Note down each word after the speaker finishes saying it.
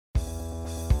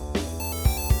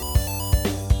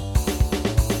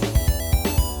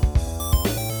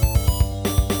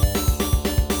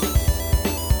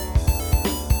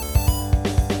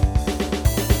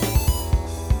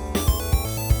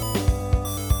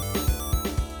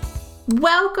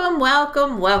Welcome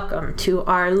to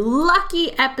our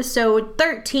lucky episode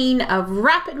 13 of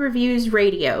Rapid Reviews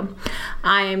Radio.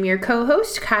 I am your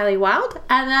co-host, Kylie Wild,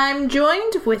 and I'm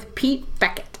joined with Pete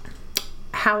Beckett.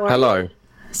 How are Hello. you?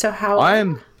 So how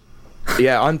are you?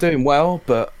 I'm doing well,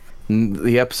 but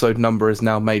the episode number has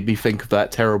now made me think of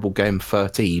that terrible game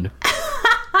 13.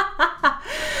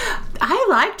 I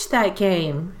liked that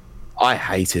game. I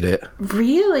hated it.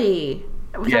 Really?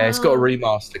 Yeah, it's got a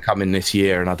remaster coming this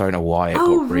year, and I don't know why it got remastered.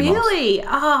 Oh, really?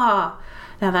 Now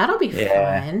that'll be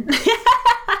fun.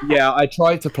 Yeah, I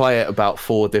tried to play it about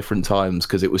 4 different times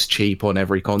because it was cheap on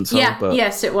every console. But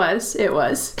yes, it was.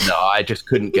 no, I just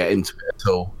couldn't get into it at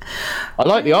all. I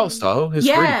like the art style; it's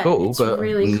really cool. It's but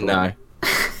really cool. No.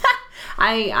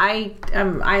 I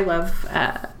love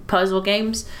puzzle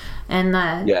games. And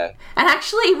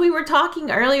actually, we were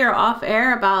talking earlier off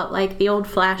air about like the old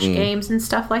Flash games and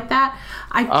stuff like that.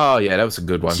 That was a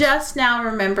good one. Just now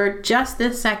remembered, just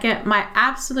this second, my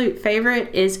absolute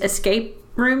favorite is escape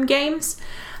room games.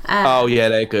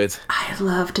 They're good. I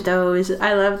loved those.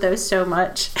 I love those so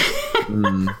much.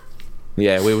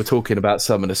 Yeah, we were talking about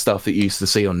some of the stuff that you used to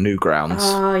see on Newgrounds.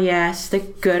 Oh yes, the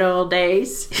good old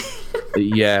days.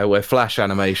 Yeah, where Flash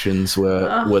animations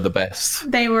were the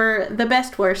best. They were the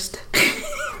best worst.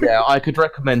 Yeah, I could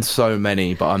recommend so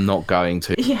many, but I'm not going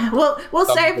to. Yeah, we'll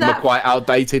save that. They're quite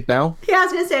outdated now. Yeah, I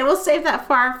was going to say, we'll save that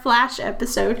for our Flash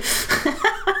episode.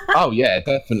 Oh, yeah,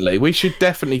 definitely. We should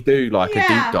definitely do like a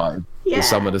deep dive with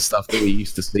some of the stuff that we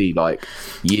used to see like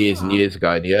years and years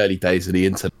ago in the early days of the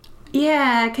internet.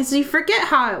 Yeah, because you forget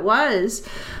how it was.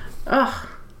 Ugh.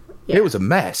 Yeah. It was a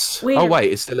mess.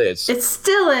 It still is. It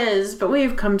still is, but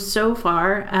we've come so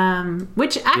far,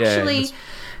 which actually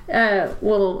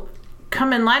will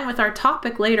come in line with our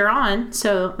topic later on.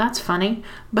 So that's funny.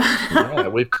 But yeah,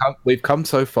 we've come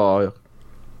so far.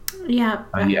 Yeah.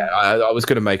 I was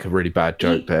going to make a really bad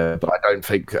joke there, but I don't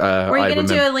think. Were you going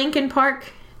to do a Linkin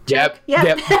Park joke?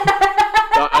 Yep.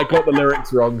 I got the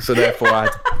lyrics wrong, so therefore I.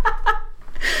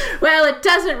 Well, it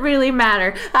doesn't really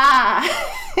matter.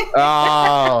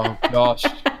 Oh, gosh.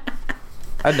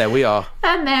 And there we are.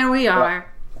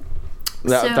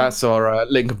 That's our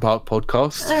Linkin Park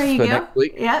podcast for next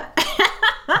week. Yep.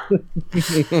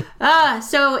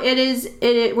 So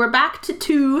we're back to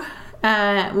 2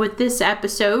 with this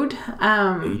episode.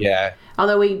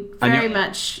 Although we very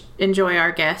much enjoy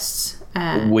our guests.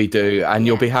 We do, and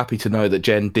you'll be happy to know that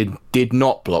Jen did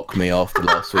not block me after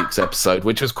last week's episode,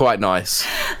 which was quite nice.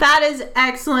 That is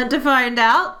excellent to find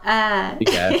out. I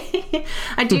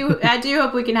do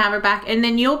hope we can have her back, and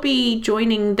then you'll be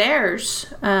joining theirs.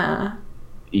 In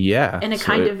a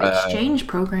kind of exchange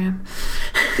program.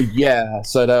 Yeah,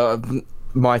 so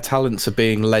my talents are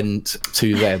being lent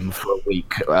to them for a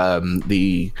week.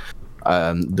 They'll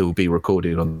be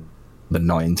recorded on the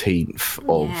 19th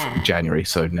of January,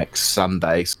 so next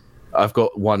Sunday. I've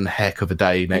got one heck of a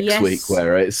day next week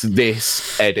where it's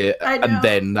this edit and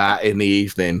then that in the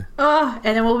evening. Oh,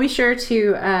 and then we'll be sure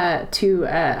to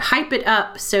hype it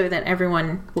up so that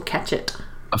everyone will catch it.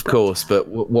 Of course, but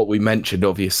what we mentioned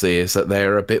obviously is that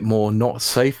they're a bit more not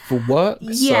safe for work.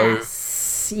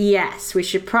 Yes, we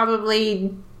should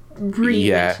probably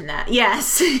mention that.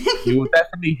 Yes. You will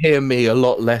definitely hear me a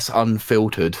lot less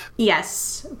unfiltered.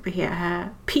 Yes.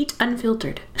 Pete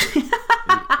Unfiltered.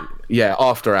 Yeah,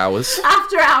 after hours.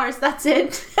 After hours, that's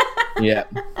it. Yeah.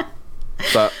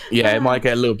 But it might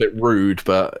get a little bit rude,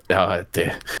 but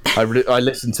dear. I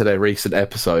listened to their recent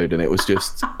episode and it was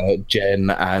just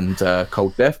Jen and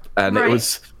Cold Death, and it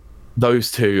was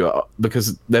those two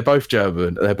because they're both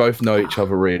German, they both know each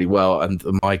other really well, and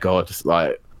my God,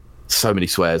 like so many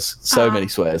swears.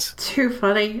 Too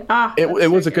funny.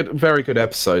 It was a very good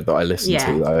episode that I listened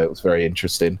to, though. It was very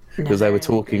interesting because they were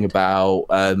talking about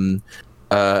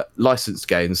licensed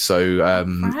games, so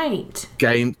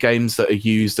games that are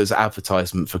used as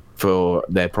advertisement for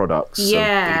their products,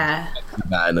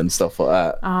 and stuff like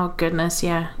that. Oh goodness,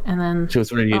 yeah. And then it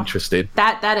was really interesting.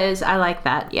 That is, I like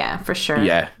that. Yeah, for sure.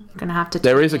 Yeah, I'm gonna have to.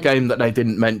 There is a game that they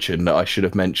didn't mention that I should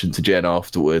have mentioned to Jen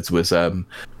afterwards. Was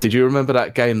did you remember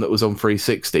that game that was on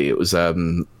 360? It was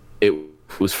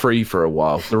free for a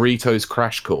while. Doritos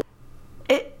Crash Course.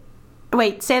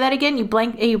 Wait, say that again. You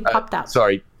popped out.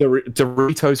 Sorry,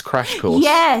 Doritos Crash Course.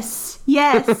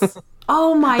 Yes.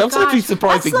 Oh my gosh. That was actually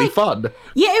surprisingly fun.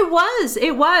 Yeah, it was.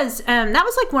 That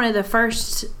was like one of the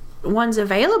first ones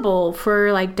available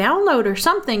for like download or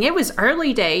something. It was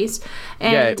early days.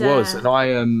 And, yeah, it was. And I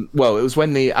it was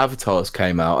when the avatars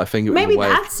came out. I think it was maybe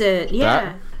that's it.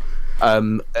 Yeah.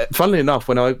 Funnily enough,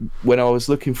 when I was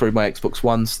looking through my Xbox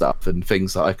One stuff and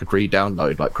things that I could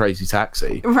re-download, like Crazy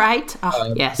Taxi, right?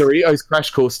 Yes. Doritos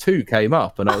Crash Course 2 came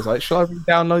up, and I was like, should I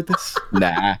re-download this?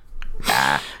 Nah.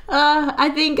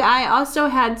 I think I also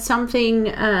had something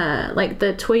like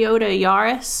the Toyota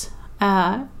Yaris.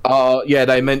 Yeah,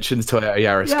 they mentioned Toyota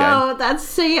Yaris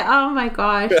game. Oh my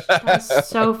gosh, that's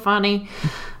so funny.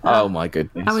 Oh my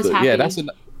goodness! I was happy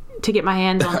to get my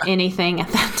hands on anything at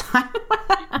that time.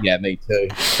 Yeah, me too.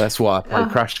 That's why I played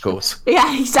Crash Course.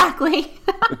 Yeah, exactly.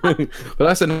 But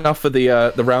that's enough for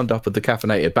the roundup of the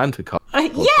caffeinated banter card.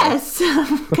 Yes,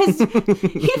 because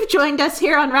you've joined us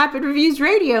here on Rapid Reviews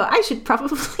Radio. I should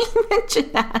probably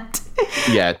mention that.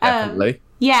 Yeah, definitely.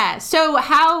 Yeah. So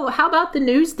how about the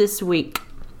news this week?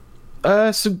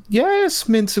 It's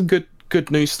been some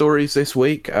good news stories this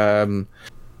week.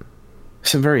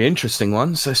 Some very interesting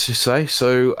ones, let's just say.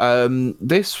 So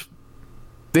this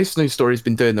news story has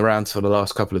been doing the rounds for the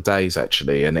last couple of days,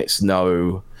 actually, and it's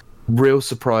no real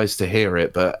surprise to hear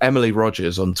it. But Emily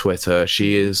Rogers on Twitter,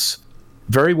 she is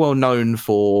very well known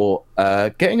for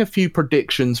getting a few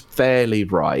predictions fairly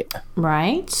right.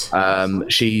 Right.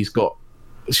 She's got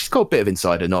a bit of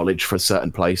insider knowledge for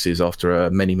certain places after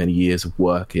many years of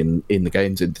work in the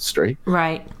games industry.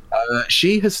 Right.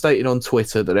 She has stated on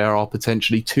Twitter that there are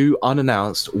potentially 2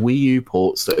 unannounced Wii U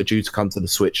ports that are due to come to the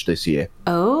Switch this year.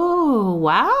 Oh,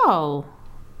 wow.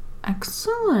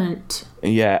 Excellent.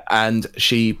 Yeah, and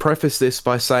she prefaced this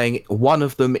by saying one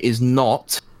of them is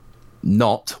not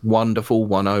Wonderful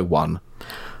 101.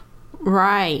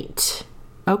 Right.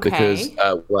 Okay. Because,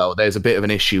 there's a bit of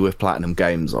an issue with Platinum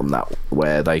Games on that,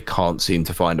 where they can't seem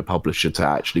to find a publisher to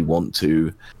actually want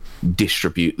to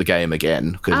distribute the game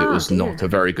again, because it was not a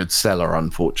very good seller,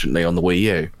 unfortunately, on the Wii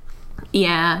U.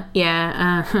 Yeah.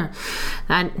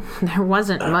 There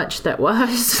wasn't much that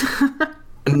was.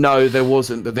 No, there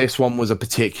wasn't, but this one was a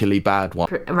particularly bad one.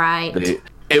 Right.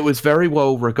 It was very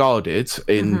well regarded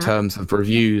in terms of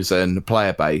reviews and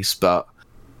player base, but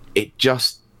it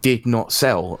just did not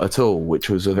sell at all, which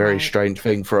was a very strange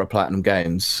thing for a Platinum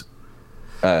Games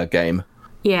game.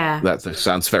 Yeah. That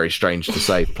sounds very strange to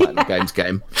say, Platinum Games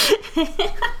game.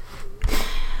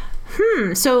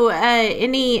 So,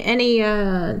 any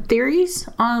theories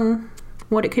on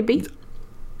what it could be?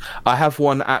 I have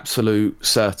one absolute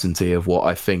certainty of what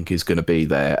I think is going to be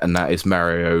there, and that is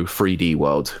Mario 3D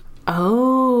World.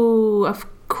 Oh, of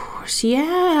course,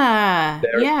 yeah.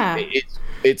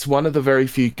 It's one of the very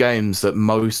few games that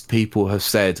most people have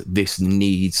said this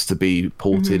needs to be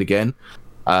ported again.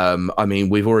 I mean,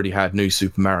 we've already had New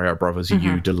Super Mario Bros.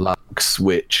 U Deluxe,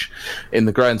 which, in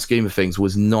the grand scheme of things,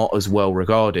 was not as well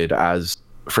regarded as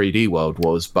 3D World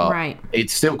was, but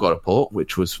it's still got a port,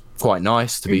 which was quite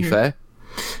nice, to be fair.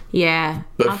 Yeah,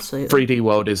 but absolutely. 3D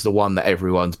World is the one that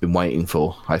everyone's been waiting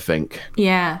for, I think.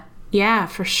 Yeah,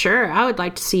 for sure. I would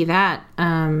like to see that.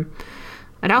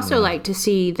 I'd also like to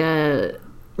see the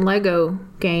Lego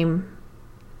game.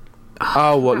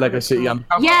 Lego City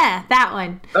Undercover? Yeah, that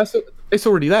one. It's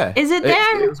already there. Is it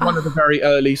there? It was one of the very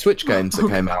early Switch games that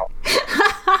came out.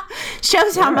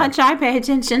 Shows how much I pay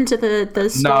attention to the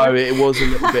store. No, it was a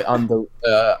little bit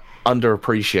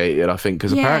underappreciated, I think,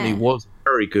 because apparently it was a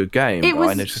very good game.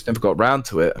 I just never got around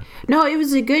to it. No, it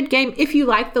was a good game if you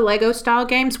like the Lego style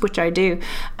games, which I do.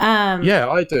 Yeah,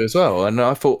 I do as well. And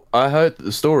I heard that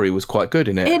the story was quite good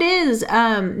in it. It is.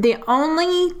 The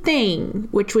only thing,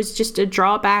 which was just a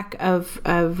drawback of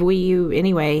Wii U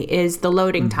anyway, is the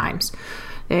loading times.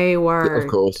 They were, of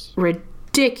course,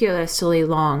 ridiculously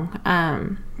long.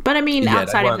 But I mean,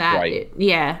 outside of that,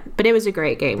 but it was a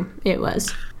great game. It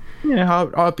was. Yeah,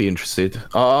 I'd be interested.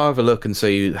 I'll have a look and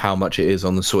see how much it is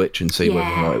on the Switch and see whether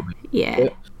or not it would. Yeah.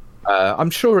 I'm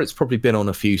sure it's probably been on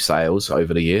a few sales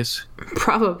over the years.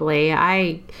 Probably.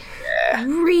 I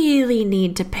really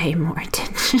need to pay more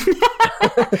attention.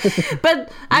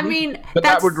 But I mean,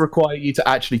 that would require you to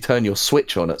actually turn your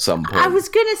Switch on at some point. I was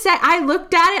gonna say, I've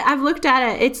looked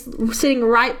at it. It's sitting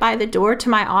right by the door to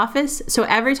my office. So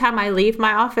every time I leave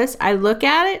my office, I look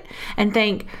at it and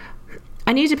think,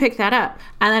 I need to pick that up.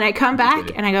 And then I come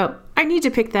back and I go, I need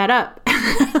to pick that up.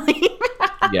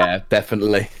 Yeah,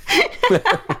 definitely.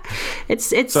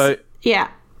 It's so, yeah.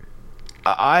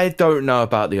 I don't know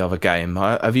about the other game.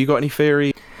 Have you got any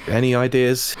theory, any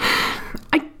ideas?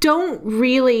 I don't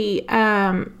really,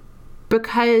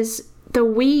 because the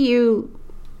Wii U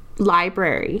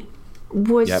library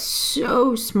was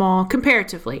so small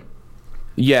comparatively.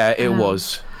 Yeah, it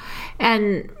was.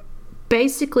 And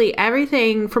basically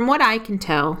everything, from what I can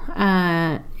tell,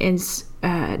 is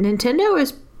Nintendo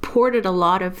has ported a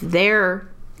lot of their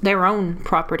own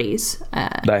properties.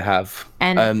 They have.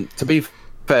 And to be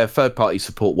fair, third-party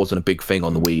support wasn't a big thing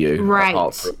on the Wii U.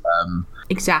 Right. From,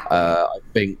 exactly. I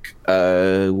think,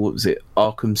 what was it?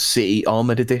 Arkham City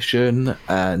Armored Edition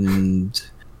and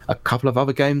a couple of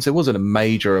other games. There wasn't a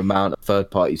major amount of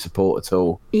third-party support at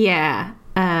all. Yeah.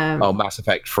 Mass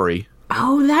Effect 3.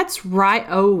 Oh, that's right.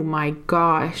 Oh, my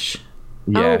gosh.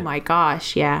 Yeah. Oh, my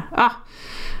gosh. Yeah. Ah,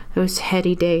 those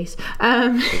heady days.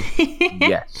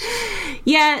 Yeah.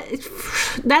 Yeah,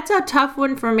 that's a tough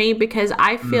one for me because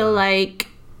I feel like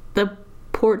the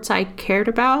ports I cared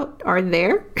about are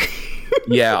there.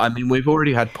 Yeah, I mean, we've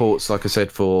already had ports, like I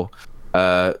said, for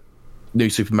New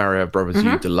Super Mario Bros.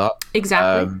 U Deluxe.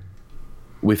 Exactly.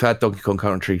 We've had Donkey Kong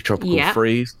Country Tropical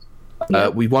Freeze.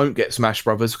 We won't get Smash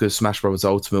Brothers because Smash Brothers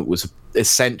Ultimate was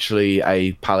essentially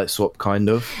a palette swap, kind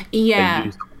of. Yeah. They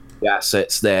used the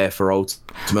assets there for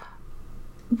Ultimate.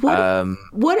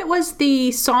 What was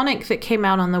the Sonic that came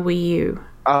out on the Wii U?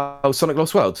 Sonic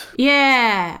Lost World.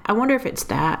 Yeah, I wonder if it's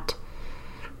that.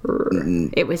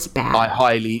 It was bad. I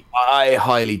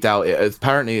highly doubt it.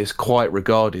 Apparently, it's quite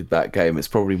regarded, that game. It's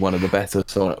probably one of the better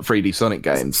 3D Sonic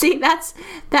games. See, that's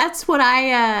what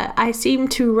I seem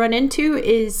to run into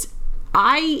is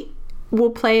I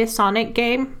will play a Sonic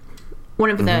game, one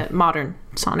of the modern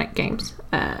Sonic games.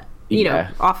 You know,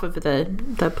 off of the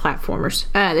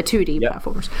platformers, the 2D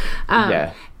platformers.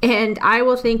 And I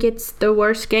will think it's the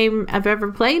worst game I've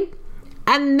ever played.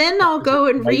 And then I'll go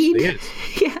and read.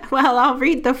 I'll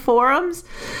read the forums,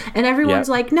 and everyone's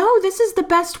like, "No, this is the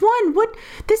best one. What?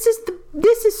 This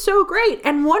is so great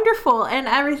and wonderful and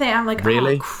everything." I'm like,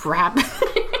 really? Oh crap.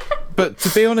 But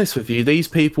to be honest with you, these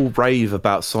people rave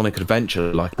about Sonic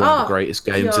Adventure like one of the greatest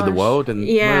games in the world,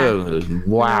 and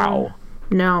wow.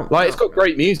 No. Like, it's got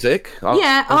great music.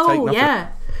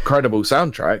 Incredible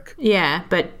soundtrack. Yeah,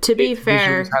 but to be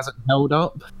fair, visuals hasn't held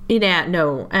up. Yeah,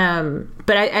 no.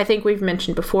 But I think we've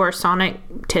mentioned before, Sonic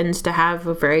tends to have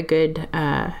a very good,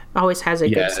 always has a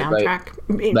good soundtrack.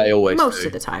 They always most do.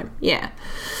 of the time. Yeah.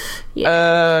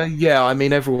 I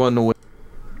mean, everyone always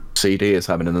CD is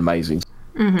having an amazing,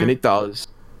 and it does,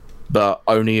 but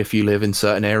only if you live in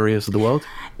certain areas of the world.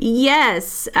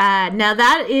 Yes. Now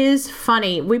that is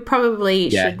funny. We probably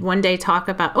should one day talk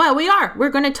about. Well, we're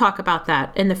going to talk about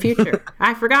that in the future.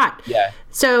 I forgot. Yeah.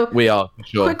 So we are, for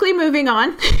sure. Quickly moving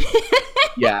on.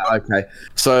 Yeah. Okay.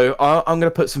 So I'm going to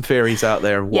put some theories out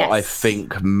there of what I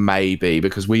think maybe,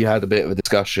 because we had a bit of a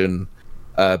discussion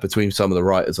between some of the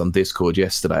writers on Discord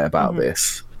yesterday about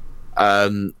this.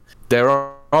 There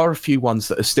are a few ones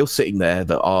that are still sitting there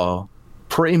that are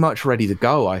pretty much ready to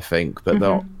go, I think, but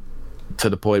they're to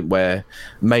the point where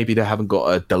maybe they haven't got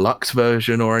a deluxe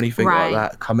version or anything like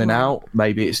that coming out.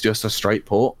 Maybe it's just a straight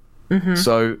port.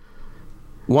 So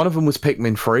one of them was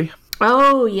Pikmin 3.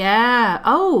 Oh, yeah.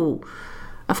 Oh,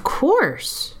 of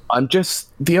course.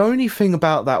 The only thing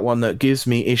about that one that gives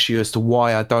me issue as to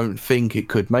why I don't think it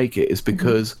could make it is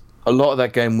because a lot of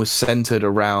that game was centered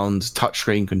around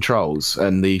touchscreen controls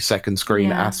and the second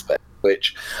screen aspect,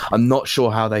 which I'm not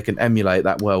sure how they can emulate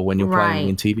that well when you're playing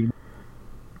in TV.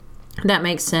 That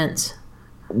makes sense.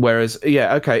 Whereas,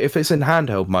 if it's in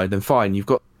handheld mode, then fine. You've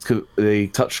got the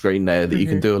touchscreen there that you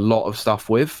can do a lot of stuff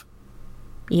with.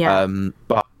 Yeah.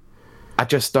 But I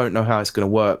just don't know how it's going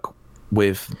to work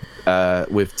with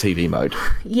TV mode.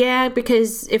 Yeah,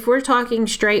 because if we're talking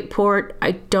straight port,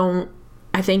 I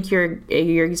think you're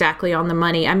exactly on the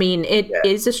money. I mean, it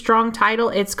is a strong title.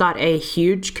 It's got a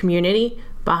huge community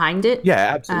behind it.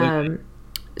 Yeah, absolutely.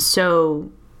 So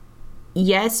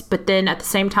yes, but then at the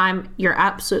same time, you're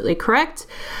absolutely correct.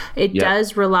 It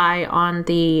does rely on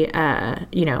the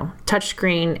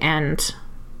touchscreen and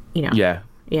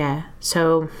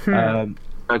So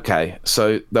okay,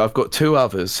 so I've got two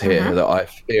others here that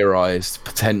I've theorized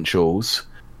potentials,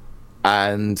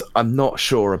 and I'm not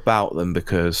sure about them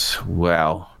because,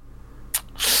 well,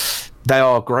 they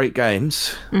are great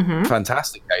games,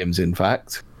 fantastic games, in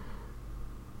fact.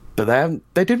 But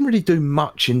they didn't really do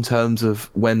much in terms of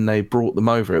when they brought them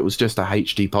over. It was just a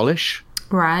HD polish.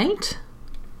 Right.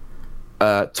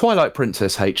 Twilight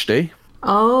Princess HD.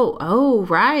 Oh,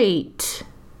 right.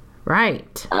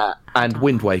 Right. And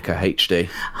Wind Waker HD.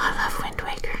 I love Wind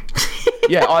Waker.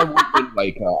 Yeah, I want Wind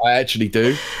Waker. I actually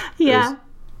do. Yeah.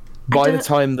 By the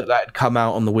time that had come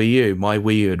out on the Wii U, my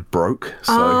Wii U had broke.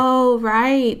 So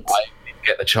right. I didn't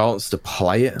get the chance to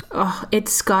play it. Oh,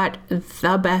 it's got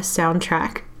the best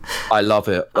soundtrack. I love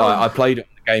it. I played it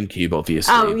on the GameCube,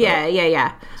 obviously. Oh,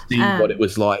 yeah. See what it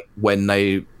was like when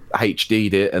they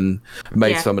HD'd it and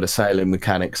made some of the sailing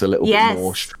mechanics a little bit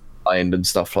more streamlined and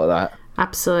stuff like that.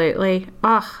 Absolutely.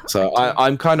 Oh, so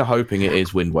I'm kind of hoping it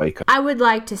is Wind Waker. I would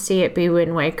like to see it be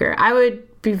Wind Waker. I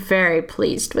would be very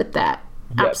pleased with that.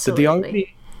 Yeah,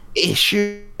 absolutely.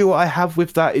 issue I have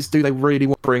with that is, do they really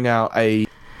want to bring out a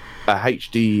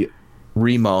HD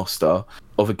remaster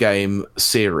of a game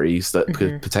series that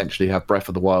could potentially have Breath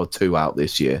of the Wild 2 out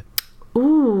this year?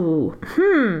 Ooh,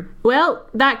 well,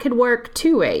 that could work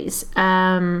two ways.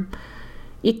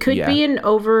 It could be an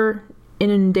over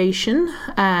inundation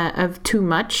of too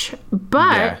much,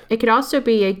 but it could also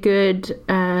be a good,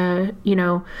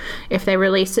 if they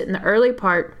release it in the early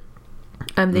part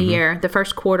of the year, the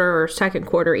first quarter or second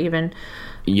quarter even.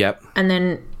 Yep. And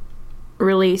then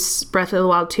release Breath of the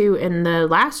Wild 2 in the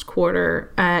last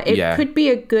quarter. It could be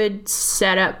a good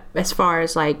setup as far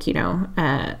as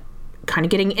kind of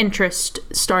getting interest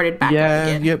started back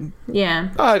up again. Yeah.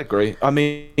 I'd agree. I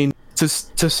mean, to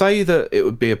say that it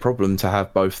would be a problem to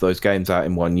have both those games out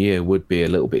in 1 year would be a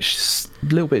little bit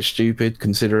stupid,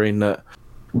 considering that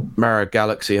Mario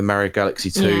Galaxy and Mario Galaxy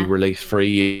 2 released 3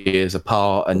 years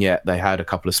apart, and yet they had a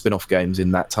couple of spin-off games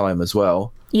in that time as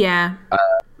well. Yeah.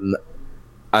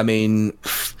 I mean,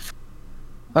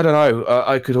 I don't know.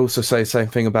 I could also say the same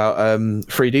thing about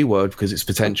 3D World, because it's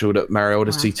potential that Mario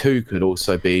Odyssey 2 could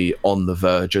also be on the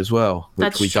verge as well,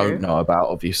 which we don't know about,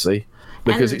 obviously.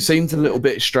 Because it seems a little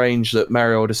bit strange that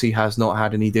Mario Odyssey has not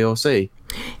had any DLC.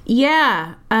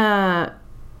 Yeah.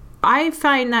 I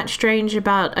find that strange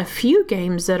about a few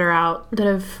games that are out that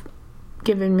have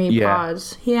given me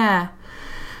pause. Yeah.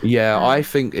 Yeah, I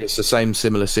think it's the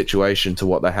similar situation to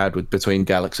what they had between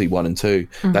Galaxy 1 and 2.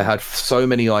 They had so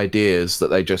many ideas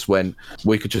that they just went,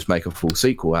 we could just make a full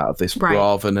sequel out of this,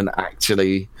 rather than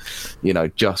actually,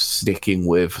 just sticking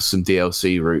with some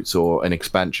DLC routes or an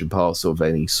expansion pass of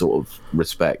any sort of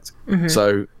respect.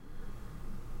 So,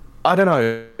 I don't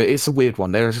know. It's a weird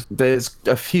one. There's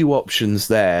a few options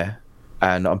there,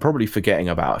 and I'm probably forgetting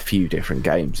about a few different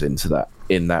games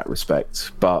in that respect,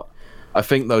 but I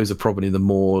think those are probably the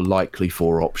more likely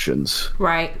 4 options.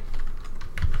 Right.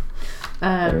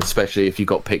 Especially if you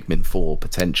got Pikmin 4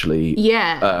 potentially.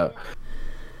 Yeah.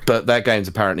 But that game's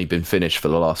apparently been finished for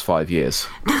the last 5 years.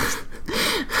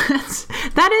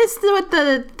 That is what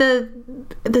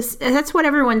that's what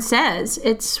everyone says.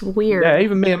 It's weird. Yeah,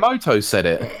 even Miyamoto said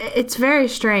it. It's very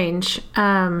strange.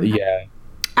 Yeah.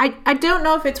 I don't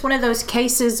know if it's one of those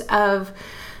cases of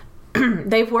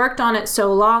they've worked on it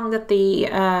so long that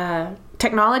the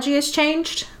technology has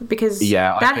changed, because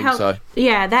I think so.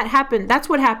 Yeah, that happened. That's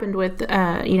what happened with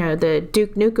the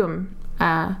Duke Nukem.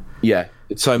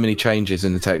 It's so many changes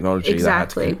in the technology that had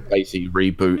to basically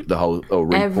reboot the whole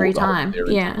every time.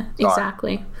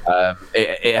 Exactly.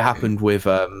 It happened with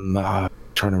I'm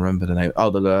trying to remember the name.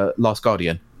 The Last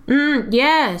Guardian.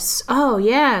 Yes. Oh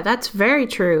yeah, that's very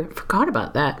true. I forgot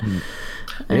about that.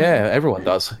 Yeah, everyone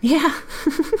does. Yeah.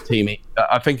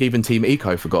 I think even Team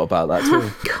Eco forgot about that too.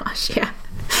 Oh, gosh, yeah.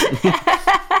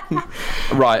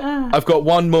 Right, I've got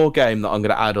one more game that I'm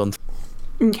going to add on.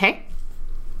 Okay.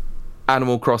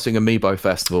 Animal Crossing Amiibo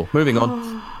Festival. Moving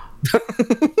on.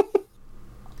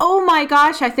 Oh my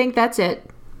gosh, I think that's it.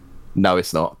 No,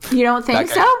 it's not. You don't think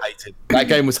so? That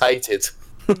game was hated.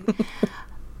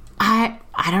 I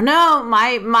don't know.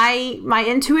 My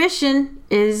intuition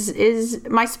is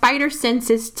my spider sense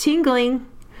is tingling.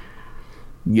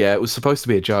 Yeah, it was supposed to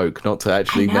be a joke, not to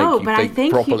actually make you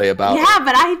think properly about it. Yeah,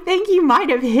 but I think you might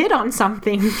have hit on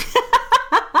something.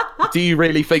 Do you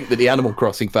really think that the Animal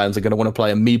Crossing fans are going to want to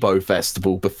play Amiibo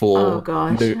Festival before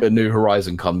a New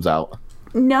Horizon comes out?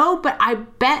 No, but I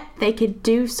bet they could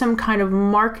do some kind of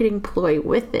marketing ploy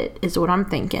with it, is what I'm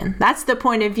thinking. That's the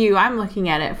point of view I'm looking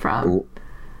at it from.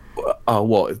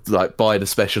 What? Like buy the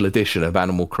special edition of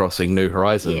Animal Crossing New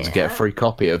Horizons to get a free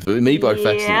copy of the Amiibo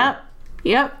Festival?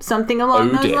 Yep, something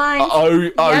along those lines.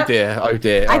 Oh dear. All right.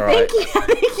 I think you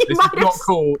this is not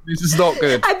cool. This is not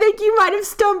good. I think you might have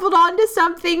stumbled onto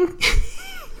something.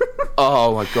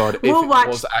 Oh my god! If it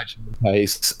was actually the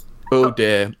case, oh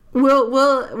dear.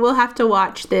 We'll have to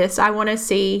watch this. I want to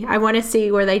see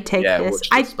where they take this. Watch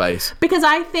this space. Because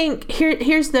I think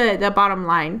here's the bottom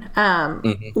line.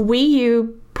 Wii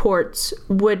U ports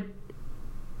would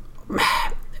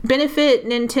benefit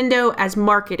Nintendo as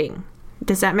marketing.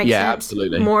 Does that make sense? Yeah,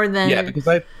 absolutely. More than because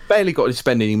they've barely got to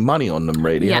spend any money on them,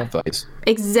 really, have they?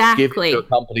 Exactly. Give it to a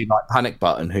company like Panic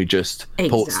Button, who just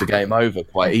ports the game over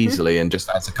quite easily and just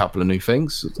adds a couple of new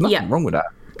things. There's nothing wrong with that.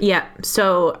 Yeah.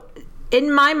 So,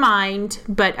 in my mind,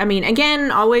 but I mean, again,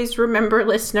 always remember,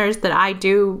 listeners, that I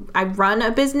run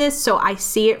a business, so I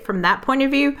see it from that point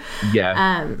of view.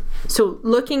 Yeah. So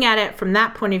looking at it from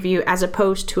that point of view, as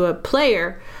opposed to a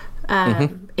player,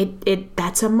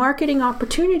 that's a marketing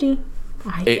opportunity.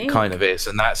 It kind of is,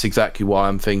 and that's exactly why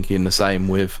I'm thinking the same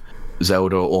with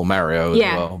Zelda or Mario as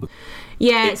well.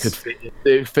 Yes.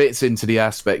 It fits into the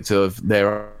aspect of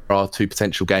there are 2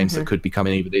 potential games that could be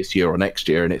coming either this year or next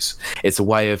year, and it's a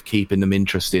way of keeping them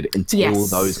interested until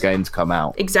those games come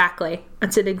out. Exactly.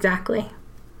 That's it exactly.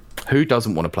 Who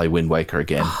doesn't want to play Wind Waker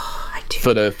again? I do.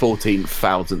 For the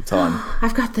 14,000th time.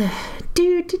 I've got the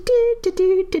do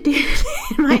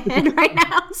in my head right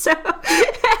now, so...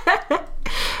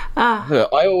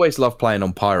 I always love playing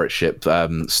on pirate ship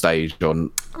stage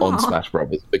on Smash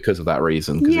Brothers because of that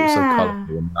reason, because it's so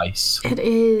colourful and nice. It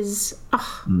is.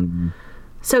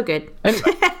 So good.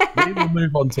 Anyway, we will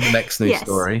move on to the next news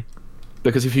story,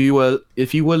 because if you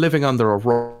were living under a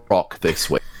rock this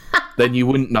week, then you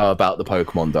wouldn't know about the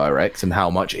Pokemon Direct and how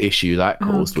much issue that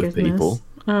caused with people.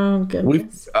 Oh,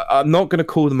 goodness. I'm not going to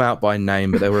call them out by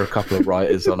name, but there were a couple of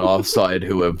writers on our side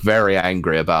who were very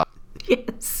angry about it.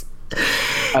 Yes.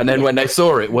 And then when they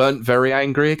saw it, weren't very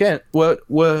angry again. Weren't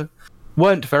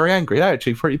very angry. They're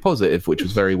actually pretty positive, which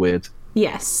was very weird.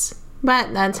 Yes.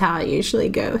 But that's how it usually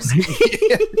goes.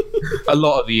 A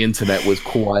lot of the internet was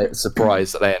quite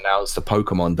surprised that they announced a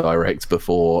Pokemon Direct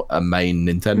before a main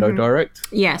Nintendo Direct.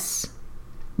 Yes.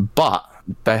 But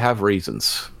they have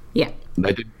reasons. Yeah.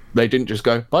 They didn't just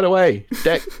go, by the way,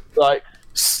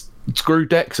 screw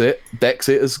Dexit.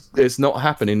 Dexit is not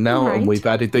happening now, and we've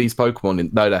added these Pokemon in.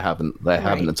 No, they haven't. They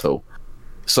haven't at all.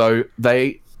 So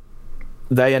they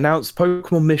announced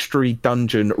Pokemon Mystery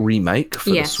Dungeon Remake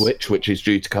for the Switch, which is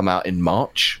due to come out in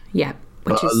March. Yeah.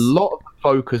 But a lot of the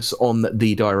focus on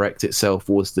the Direct itself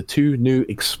was the 2 new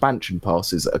expansion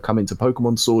passes that are coming to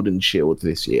Pokemon Sword and Shield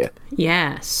this year.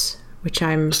 Yes, which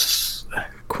I'm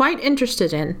quite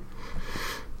interested in.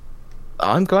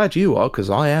 I'm glad you are, because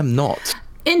I am not.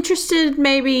 Interested,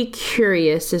 maybe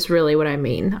curious is really what I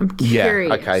mean. I'm curious.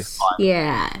 Yeah, okay, fine.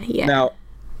 Yeah. Now,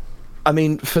 I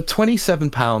mean, for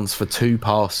 £27 for 2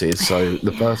 passes, so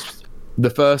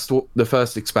the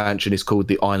first expansion is called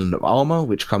the Island of Armor,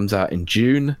 which comes out in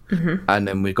June, and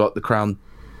then we've got the Crown.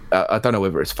 I don't know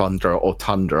whether it's Thundra or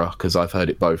Tundra, because I've heard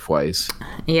it both ways.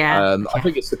 Yeah. I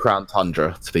think it's the Crown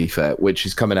Tundra, to be fair, which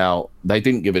is coming out. They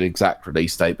didn't give an exact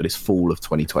release date, but it's fall of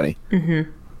 2020.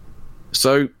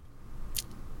 So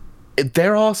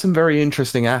there are some very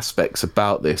interesting aspects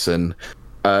about this, and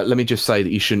let me just say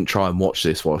that you shouldn't try and watch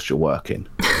this whilst you're working.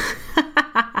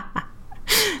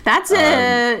 That's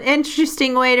an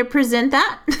interesting way to present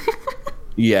that.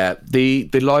 Yeah, the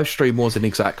live stream wasn't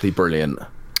exactly brilliant.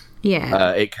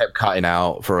 Yeah. It kept cutting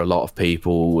out for a lot of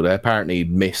people. They apparently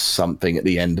missed something at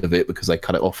the end of it because they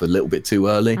cut it off a little bit too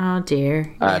early. Oh,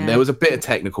 dear. And there was a bit of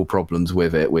technical problems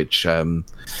with it, which,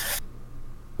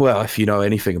 well, if you know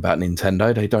anything about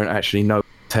Nintendo, they don't actually know what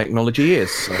technology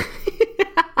is. So.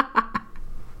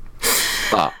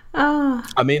 But,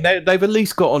 I mean, they've at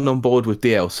least gotten on board with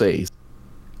DLCs.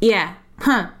 Yeah.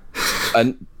 Huh.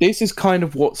 And this is kind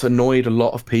of what's annoyed a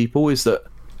lot of people, is that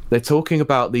they're talking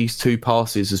about these 2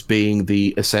 passes as being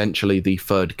essentially the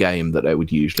 3rd game that they would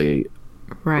usually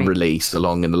release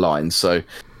along in the line. So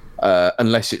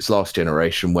unless it's last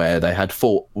generation where they had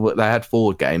 4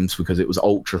 games, because it was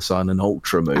Ultra Sun and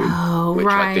Ultra Moon, which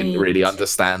I didn't really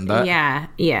understand that.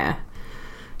 Yeah.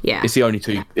 It's the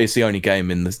only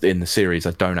game in the series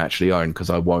I don't actually own, because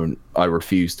I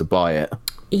refuse to buy it.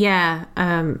 Yeah.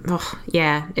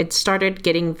 It started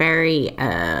getting very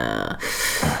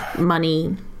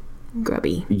money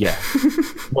grubby. Yeah.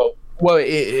 well,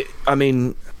 I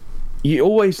mean, you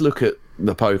always look at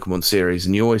the Pokemon series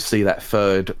and you always see that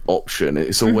 3rd option.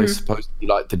 It's always supposed to be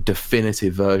like the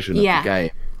definitive version of the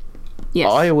game.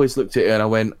 Yes. I always looked at it and I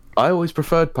went, I always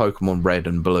preferred Pokemon Red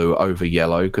and Blue over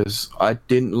Yellow, because I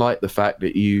didn't like the fact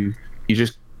that you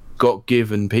just got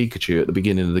given Pikachu at the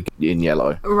beginning in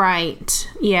Yellow. Right.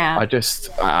 Yeah. I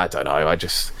don't know.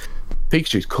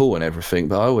 Pikachu's cool and everything,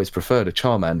 but I always preferred a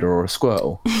Charmander or a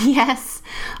Squirtle. Yes.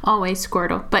 Always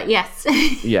Squirtle, but yes.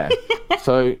 Yeah.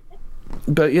 So,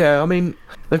 but yeah, I mean,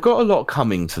 they've got a lot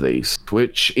coming to these,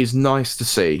 which is nice to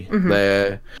see.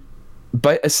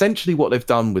 But essentially what they've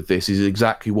done with this is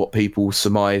exactly what people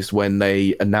surmised when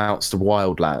they announced the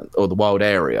Wildland or the Wild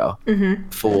Area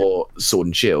for Sword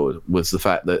and Shield, was the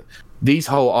fact that these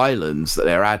whole islands that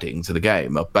they're adding to the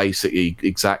game are basically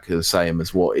exactly the same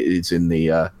as what it is in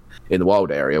the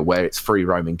Wild Area, where it's free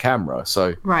roaming camera.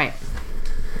 So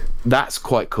that's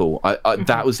quite cool.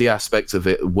 That was the aspect of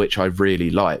it which I really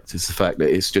liked, is the fact that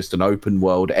it's just an open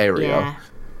world area.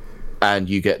 And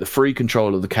you get the free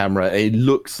control of the camera. It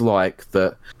looks like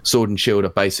that Sword and Shield are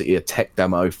basically a tech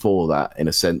demo for that, in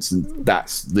a sense, and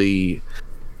that's the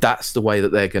way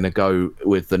that they're going to go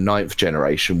with the 9th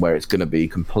generation, where it's going to be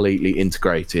completely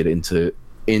integrated into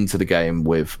the game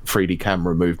with 3D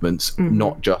camera movements,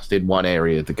 not just in one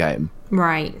area of the game.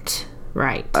 Right.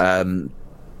 Right.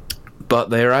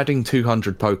 But they're adding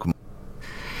 200 Pokemon.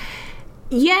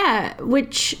 Yeah,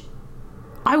 which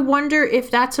I wonder if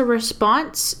that's a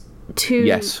response to...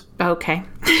 Yes. Okay.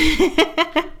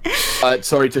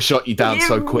 Sorry to shut you down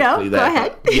so quickly there. Go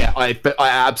ahead. Yeah, I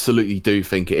absolutely do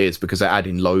think it is, because they're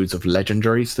adding loads of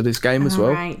legendaries to this game as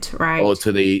well. Right. Or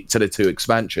to the 2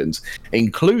 expansions,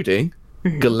 including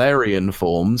Galarian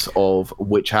forms, of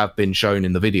which have been shown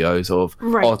in the videos of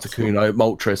Articuno,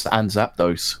 Moltres, and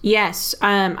Zapdos. Yes,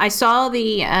 I saw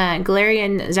the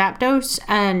Galarian Zapdos,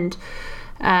 and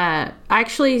I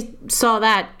actually saw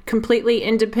that completely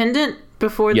independent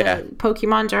before the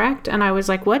Pokemon Direct, and I was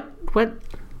like, what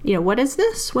is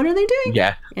this? What are they doing?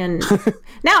 Yeah. And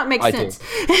now it makes sense.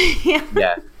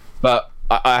 Yeah. But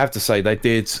I have to say, they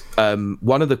did,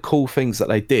 one of the cool things that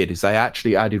they did is they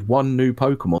actually added one new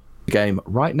Pokemon to the game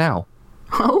right now.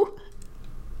 Oh?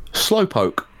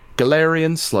 Slowpoke.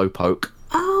 Galarian Slowpoke.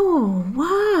 Oh,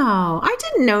 wow. I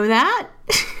didn't know that.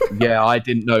 Yeah, I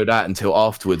didn't know that until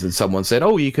afterwards, and someone said,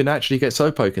 oh, you can actually get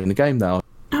Slowpoke in the game now.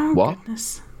 Oh, what?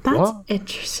 Goodness. That's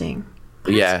interesting.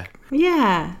 Yeah.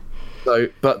 So,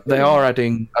 but they are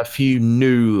adding a few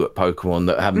new Pokemon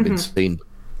that haven't been seen,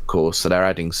 of course. So they're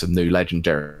adding some new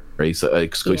legendaries that are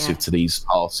exclusive to these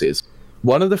passes.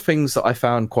 One of the things that I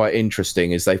found quite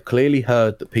interesting is they've clearly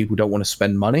heard that people don't want to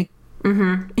spend money.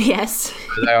 Yes.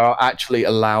 They are actually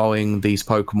allowing these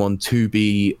Pokemon to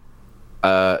be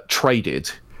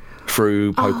traded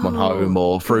through Pokemon Home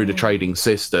or through the trading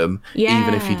system,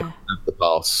 even if you don't have the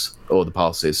pass or the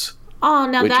passes. Oh,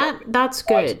 now that's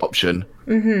good. Option.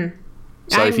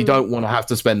 So if you don't want to have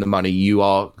to spend the money, you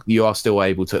are still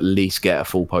able to at least get a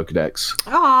full Pokedex.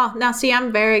 Oh, now see,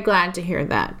 I'm very glad to hear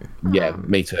that. Yeah,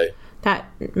 me too. That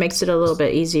makes it a little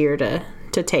bit easier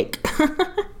to take.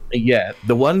 Yeah,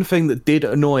 the one thing that did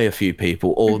annoy a few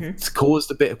people or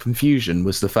caused a bit of confusion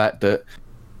was the fact that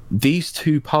these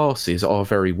 2 passes are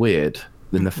very weird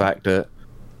in the fact that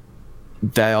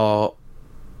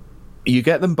you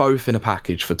get them both in a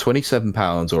package for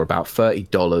 £27 or about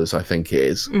 $30, I think it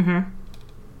is.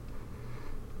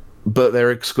 But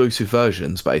they're exclusive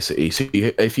versions, basically. So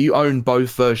if you own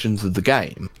both versions of the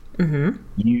game,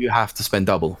 you have to spend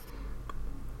double.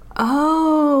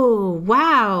 Oh,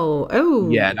 wow. Oh.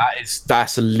 Yeah,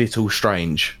 that's a little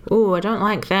strange. Oh, I don't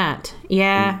like that.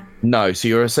 Yeah. No, so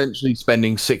you're essentially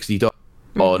spending $60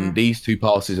 on these 2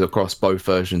 passes across both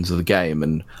versions of the game,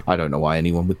 and I don't know why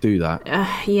anyone would do that.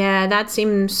 Yeah, that's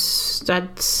too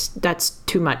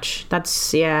much.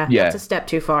 That's a step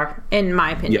too far, in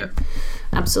my opinion. Yeah.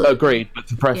 Absolutely. Agreed, but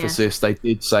to preface this, they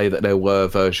did say that there were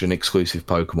version exclusive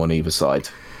Pokemon either side.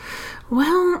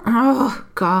 Well, oh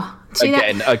god. See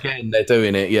again, they're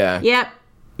doing it, yeah.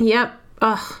 Yep.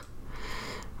 Ugh.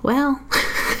 Well.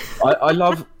 I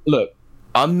love... Look,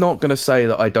 I'm not going to say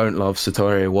that I don't love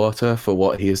Satoru Iwata for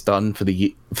what he has done for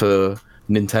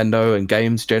Nintendo and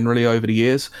games generally over the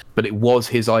years, but it was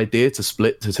his idea to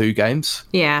split to 2 games.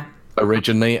 Yeah.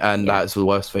 Originally, and that's the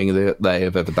worst thing that they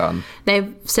have ever done.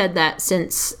 They've said that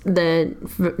since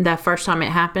the first time it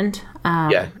happened.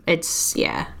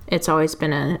 It's always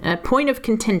been a point of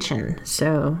contention.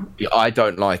 So I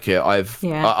don't like it. I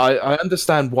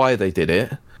understand why they did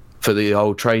it for the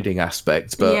whole trading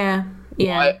aspect, but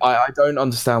I don't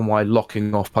understand why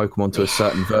locking off Pokemon to a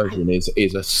certain version is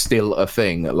still a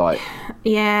thing. Like,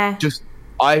 I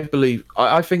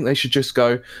think they should just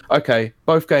go, okay,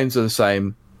 both games are the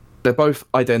same. They're both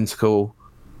identical.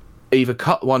 Either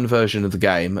cut one version of the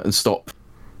game and stop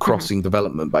crossing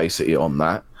development basically on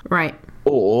that. Right.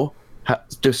 Or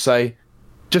just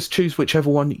choose whichever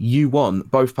one you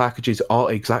want. Both packages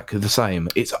are exactly the same.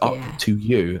 It's up to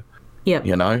you. Yep.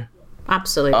 You know?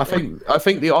 Absolutely. I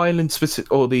think the island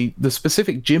specific or the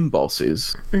specific gym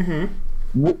bosses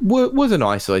was a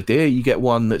nice idea. You get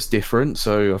one that's different.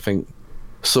 So I think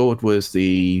Sword was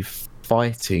the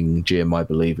fighting gym, I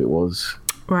believe it was.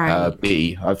 Right.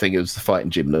 B, I think it was the fighting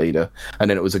gym leader, and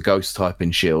then it was a ghost type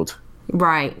in Shield.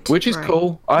 Right. Which is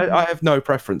cool. I have no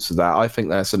preference to that. I think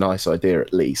that's a nice idea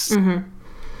at least.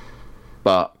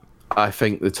 But I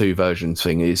think the 2 versions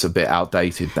thing is a bit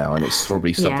outdated now, and it's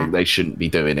probably something they shouldn't be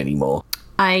doing anymore.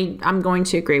 I'm going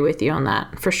to agree with you on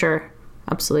that for sure.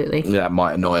 Absolutely. That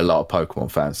might annoy a lot of Pokemon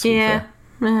fans. Yeah.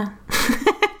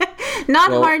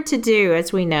 Not hard to do,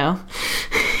 as we know.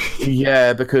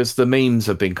 Yeah, because the memes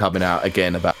have been coming out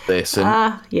again about this,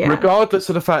 and regardless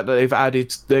of the fact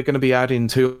that they're going to be adding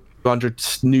 200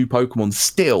 new Pokemon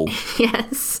still.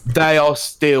 Yes. They are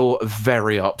still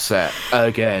very upset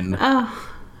again. Oh,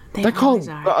 they can't.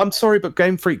 I'm sorry, but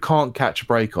Game Freak can't catch a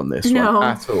break on this one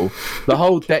at all. The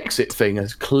whole Dexit thing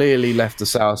has clearly left a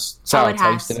sour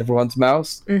taste in everyone's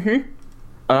mouths. And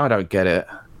I don't get it.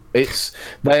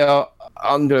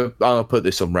 I'm gonna put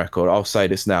this on record. I'll say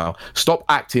this now. Stop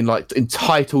acting like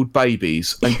entitled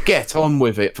babies and get on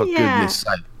with it, for goodness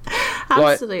sake.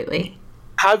 Absolutely. Like,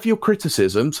 have your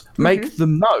criticisms, make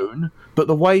them known, but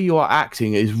the way you are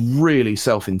acting is really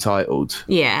self-entitled.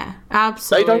 Yeah,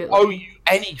 absolutely. They don't owe you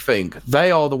anything. They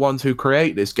are the ones who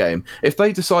create this game. If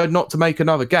they decide not to make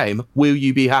another game, will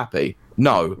you be happy?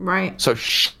 No. Right. So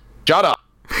shut up.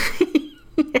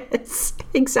 Yes,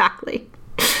 exactly.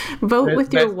 Vote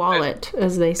with your wallet,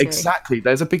 as they say. Exactly.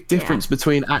 There's a big difference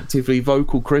between actively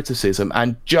vocal criticism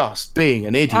and just being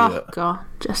an idiot. Oh, God.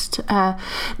 Just,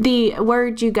 the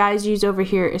word you guys use over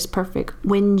here is perfect.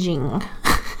 Whinging.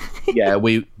 Yeah,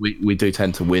 we do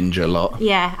tend to whinge a lot.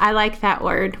 Yeah, I like that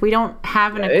word. We don't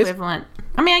have an equivalent.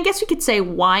 I mean, I guess we could say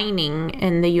whining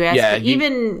in the US, but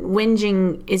even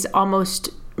whinging is almost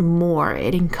more.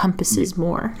 It encompasses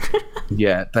more.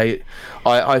 Yeah,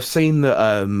 I've seen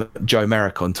that Joe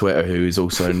Merrick on Twitter, who is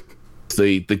also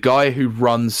the guy who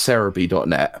runs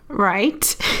Cerebi.net. Right.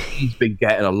 He's been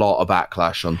getting a lot of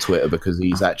backlash on Twitter because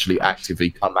he's actually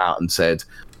actively come out and said,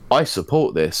 I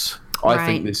support this. I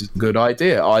think this is a good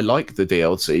idea. I like the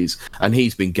DLCs. And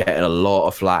he's been getting a lot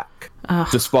of flack,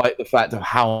 despite the fact of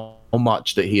how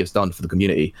much that he has done for the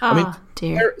community. I mean,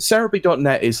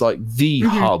 Cerebi.net is like the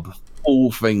hub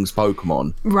all things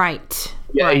Pokemon. Right.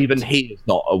 Yeah, right. Even he is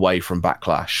not away from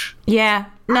backlash. Yeah.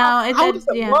 No, how does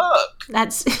that work?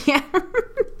 That's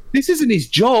This isn't his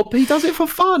job. He does it for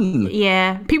fun.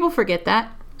 Yeah. People forget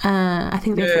that. I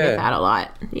think they forget that a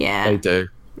lot. Yeah. They do.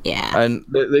 Yeah. And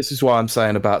this is why I'm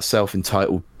saying about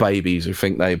self-entitled babies who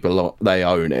think they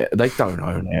own it. They don't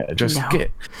own it. Just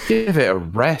give it a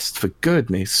rest, for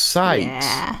goodness sakes.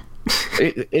 Yeah.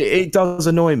 It does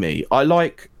annoy me. I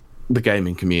like the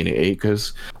gaming community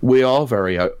because we are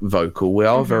very vocal, we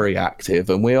are very active,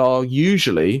 and we are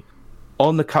usually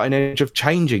on the cutting edge of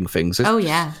changing things.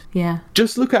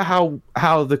 Just look at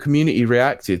how the community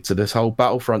reacted to this whole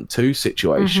Battlefront 2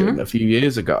 situation a few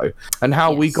years ago, and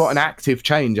how we got an active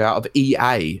change out of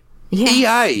EA.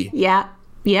 EA!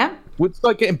 Yeah. We'd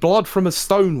start getting blood from a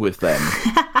stone with them.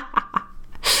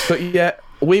 But yet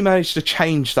we managed to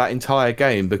change that entire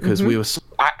game because we were so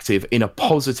active in a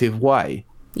positive way.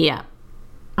 Yeah,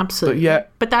 absolutely.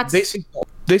 But that's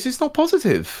this is not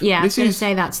positive. Yeah, I was going to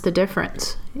say that's the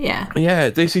difference. Yeah. Yeah,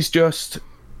 this is just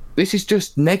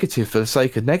negative for the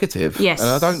sake of negative. Yes. And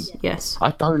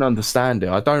I don't understand it.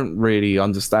 I don't really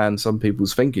understand some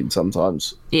people's thinking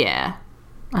sometimes. Yeah,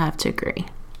 I have to agree.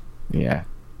 Yeah.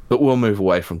 But we'll move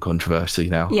away from controversy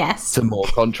now. Yes. To more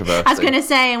controversy. I was going to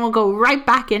say, and we'll go right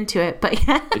back into it, but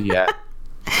yeah. Yeah.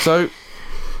 So,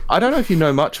 I don't know if you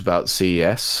know much about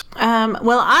CES.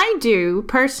 Well, I do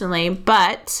personally,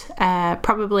 but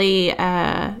probably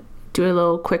do a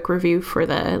little quick review for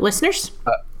the listeners.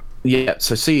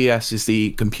 So CES is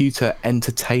the Computer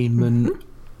Entertainment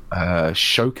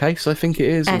Showcase, I think it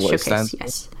is. Or what showcase, it stands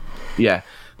yes. For. Yeah.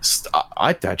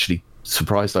 I'd actually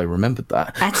surprised I remembered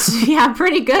that. That's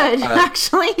pretty good,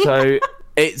 actually. So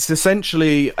it's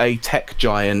essentially a tech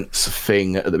giants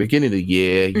thing at the beginning of the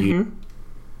year.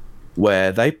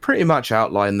 Where they pretty much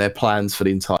outline their plans for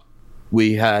the entire.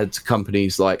 We had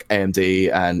companies like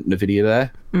AMD and Nvidia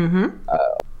there,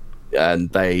 and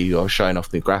they are showing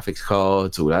off new graphics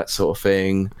cards, all that sort of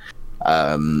thing.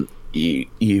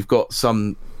 You've got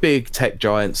some big tech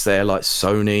giants there, like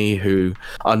Sony, who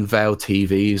unveil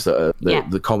TVs that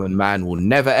the common man will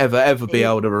never, ever be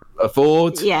able to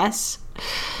afford. Yes.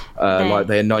 Like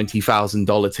their $90,000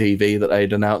 TV that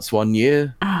they'd announced one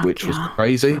year, which was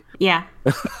crazy. Yeah.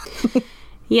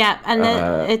 Yeah, and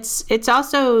then it's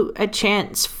also a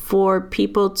chance for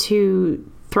people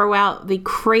to throw out the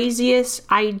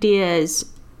craziest ideas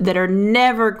that are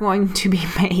never going to be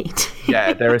made.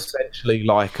 Yeah, they're essentially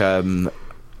like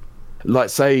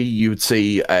say you would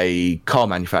see a car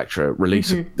manufacturer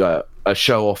release a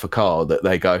show off a car that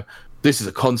they go, this is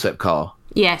a concept car.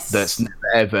 Yes. That's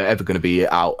never ever going to be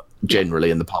out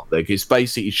generally in the public. It's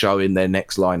basically showing their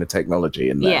next line of technology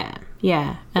in there.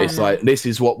 Yeah. It's like, this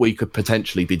is what we could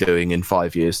potentially be doing in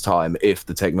 5 years' time if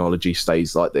the technology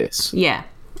stays like this. Yeah,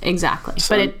 exactly.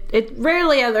 So, but it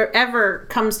rarely ever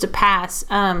comes to pass.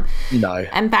 No.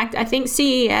 In fact, I think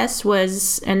CES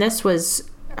was, and this was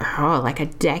like a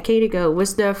decade ago,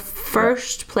 was the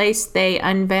first place they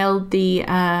unveiled the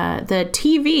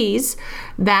TVs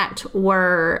that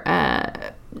were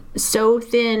so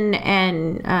thin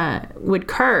and would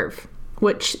curve,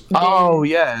 which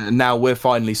now we're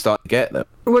finally starting to get them.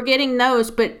 We're getting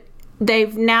those, but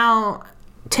they've now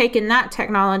taken that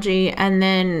technology and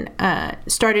then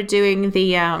started doing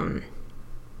the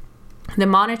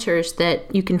monitors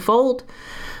that you can fold.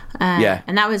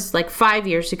 And that was like 5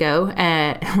 years ago,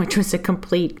 which was a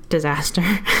complete disaster.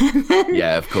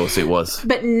 Yeah, of course it was.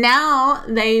 But now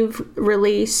they've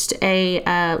released a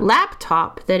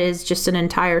laptop that is just an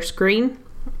entire screen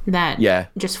that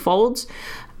just folds.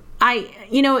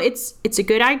 It's a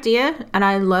good idea, and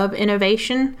I love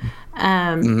innovation.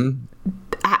 I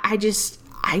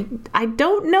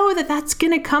don't know that that's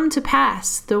going to come to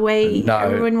pass the way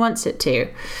everyone wants it to.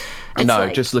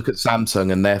 Just look at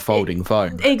Samsung and their folding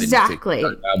phone. Exactly.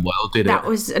 That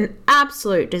was an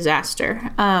absolute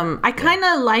disaster. I kind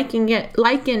of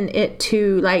liken it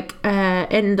to like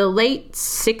in the late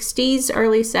 60s,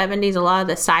 early 70s, a lot of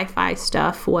the sci-fi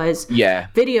stuff was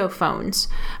video phones,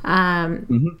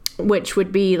 which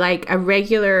would be like a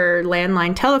regular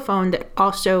landline telephone that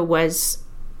also was,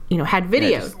 had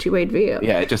video, two-way video.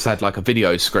 Yeah, it just had like a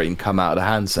video screen come out of the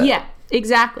handset. Yeah.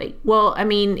 Exactly. Well, I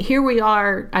mean, here we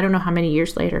are, I don't know how many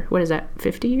years later. What is that,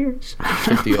 50 years?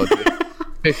 50 odd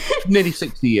years. Nearly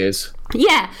 60 years.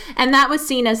 Yeah, and that was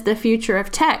seen as the future of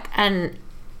tech. And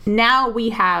now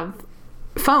we have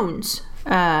phones,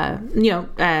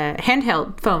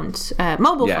 handheld phones,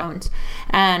 mobile phones.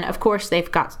 And, of course,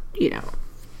 they've got,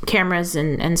 cameras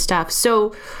and stuff.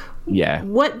 So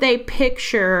what they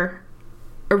picture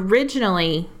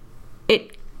originally,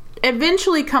 it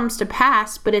eventually comes to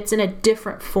pass, but it's in a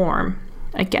different form,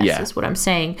 I guess is what I'm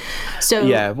saying. So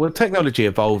well, technology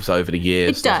evolves over the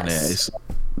years. It does. Doesn't it?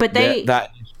 But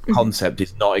that concept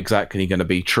is not exactly going to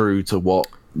be true to what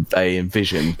they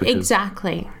envisioned.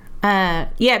 Exactly.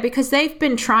 Because they've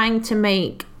been trying to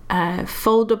make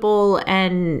foldable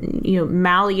and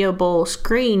malleable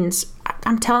screens.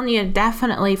 I'm telling you,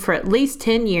 definitely for at least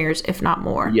 10 years, if not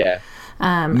more. Yeah.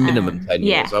 Minimum 10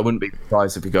 years. I wouldn't be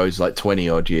surprised if it goes like 20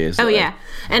 odd years.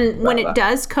 And when it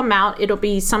does come out, it'll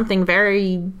be something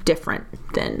very different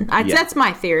than that's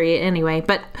my theory anyway.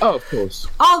 But of course,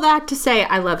 all that to say,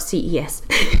 I love CES.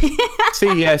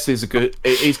 CES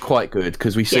is quite good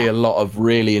because we see a lot of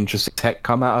really interesting tech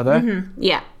come out of there.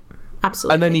 Yeah,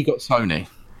 absolutely. And then you got Sony.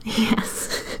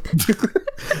 Yes.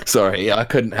 Sorry, I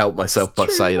couldn't help myself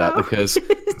but say that because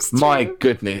my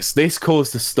goodness, this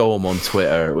caused a storm on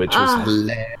Twitter, which was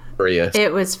hilarious.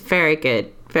 It was very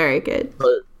good. Very good.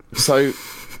 So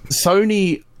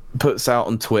Sony puts out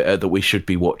on Twitter that we should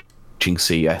be watching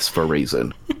CES for a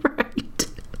reason. Right.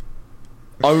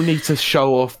 Only to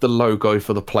show off the logo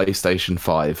for the PlayStation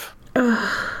 5.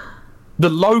 The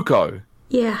logo.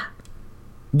 Yeah.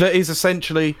 That is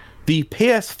essentially the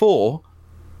PS4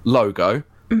 logo.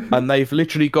 And they've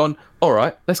literally gone, all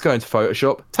right, let's go into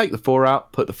Photoshop, take the 4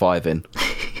 out, put the 5 in.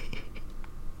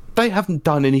 They haven't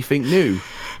done anything new.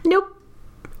 Nope.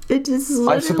 It is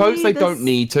I suppose they don't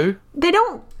need to. They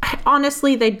don't.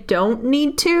 Honestly, they don't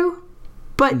need to.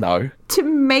 But to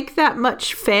make that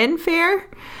much fanfare,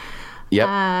 you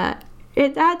have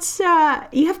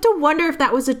to wonder if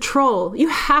that was a troll. You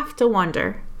have to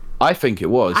wonder. I think it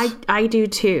was. I do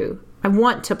too. I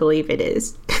want to believe it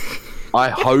is. I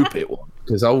hope it was.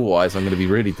 Because otherwise I'm going to be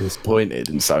really disappointed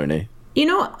in Sony.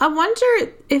 I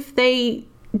wonder if they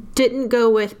didn't go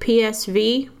with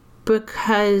PSV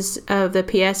because of the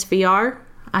PSVR.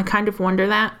 I kind of wonder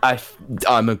that.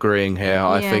 I'm agreeing here. Yeah.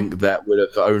 I think that would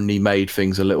have only made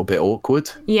things a little bit awkward.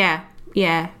 Yeah.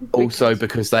 Also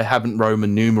because they haven't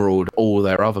Roman numeraled all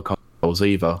their other consoles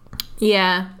either.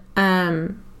 Yeah.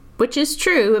 Which is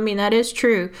true. I mean, that is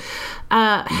true.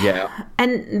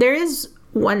 And there is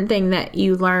one thing that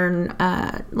you learn,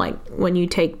 like when you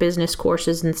take business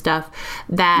courses and stuff,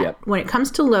 that when it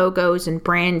comes to logos and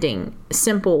branding,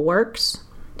 simple works.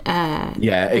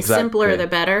 Exactly. The simpler, the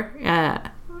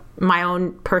better. My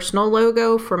own personal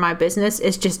logo for my business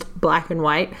is just black and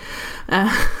white,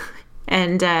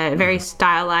 and very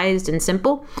stylized and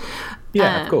simple.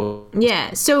 Yeah, of course.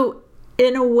 Yeah. So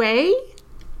in a way,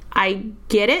 I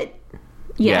get it.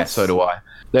 Yes. Yeah, so do I.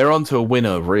 They're onto a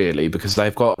winner, really, because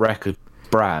they've got record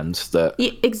brands that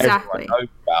everyone knows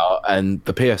about, and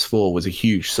the PS4 was a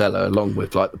huge seller along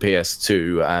with like the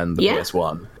PS2 and the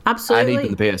PS1. Absolutely. And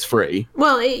even the PS3.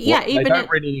 Well, they don't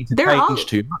really need to change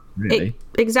too much, really.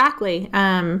 Exactly.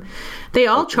 They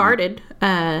all charted.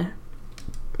 Yeah,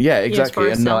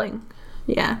 exactly. And selling.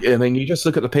 I mean, you just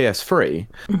look at the PS3.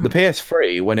 The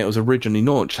PS3, when it was originally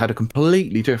launched, had a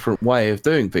completely different way of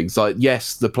doing things. Like,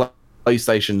 yes, the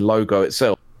PlayStation logo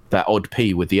itself, that odd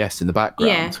P with the S in the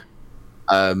background.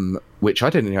 Which I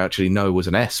didn't actually know was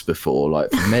an S before,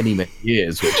 like for many, many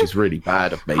years, which is really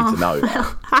bad of me to know.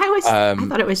 Well, I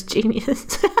thought it was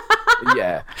genius.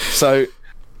 Yeah. So,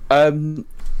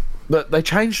 but they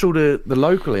changed all the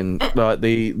local in like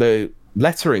the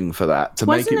lettering for that to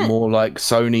make it more like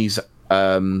Sony's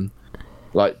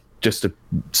like just a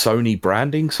Sony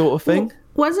branding sort of thing.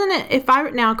 Wasn't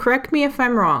it, now correct me if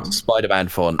I'm wrong, Spider-Man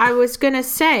font. I was going to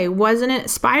say, wasn't it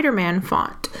Spider-Man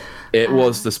font? It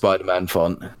was the Spider-Man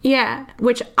font. Yeah,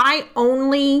 which I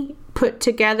only put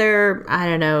together, I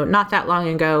don't know, not that long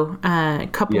ago, a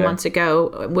couple months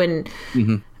ago, when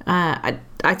I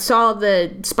saw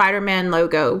the Spider-Man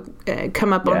logo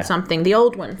come up on something, the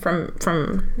old one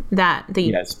from that.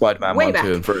 Spider-Man 1,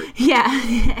 2, and 3.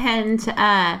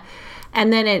 Yeah,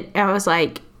 and then I was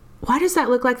like, why does that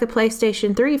look like the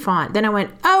PlayStation 3 font? Then I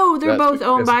went, oh, they're both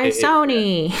owned by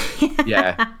Sony.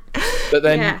 Yeah. But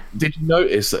then, did you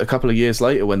notice that a couple of years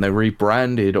later, when they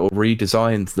rebranded or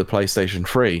redesigned the PlayStation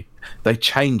 3, they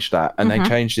changed that and they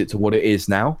changed it to what it is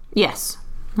now? Yes,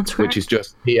 that's correct. Which is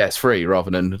just PS3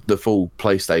 rather than the full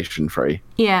PlayStation 3.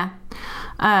 Yeah.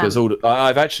 Because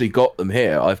I've actually got them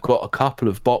here. I've got a couple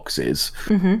of boxes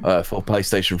for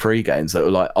PlayStation 3 games that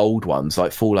are like old ones,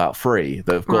 like Fallout 3,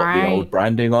 that have got the old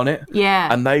branding on it.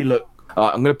 Yeah. And they look...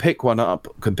 I'm going to pick one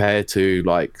up compared to,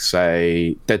 like,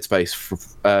 say, Dead Space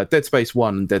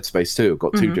 1 and Dead Space 2 have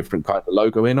got two different kind of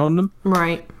logo in on them.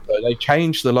 Right. So they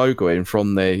changed the logo in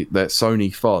from the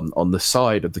Sony font on the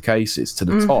side of the cases to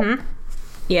the top.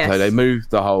 Yes. So they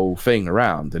moved the whole thing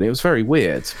around, and it was very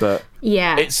weird, but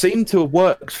it seemed to have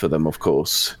worked for them, of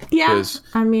course. Yeah, because,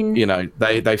 I mean... You know,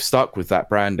 they've stuck with that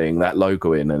branding, that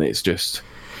logo in, and it's just,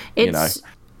 you know...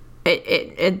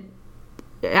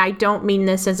 I don't mean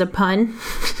this as a pun,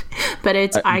 but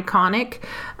it's iconic.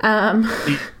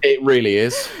 It really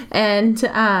is. And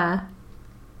I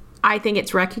think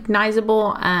it's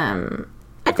recognizable.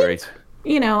 Agreed.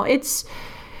 You know,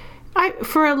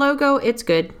 for a logo, it's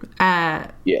good.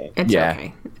 It's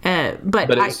okay.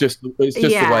 But it's just the way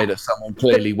that someone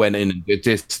clearly went in and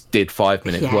just did 5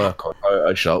 minute work on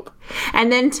Photoshop.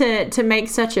 And then to make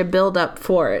such a build up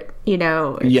for it, you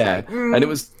know. And it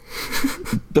was...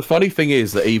 The funny thing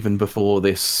is that even before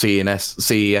this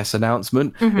CES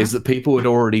announcement is that people had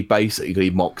already basically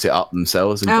mocked it up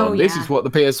themselves and gone, this is what the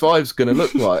PS5 is going to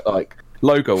look like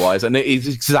logo wise, and it is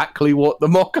exactly what the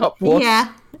mock-up was.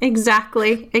 Yeah,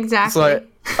 exactly. It's like,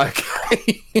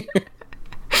 okay.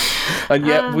 And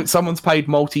yet someone's paid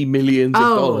multi-millions of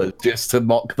dollars just to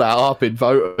mock that up in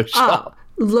Photoshop.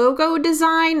 Logo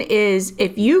design is,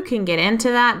 if you can get into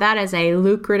that is a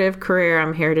lucrative career,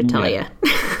 I'm here to tell you.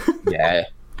 Yeah.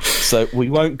 So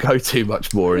we won't go too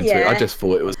much more into it. I just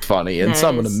thought it was funny, and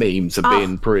some of the memes have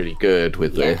been pretty good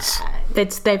with this.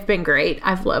 They've been great.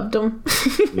 I've loved them.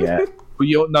 Yeah. Well,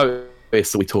 you'll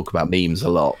notice that we talk about memes a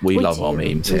lot. We love our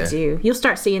memes here. We do. You'll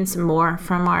start seeing some more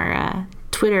from our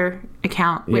Twitter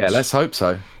account. Yeah, let's hope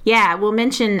so. Yeah, we'll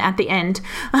mention at the end.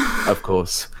 Of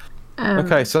course.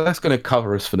 Okay, so that's going to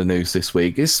cover us for the news this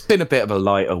week. It's been a bit of a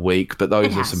lighter week, but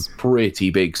those are some pretty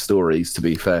big stories, to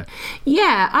be fair.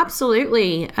 Yeah,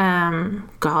 absolutely.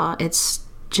 God, it's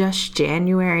just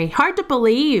January. Hard to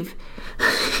believe.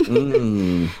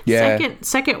 Yeah.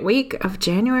 Second week of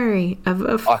January of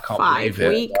a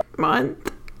 5-week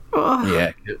month. Oh.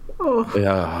 Yeah. Oh.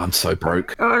 Yeah, I'm so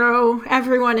broke. Oh no,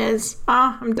 everyone is.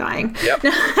 Oh, I'm dying. Yep.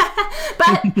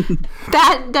 But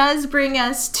that does bring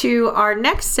us to our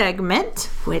next segment,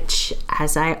 which,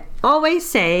 as I always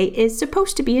say, is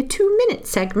supposed to be a 2-minute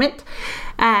segment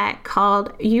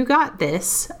called You Got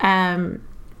This. And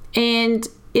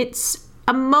it's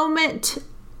a moment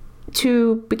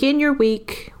to begin your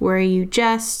week where you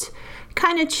just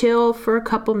kind of chill for a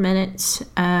couple minutes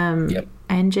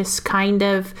and just kind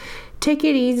of take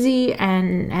it easy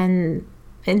and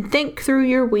think through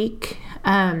your week.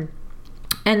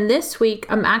 And this week,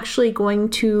 I'm actually going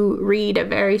to read a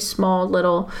very small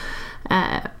little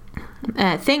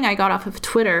thing I got off of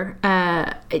Twitter.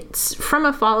 It's from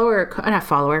a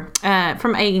from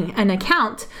an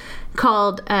account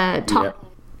called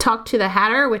Talk to the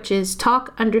Hatter, which is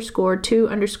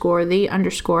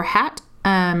talk_to_the_hat.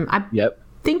 I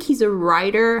think he's a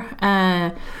writer.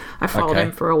 I followed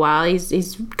him for a while.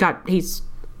 He's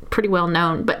pretty well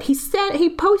known, but he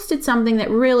posted something that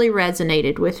really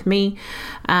resonated with me,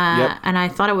 and I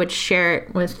thought I would share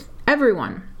it with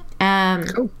everyone.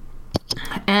 Cool.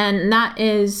 And that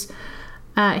is,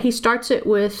 he starts it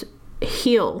with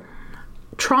heal.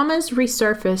 Traumas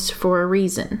resurface for a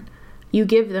reason. You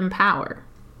give them power.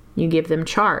 You give them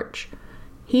charge.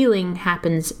 Healing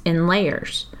happens in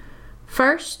layers.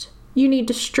 First, you need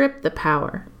to strip the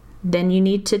power. Then you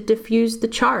need to diffuse the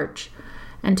charge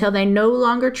until they no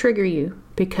longer trigger you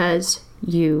because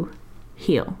you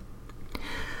heal.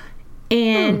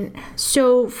 And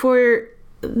so for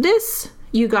this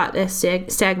You Got This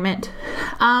segment,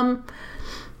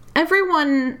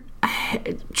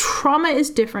 trauma is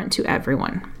different to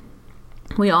everyone.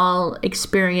 We all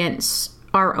experience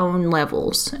our own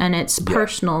levels, and it's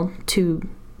personal to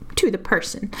the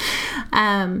person.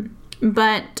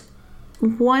 But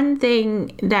one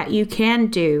thing that you can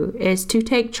do is to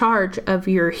take charge of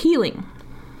your healing.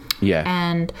 Yeah.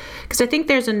 And because I think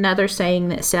there's another saying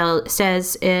that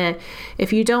says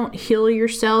if you don't heal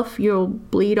yourself, you'll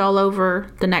bleed all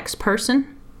over the next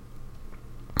person.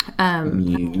 A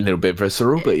little bit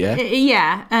visceral, but yeah.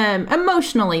 Yeah.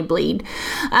 Emotionally bleed.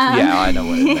 Yeah, I know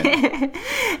what it meant.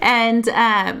 And,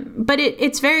 but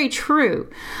it's very true.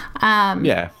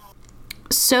 Yeah.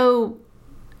 So,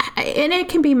 and it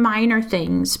can be minor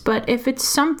things, but if it's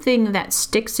something that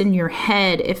sticks in your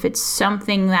head, if it's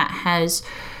something that has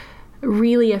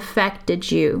really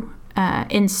affected you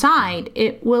inside,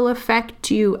 it will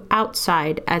affect you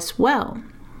outside as well.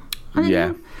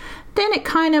 And then it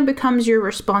kind of becomes your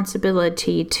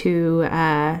responsibility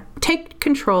to take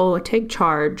control, take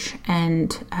charge,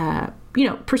 and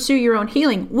pursue your own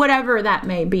healing, whatever that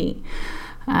may be.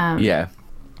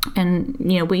 And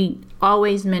we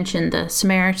always mention the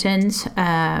Samaritans.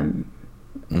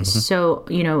 So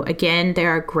again,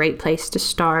 they're a great place to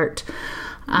start.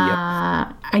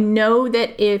 I know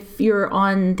that if you're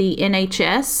on the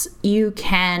NHS, you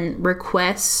can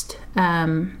request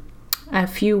a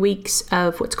few weeks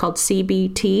of what's called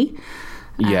CBT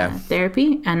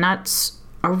therapy, and that's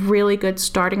a really good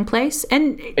starting place.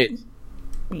 And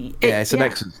it's an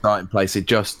excellent starting place. It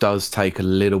just does take a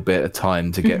little bit of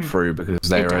time to get through, because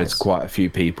there is quite a few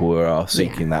people who are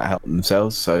seeking that help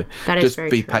themselves. So just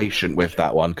be patient with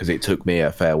that one, because it took me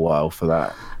a fair while for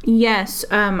that. Yes,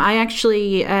 I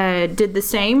actually did the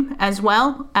same as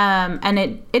well, and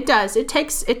it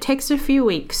takes a few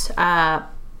weeks,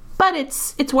 but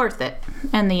it's worth it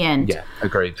in the end. Yeah,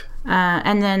 agreed.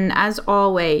 And then, as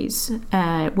always,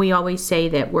 we always say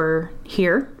that we're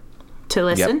here to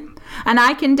listen. Yep. And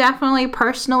I can definitely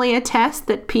personally attest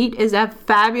that Pete is a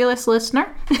fabulous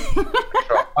listener.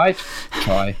 I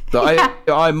try.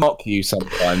 I mock you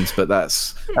sometimes, but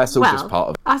that's all just part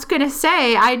of it. I was going to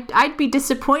say, I'd be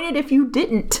disappointed if you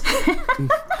didn't.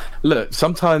 Look,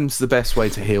 sometimes the best way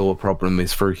to heal a problem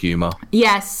is through humour.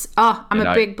 Yes. Oh, I'm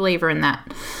a big believer in that.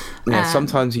 Yeah,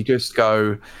 sometimes you just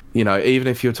go, even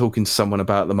if you're talking to someone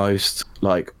about the most,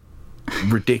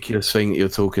 ridiculous thing that you're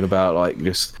talking about,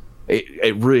 just...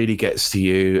 It really gets to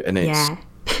you, and it's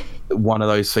one of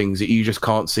those things that you just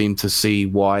can't seem to see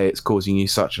why it's causing you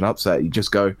such an upset. You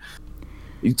just go,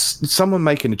 it's someone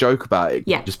making a joke about it,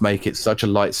 just make it such a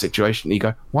light situation. You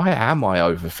go, why am I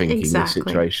overthinking this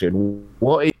situation?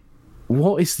 What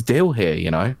is the deal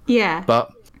here, Yeah.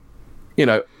 But,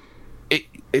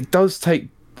 it does take...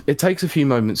 It takes a few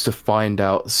moments to find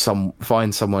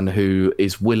someone who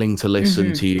is willing to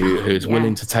listen to you, who's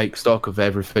willing to take stock of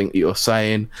everything that you're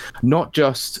saying, not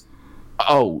just,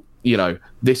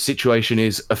 this situation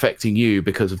is affecting you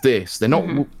because of this. They're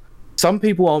not. Some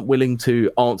people aren't willing to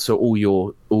answer all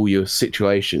your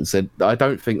situations. And I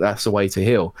don't think that's the way to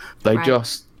heal. They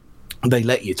they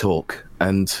let you talk,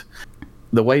 and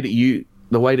the way that you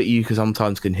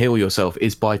sometimes can heal yourself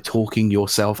is by talking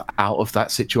yourself out of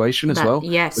that situation as well.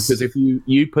 Yes. Because if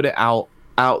you put it out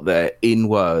there in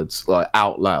words,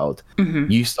 out loud,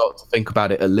 you start to think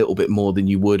about it a little bit more than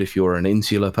you would if you're an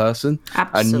insular person.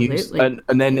 Absolutely.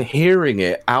 And then hearing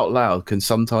it out loud can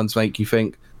sometimes make you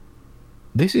think,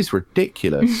 this is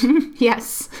ridiculous.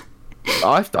 Yes.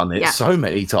 I've done it so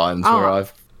many times where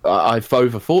I've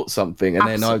overthought something, and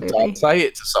then I'd say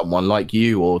it to someone like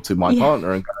you or to my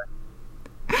partner and go,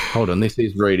 hold on, this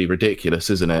is really ridiculous,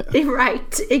 isn't it?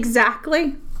 Right,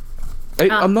 exactly.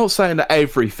 I'm not saying that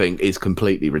everything is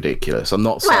completely ridiculous. I'm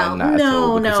not saying that at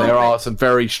all, because there are some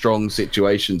very strong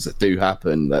situations that do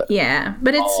happen that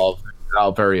but it's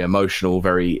are very emotional,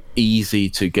 very easy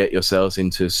to get yourselves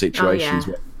into situations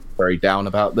where you're very down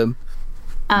about them.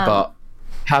 But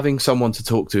having someone to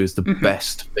talk to is the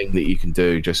best thing that you can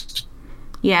do. Just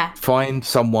find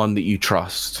someone that you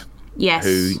trust. Yes.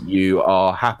 Who you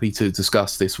are happy to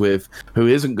discuss this with, who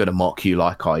isn't going to mock you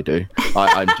like I do.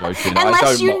 I'm joking.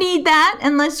 Unless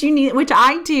you need, which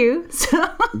I do. So.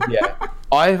 Yeah.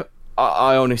 I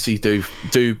honestly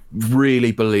do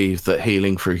really believe that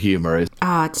healing through humour is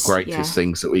the greatest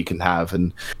things that we can have.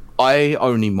 And I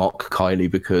only mock Kylie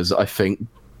because I think,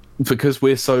 because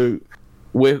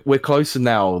we're closer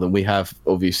now than we have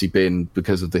obviously been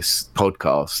because of this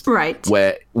podcast, right?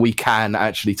 Where we can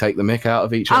actually take the mick out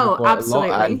of each other quite a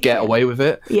lot and get away with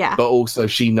it. Yeah. But also,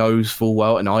 she knows full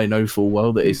well, and I know full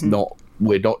well that it's not.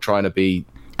 We're not trying to be.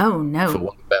 Oh no. For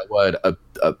want of a better word,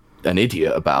 an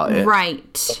idiot about it.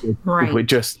 Right. Right. We're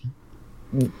just.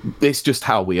 It's just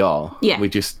how we are. Yeah.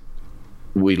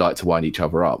 We like to wind each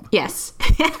other up. Yes.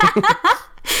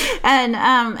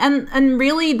 and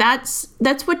really that's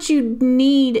what you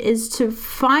need, is to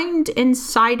find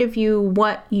inside of you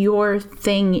what your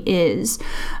thing is.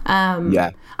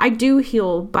 I do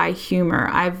heal by humor.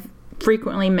 I've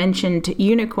frequently mentioned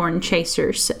Unicorn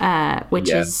Chasers, which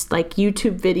is like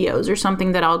YouTube videos or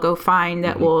something that I'll go find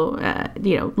that will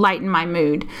lighten my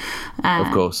mood,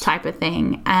 of course, type of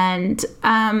thing. And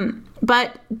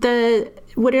but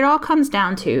what it all comes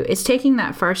down to is taking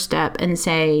that first step and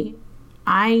say,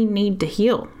 I need to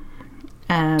heal.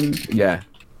 And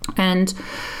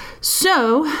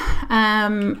so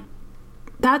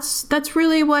that's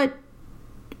really what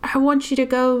I want you to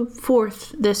go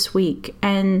forth this week.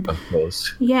 And of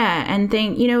course, and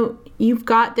think, you've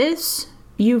got this.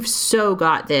 You've so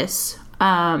got this.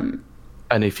 And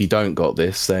if you don't got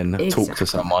this, then talk to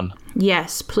someone.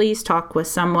 Yes, please talk with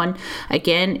someone.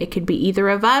 Again, it could be either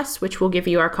of us, which will give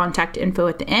you our contact info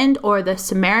at the end, or the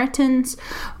Samaritans,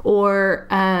 or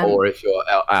if you're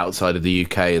outside of the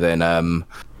UK, then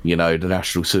the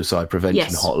National Suicide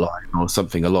Prevention Hotline, or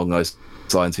something along those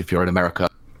lines if you're in America.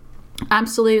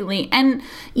 Absolutely. And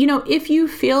if you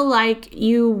feel like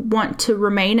you want to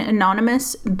remain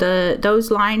anonymous,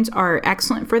 those lines are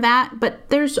excellent for that. But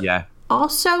there's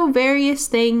also various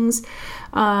things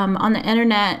on the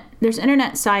internet. There's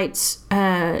internet sites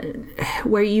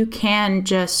where you can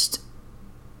just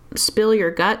spill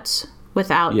your guts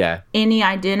without any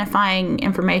identifying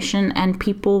information, and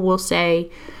people will say,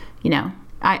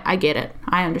 I get it,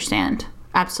 I understand.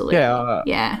 Absolutely.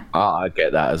 I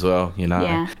get that as well.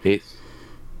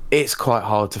 It's quite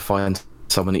hard to find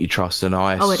someone that you trust, and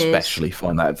I especially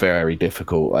find that very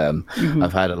difficult.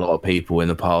 I've had a lot of people in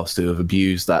the past who have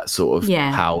abused that sort of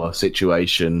power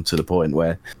situation to the point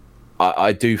where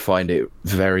I do find it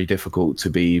very difficult to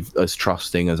be as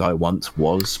trusting as I once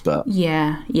was. But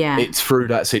it's through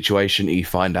that situation that you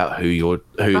find out who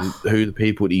the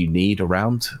people that you need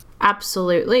around.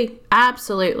 Absolutely.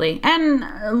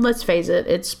 And let's face it,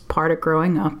 it's part of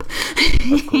growing up.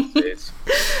 Of course it is.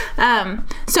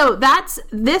 So that's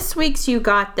this week's You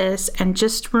Got This, and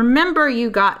just remember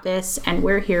you got this, and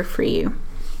we're here for you.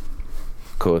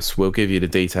 Of course, we'll give you the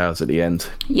details at the end.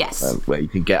 Yes. Where you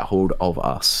can get hold of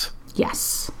us.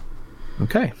 Yes.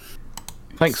 Okay.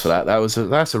 Thanks for that.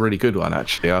 That's a really good one,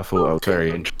 actually. I thought it was very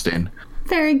interesting.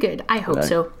 Very good. I hope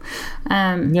so.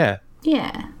 Yeah.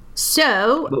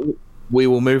 So we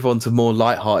will move on to more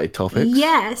light-hearted topics.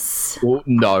 Yes. Well,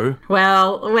 no.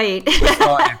 Well, wait.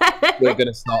 We're going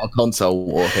to start a console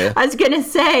war here. I was going to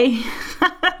say,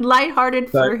 light-hearted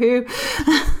for who?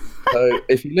 So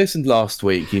if you listened last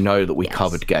week, you know that we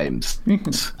covered games.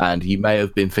 Mm-hmm. And you may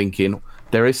have been thinking,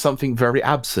 there is something very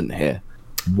absent here.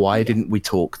 Why didn't we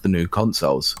talk the new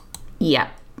consoles? Yeah.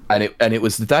 And it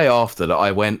was the day after that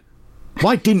I went,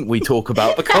 why didn't we talk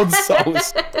about the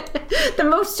consoles? The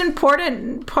most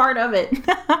important part of it.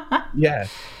 Yeah.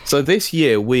 So this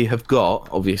year we have got,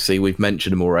 obviously we've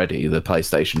mentioned them already, the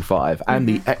PlayStation 5 and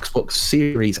the Xbox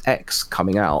Series X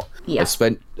coming out. Yeah. I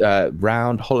spent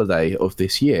round holiday of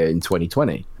this year in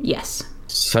 2020. Yes.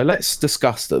 So let's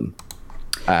discuss them.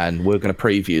 And we're going to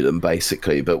preview them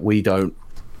basically, but we don't.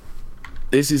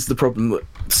 This is the problem.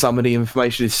 Some of the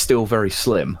information is still very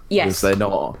slim. Yes. Because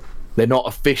they're not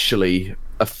officially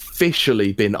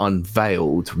been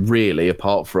unveiled, really,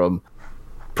 apart from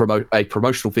a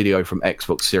promotional video from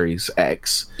Xbox Series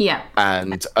X. Yeah.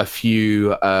 And a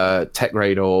few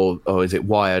TechRadar or is it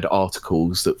Wired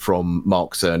articles from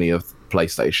Mark Cerny of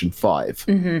PlayStation 5,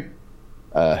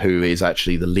 who is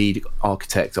actually the lead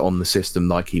architect on the system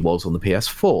like he was on the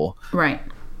PS4. Right.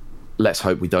 Let's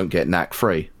hope we don't get knack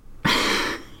free.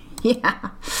 Yeah.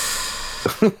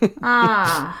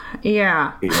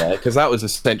 Yeah, because that was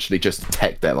essentially just a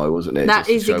tech demo, wasn't it? That just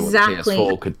is exactly what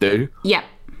the PS4 could do. Yeah,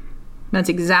 that's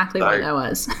exactly what that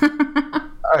was.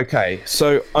 Okay,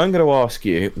 so I'm going to ask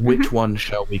you, which one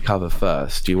shall we cover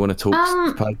first? Do you want to talk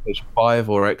PlayStation 5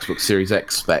 or Xbox Series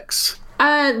X specs?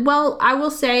 Well, I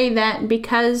will say that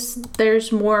because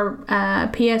there's more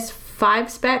PS5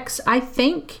 specs, I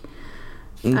think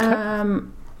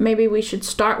maybe we should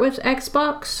start with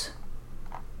Xbox.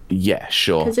 Yeah,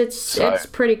 sure. Because it's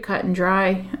pretty cut and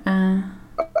dry.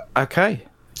 Okay.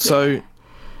 So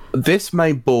this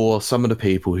may bore some of the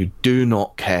people who do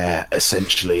not care,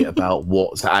 essentially, about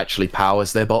what actually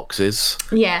powers their boxes.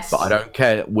 Yes. But I don't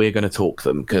care. We're going to talk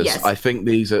them because I think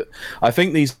these are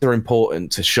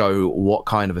important to show what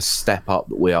kind of a step up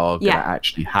that we are going to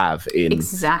actually have in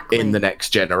the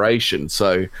next generation.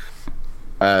 So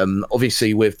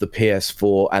obviously with the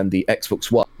PS4 and the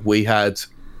Xbox One, we had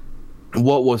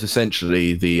what was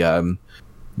essentially the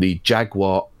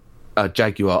Jaguar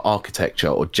Jaguar architecture,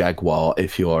 or Jaguar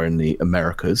if you are in the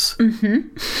Americas,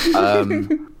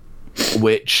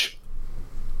 which,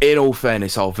 in all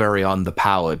fairness, are very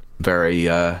underpowered,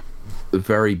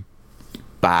 very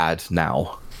bad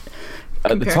now.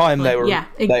 At the time, they were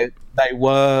they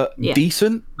were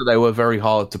decent, but they were very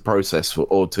hard to process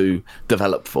or to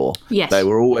develop for. Yes,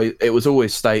 it was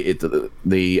always stated that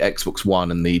the Xbox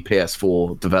One and the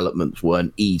PS4 developments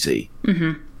weren't easy.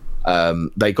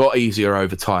 They got easier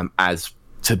over time, as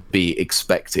to be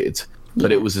expected,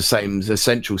 but it was the same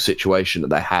essential situation that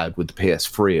they had with the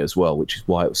PS3 as well, which is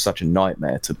why it was such a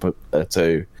nightmare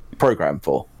to program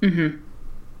for.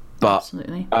 But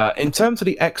in terms of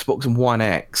the Xbox One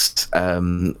X,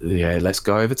 let's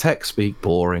go over tech speak.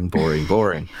 Boring.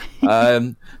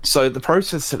 So the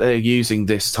process that they're using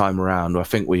this time around, I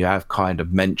think we have kind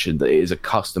of mentioned that it is a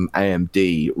custom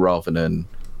AMD rather than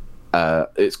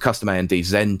it's custom AMD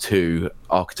Zen 2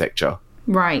 architecture.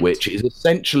 Right. Which is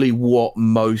essentially what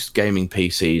most gaming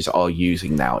PCs are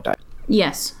using nowadays.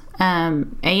 Yes.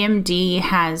 AMD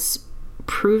has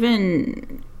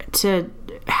proven to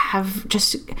have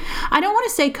just, I don't want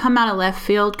to say come out of left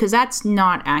field, because that's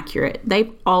not accurate.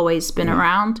 They've always been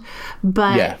around,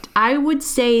 but I would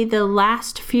say the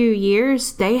last few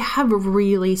years they have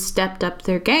really stepped up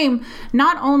their game,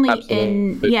 not only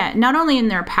in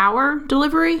their power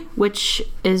delivery, which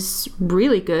is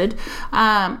really good,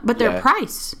 but their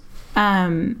price.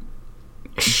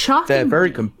 Shocking. They're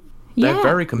very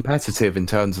very competitive in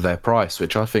terms of their price,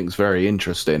 which I think is very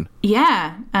interesting.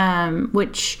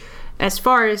 Which, as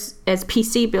far as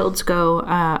PC builds go,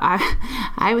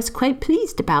 I was quite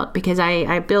pleased about, because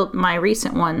I built my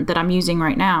recent one that I'm using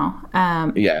right now.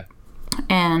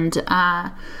 And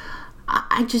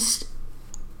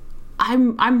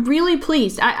I'm really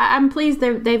pleased. I'm pleased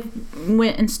they've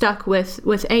went and stuck with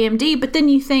AMD. But then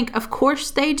you think, of course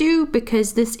they do,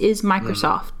 because this is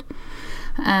Microsoft.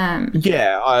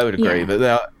 I would agree.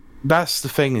 But that's the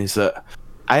thing, is that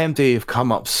AMD have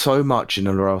come up so much in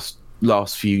the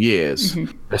last few years,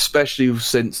 especially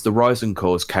since the Ryzen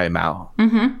cores came out,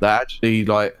 that actually,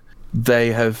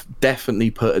 they have definitely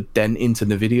put a dent into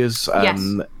NVIDIA's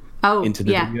into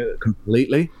NVIDIA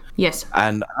completely. Yes.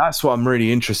 And that's what I'm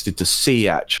really interested to see,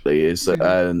 actually, is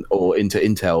that, or into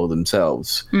Intel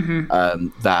themselves,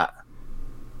 that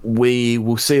we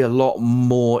will see a lot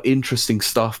more interesting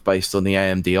stuff based on the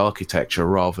AMD architecture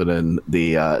rather than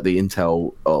the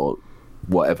Intel or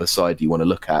whatever side you want to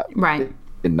look at. Right.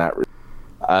 In that,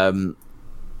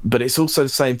 but it's also the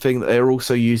same thing that they're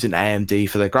also using AMD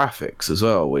for their graphics as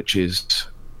well, which is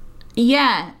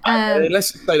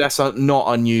let's say that's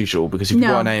not unusual, because if you've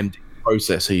got an AMD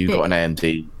processor, you've got an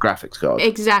AMD graphics card.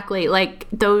 Exactly, like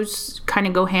those kind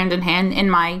of go hand in hand in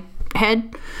my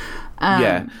head.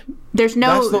 There's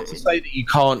no. That's not to say that you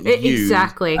can't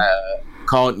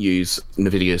use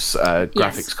NVIDIA's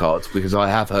graphics cards, because I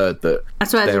have heard that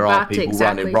there are people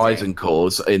running Ryzen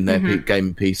cores in their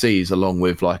gaming PCs, along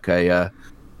with like a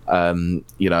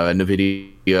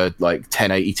NVIDIA like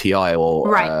 1080 Ti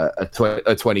or a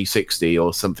 2060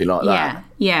 or something like that.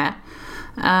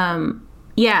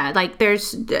 Like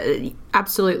there's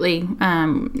absolutely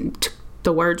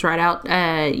the words right out.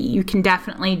 You can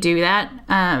definitely do that.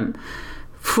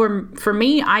 For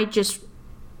me, I just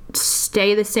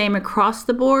stay the same across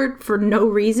the board for no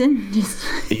reason.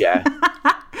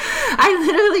 I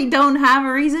literally don't have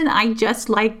a reason. I just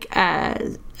like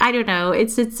I don't know.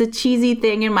 It's a cheesy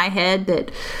thing in my head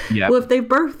that well, if they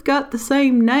both got the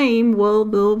same name, well,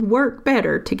 they'll work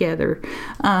better together.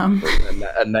 And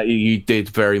that you did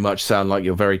very much sound like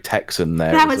you're very Texan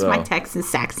there. That was my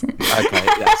Texas accent. Okay,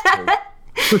 that's cool.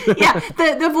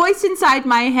 The voice inside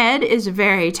my head is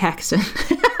very Texan.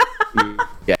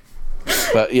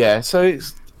 So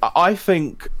I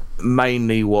think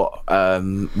mainly what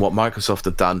Microsoft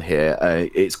have done here,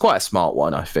 it's quite a smart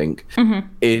one, I think,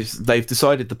 is they've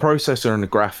decided the processor and the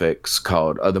graphics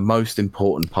card are the most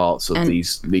important parts of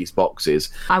these boxes.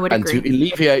 I would agree. And to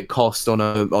alleviate cost on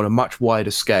a much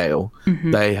wider scale,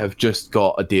 they have just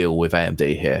got a deal with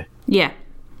AMD here.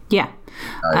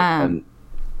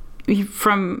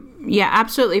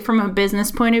 Absolutely. From a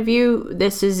business point of view,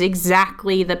 this is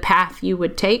exactly the path you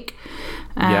would take.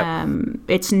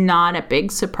 It's not a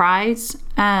big surprise.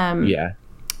 I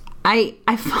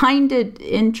find it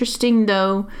interesting,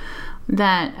 though,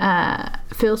 that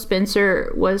Phil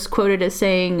Spencer was quoted as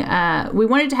saying, we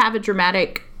wanted to have a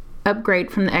dramatic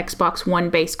upgrade from the Xbox One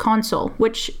base console,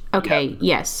 which,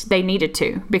 yes, they needed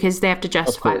to, because they have to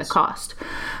justify the cost.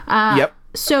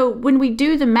 So when we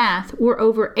do the math, we're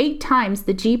over 8 times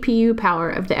the GPU power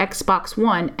of the Xbox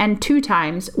One and 2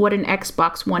 times what an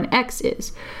Xbox One X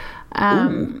is.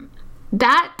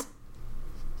 That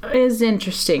is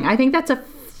interesting. I think that's a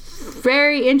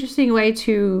very interesting way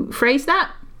to phrase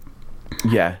that.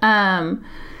 Yeah.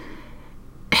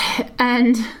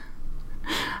 And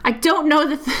I don't know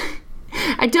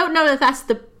that that's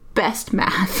the best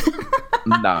math.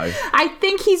 No. I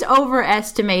think he's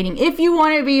overestimating. If you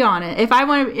want to be on it, if I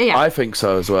want to, yeah. I think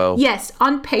so as well. Yes,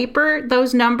 on paper,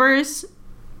 those numbers,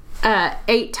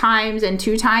 8 times and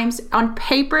 2 times, on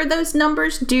paper, those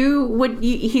numbers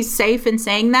he's safe in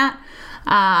saying that.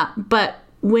 But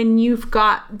when you've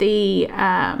got the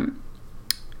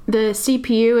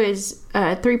CPU is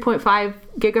 3.5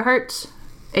 gigahertz,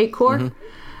 8 core,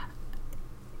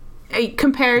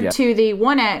 compared to the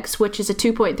 1X, which is a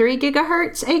 2.3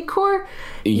 gigahertz 8 core,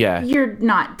 you're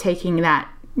not taking that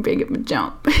big of a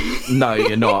jump. No,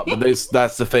 you're not. But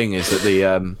that's the thing, is that the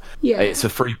it's a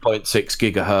 3.6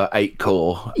 gigahertz 8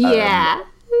 core.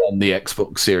 On the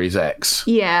Xbox Series X.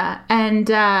 Yeah, and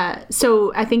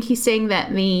so I think he's saying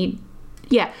that the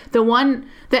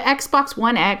Xbox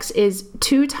One X is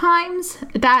 2 times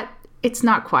that. It's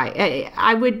not quite.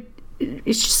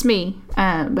 It's just me,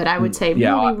 but I would say maybe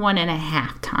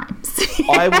 1.5 times.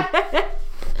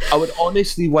 I would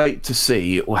honestly wait to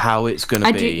see how it's going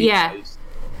to be.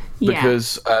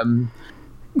 Because I'll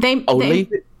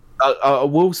leave it. I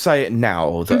will say it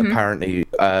now that apparently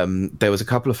there was a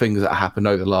couple of things that happened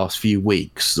over the last few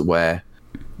weeks where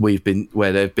they've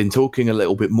been talking a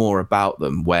little bit more about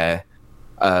them, where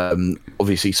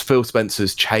obviously Phil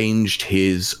Spencer's changed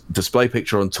his display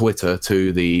picture on Twitter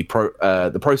to the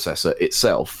processor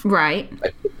itself. Right.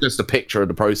 Just a picture of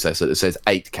the processor that says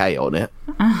 8K on it.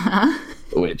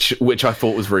 Which I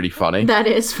thought was really funny. That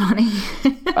is funny.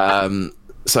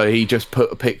 So he just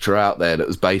put a picture out there that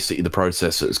was basically the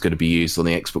processor that's going to be used on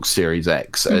the Xbox Series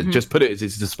X. Just put it as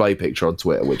his display picture on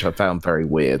Twitter, which I found very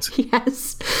weird.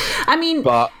 Yes. I mean,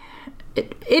 but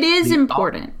it is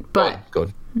important.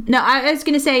 Good. No, I was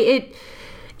going to say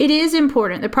it is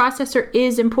important. The processor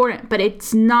is important, but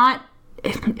it's not.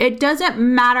 It doesn't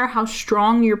matter how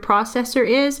strong your processor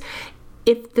is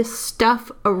if the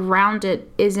stuff around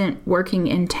it isn't working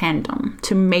in tandem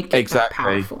to make it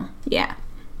powerful. Yeah.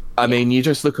 I mean, you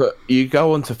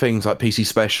go onto things like PC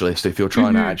Specialist if you're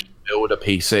trying to actually build a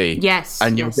PC. Yes.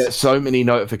 And you'll get so many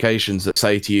notifications that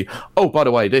say to you, oh, by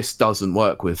the way, this doesn't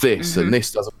work with this and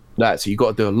this doesn't work with that. So you've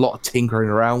got to do a lot of tinkering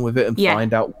around with it and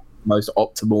find out the most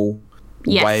optimal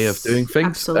way of doing things.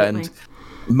 Absolutely. And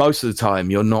most of the time,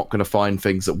 you're not going to find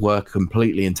things that work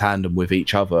completely in tandem with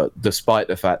each other, despite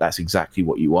the fact that's exactly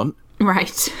what you want.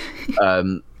 Right.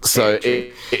 So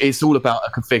it's all about a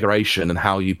configuration and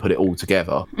how you put it all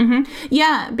together.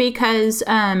 Yeah, because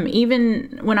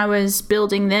even when I was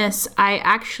building this, I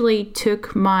actually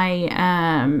took my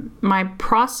my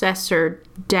processor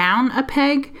down a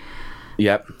peg.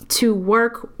 Yep. To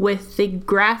work with the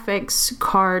graphics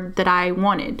card that I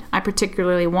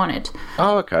particularly wanted.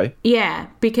 Oh, okay. Yeah,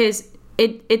 because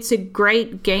it's a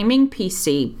great gaming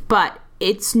PC, but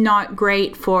it's not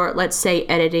great for, let's say,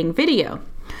 editing video.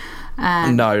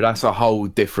 No, that's a whole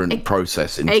different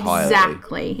process entirely.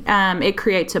 Exactly. It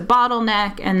creates a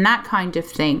bottleneck and that kind of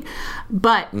thing.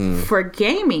 But for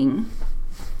gaming,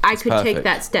 I could take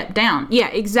that step down. Yeah,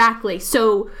 exactly.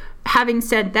 So having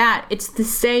said that, it's the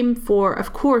same for,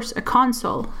 of course, a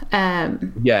console.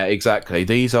 Yeah, exactly.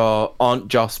 These aren't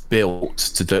just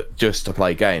built just to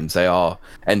play games. They are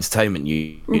entertainment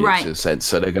units in a sense.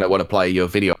 So they're going to want to play your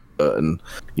video and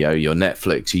your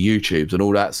Netflix, your YouTubes, and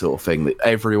all that sort of thing that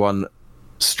everyone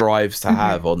strives to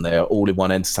have on their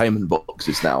all-in-one entertainment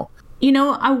boxes now.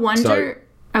 I wonder.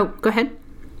 Oh, go ahead.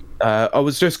 I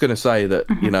was just going to say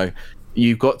that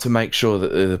you've got to make sure that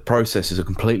the processors are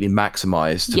completely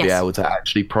maximized to be able to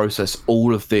actually process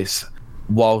all of this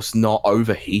whilst not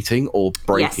overheating or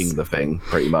breaking the thing,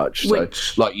 pretty much. So,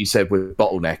 like you said, with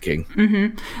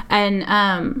bottlenecking.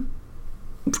 And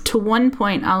to one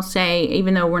point, I'll say,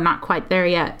 even though we're not quite there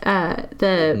yet,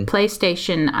 the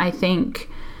PlayStation, I think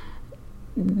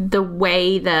the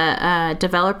way the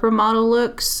developer model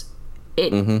looks,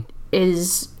 it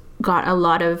is got a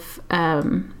lot of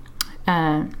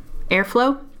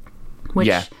airflow,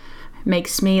 which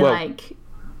makes me like,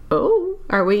 oh,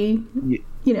 are we,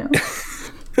 are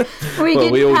we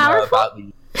getting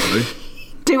powerful?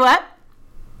 Do what?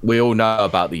 We all know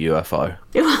about the UFO.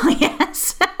 Well,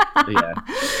 yes. Yeah,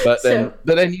 but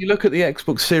then you look at the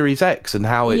Xbox Series X and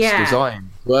how it's designed.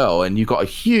 well, and you got a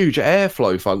huge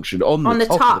airflow function on the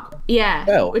top. Yeah,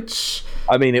 well. Which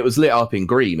I mean, it was lit up in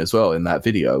green as well in that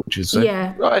video, which is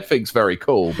I think is very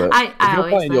cool. But if you're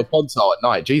playing your console at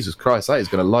night, Jesus Christ, that is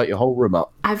going to light your whole room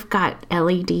up. I've got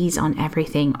LEDs on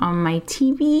everything, on my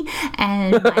TV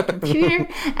and my computer,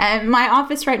 and my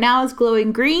office right now is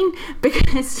glowing green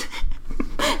because.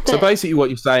 So basically, what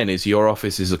you're saying is your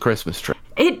office is a Christmas tree.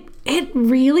 It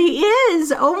really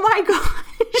is. Oh my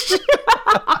gosh,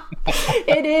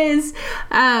 it is.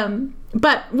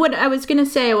 But what I was gonna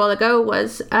say a while ago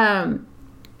was,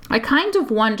 I kind of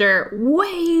wonder,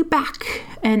 way back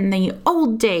in the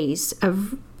old days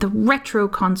of the retro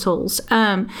consoles,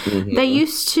 they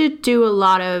used to do a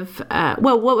lot of,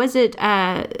 what was it?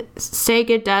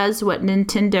 Sega does what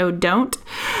Nintendo don't.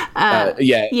 Well,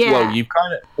 you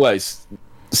kind of,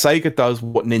 Sega does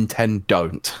what Nintendo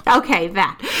don't. Okay,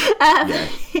 that.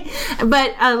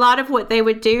 But a lot of what they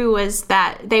would do was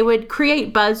that they would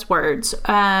create buzzwords,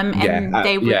 and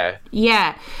they would,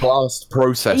 blast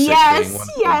processing.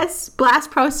 Yes, blast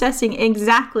processing,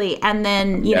 exactly. And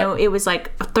then you know, it was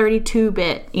like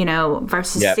 32-bit,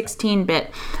 versus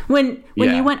 16-bit. When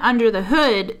you went under the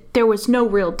hood, there was no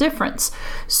real difference.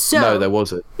 So no, there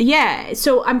wasn't. Yeah,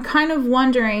 so I'm kind of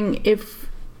wondering if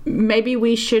maybe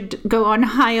we should go on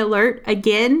high alert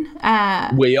again. I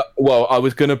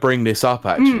was going to bring this up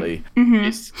actually.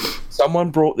 Someone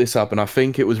brought this up, and I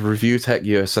think it was Review Tech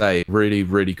USA. Really,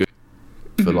 really good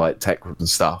for like tech and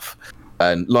stuff,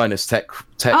 and Linus Tech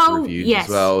reviews as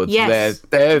well. Yes.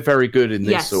 They're very good in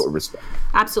this sort of respect.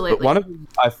 Absolutely. But one of them,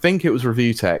 I think it was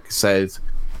Review Tech, said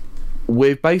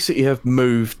we basically have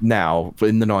moved now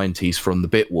in the 90s from the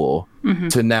bit war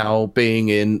to now being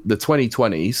in the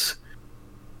 2020s.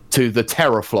 To the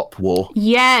teraflop war.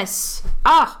 Yes.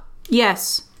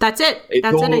 Yes. That's it.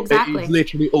 That's it exactly. It's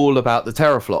literally all about the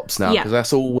teraflops now, because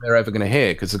that's all we're ever going to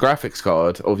hear. Because the graphics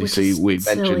card, obviously, we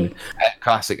mentioned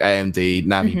classic AMD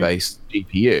Navi-based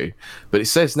GPU, but it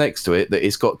says next to it that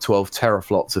it's got 12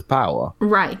 teraflops of power.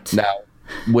 Right. Now,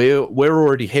 we're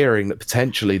already hearing that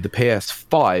potentially the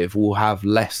PS5 will have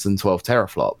less than 12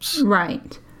 teraflops.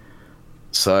 Right.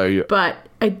 So. But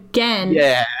again.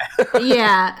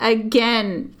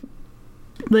 Again.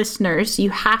 Listeners, you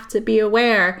have to be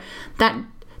aware that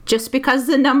just because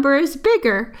the number is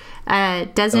bigger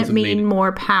doesn't mean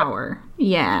more power.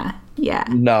 Yeah.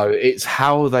 No, it's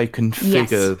how they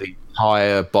configure the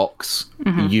entire box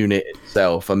unit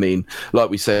itself. I mean, like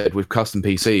we said, with custom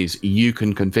PCs, you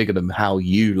can configure them how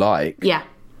you like. Yeah,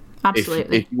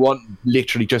 absolutely. If you want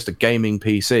literally just a gaming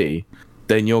PC,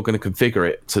 then you're going to configure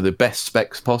it to the best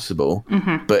specs possible.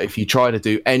 But if you try to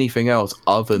do anything else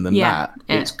other than that,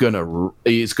 it's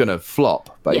gonna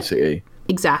flop basically. Yeah,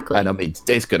 exactly. And I mean,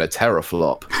 it's gonna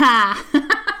teraflop.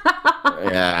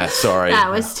 Yeah, sorry. That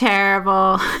was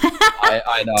terrible.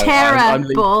 I know.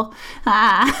 Terrible.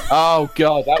 Oh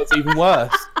god, that was even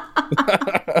worse.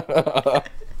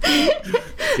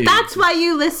 That's why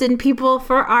you listen, people,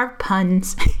 for our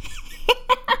puns.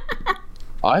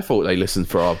 I thought they listened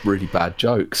for our really bad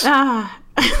jokes.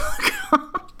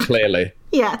 Clearly.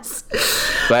 Yes.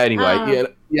 But anyway,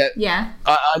 yeah.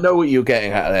 I know what you're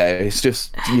getting at there. It's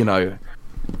just,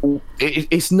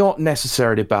 it's not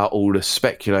necessarily about all the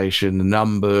speculation, the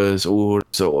numbers, all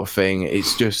that sort of thing.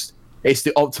 It's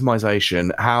the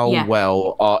optimization. How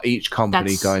well are each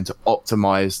company going to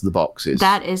optimize the boxes?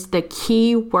 That is the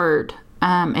key word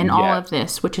in all of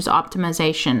this, which is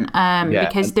optimization.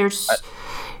 Because there's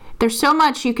so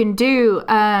much you can do.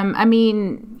 I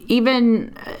mean,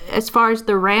 even as far as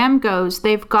the RAM goes,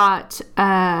 they've got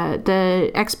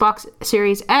the Xbox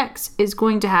Series X is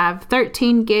going to have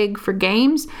 13 gig for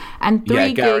games and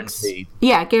 3 gigs.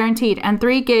 Guaranteed. And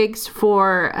 3 gigs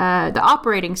for the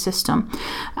operating system.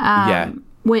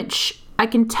 Which I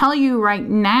can tell you right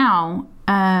now,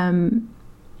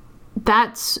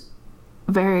 that's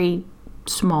very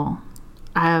small.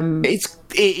 It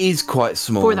is quite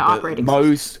small for the operating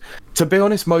system. To be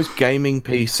honest, most gaming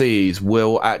PCs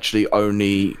will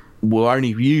only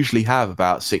usually have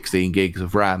about 16 gigs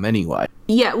of RAM anyway.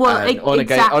 Yeah, well, on a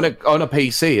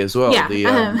PC as well.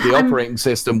 The operating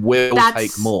system will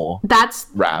take more. That's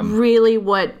RAM. Really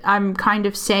what I'm kind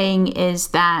of saying is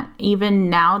that even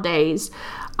nowadays,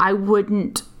 I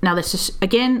wouldn't. Now, this is,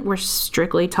 again, we're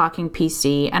strictly talking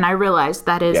PC, and I realize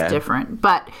that is different,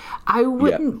 but I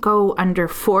wouldn't go under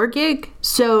 4 gig.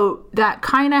 So that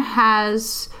kind of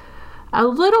has a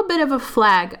little bit of a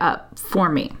flag up for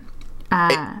me,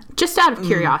 just out of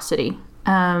curiosity.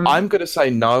 I'm going to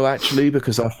say no, actually,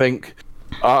 because I think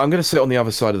I'm going to sit on the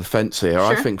other side of the fence here. Sure.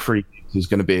 I think 3 gigs is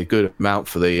going to be a good amount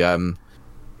for the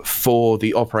for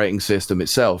the operating system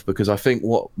itself, because I think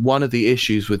one of the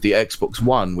issues with the Xbox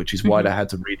One, which is why they had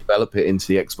to redevelop it into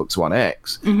the Xbox One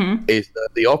X, is that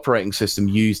the operating system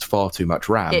used far too much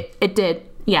RAM. It did,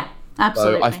 yeah,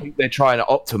 absolutely. So I think they're trying to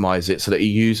optimize it so that it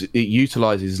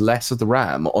utilizes less of the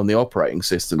RAM on the operating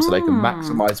system, so they can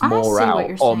maximize more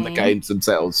out on the games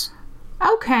themselves.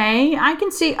 Okay, I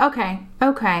can see. Okay.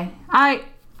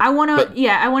 I want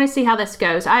to see how this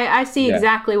goes. I see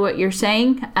exactly what you're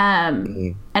saying,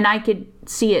 and I could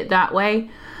see it that way.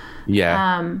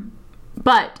 Yeah.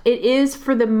 But it is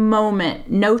for the moment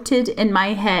noted in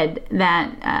my head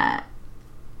that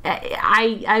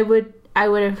I would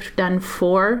have done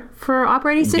 4 for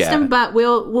operating system, but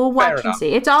we'll watch and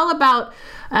see. It's all about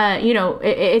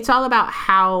it's all about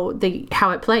how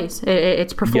it plays,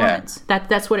 its performance.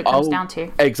 That's what it comes down to.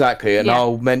 Exactly, and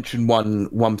I'll mention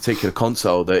one particular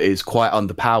console that is quite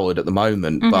underpowered at the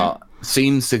moment, but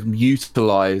seems to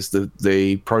utilize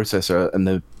the processor and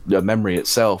the memory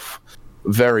itself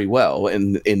very well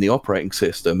in the operating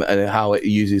system, and how it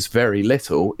uses very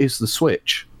little is the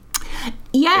Switch.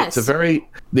 Yes, it's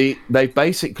they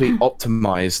basically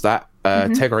optimized that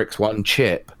Tegra X1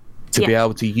 chip to be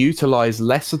able to utilize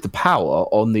less of the power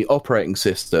on the operating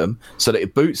system, so that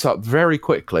it boots up very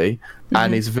quickly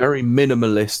and is very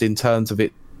minimalist in terms of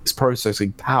its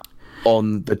processing power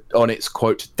on its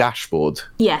quote dashboard.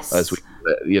 Yes, as we,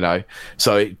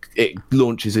 so it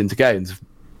launches into games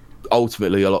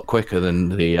ultimately a lot quicker than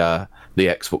the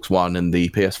Xbox One and the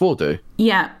PS4 do.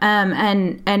 Yeah,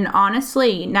 and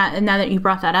honestly, now that you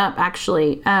brought that up,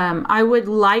 actually, I would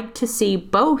like to see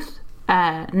both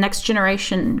next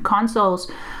generation consoles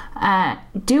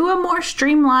do a more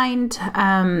streamlined,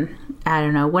 I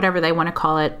don't know, whatever they want to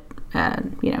call it,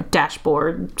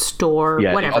 dashboard, store,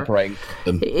 whatever. Operating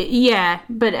system. Yeah,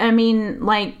 but I mean,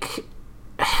 like,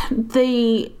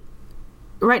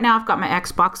 right now I've got my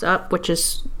Xbox up, which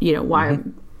is, why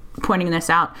I'm pointing this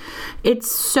out.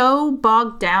 It's so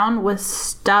bogged down with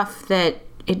stuff that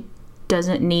it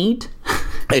doesn't need.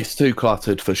 It's too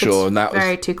cluttered for sure, and that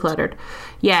was too cluttered.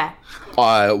 Yeah,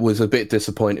 I was a bit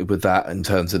disappointed with that in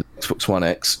terms of the Xbox One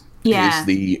X. Yeah, is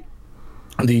the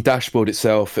dashboard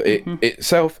itself.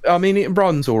 I mean, it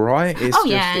runs all right.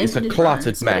 It's a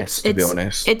cluttered mess, to be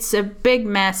honest. It's a big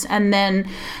mess, and then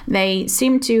they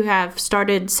seem to have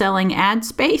started selling ad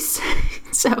space.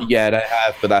 So yeah, they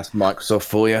have, but that's Microsoft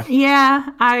for you. Yeah,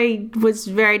 I was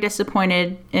very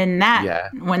disappointed in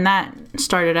that when that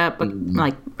started up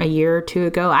like a year or two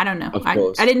ago. I don't know. I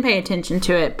didn't pay attention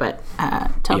to it, but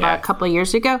till about a couple of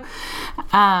years ago.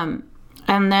 And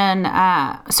then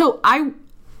so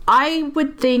I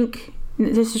would think,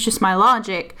 this is just my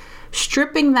logic,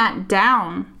 stripping that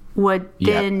down would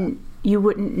then you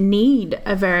wouldn't need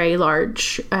a very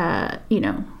large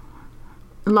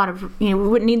a lot of we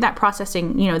wouldn't need that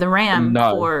processing, the RAM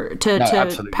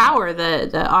to power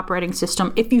the operating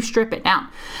system if you strip it down.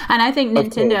 And I think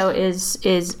Nintendo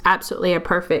is absolutely a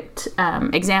perfect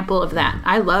example of that.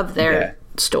 I love their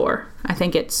store. I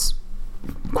think it's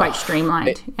quite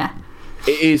streamlined.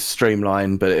 It is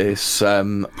streamlined, but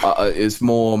it's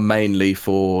more mainly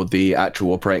for the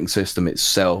actual operating system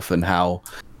itself, and how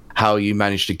you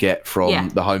manage to get from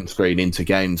the home screen into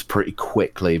games pretty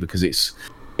quickly, because it's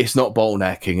not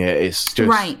bottlenecking it. It's just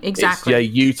right, exactly.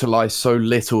 Utilize so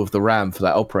little of the RAM for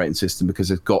that operating system because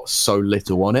it's got so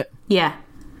little on it. Yeah.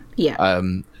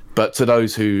 But to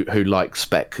those who like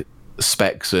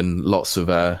specs and lots of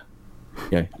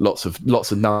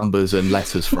numbers and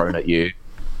letters thrown at you,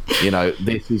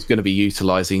 this is going to be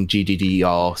utilizing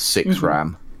GDDR6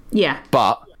 RAM. Yeah.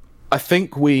 But I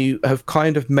think we have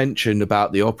kind of mentioned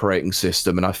about the operating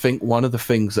system, and I think one of the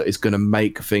things that is going to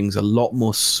make things a lot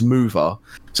more smoother.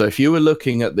 So if you were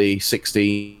looking at the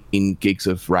 16 gigs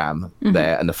of RAM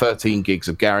there and the 13 gigs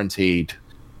of guaranteed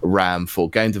RAM for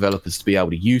game developers to be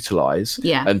able to utilize,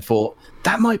 and for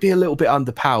that might be a little bit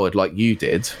underpowered like you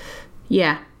did.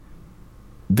 Yeah.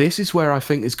 This is where I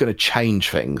think it's going to change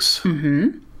things.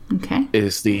 Okay.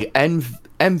 Is the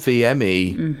NVMe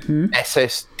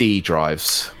SSD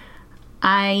drives.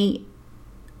 I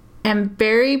am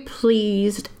very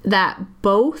pleased that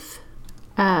both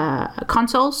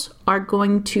consoles are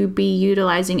going to be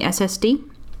utilizing SSD.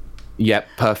 Yep,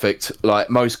 perfect. Like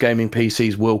most gaming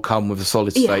PCs will come with a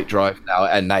solid state drive now,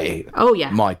 and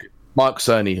Mike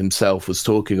Cerny himself was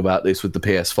talking about this with the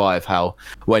PS5, how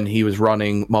when he was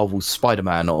running Marvel's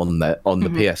Spider-Man on the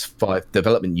PS5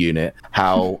 development unit,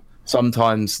 how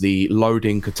sometimes the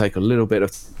loading could take a little bit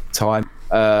of time.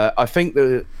 I think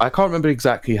I can't remember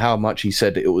exactly how much he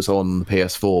said it was on the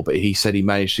PS4, but he said he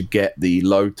managed to get the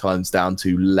load times down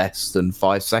to less than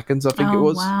 5 seconds, I think it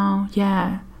was. Oh, wow.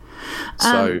 Yeah.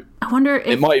 So I wonder if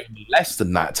it might even be less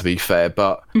than that, to be fair,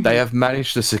 but they have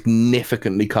managed to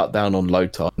significantly cut down on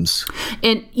load times.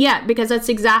 Because that's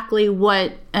exactly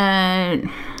what, to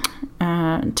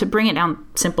bring it down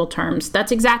simple terms,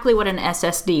 that's exactly what an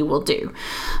SSD will do.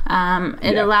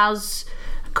 It allows,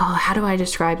 God, how do I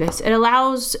describe this? It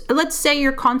allows, let's say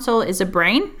your console is a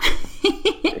brain.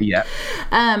 Yeah.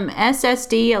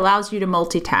 SSD allows you to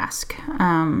multitask.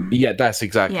 That's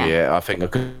exactly it. I think I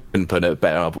couldn't put it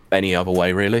better any other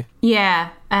way, really. Yeah.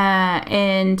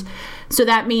 And so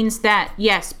that means that,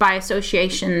 yes, by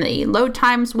association, the load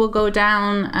times will go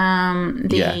down.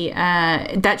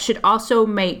 That should also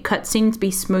make cutscenes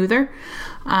be smoother.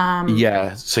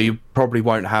 So you probably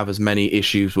won't have as many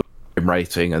issues with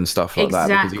rating and stuff like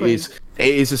that, because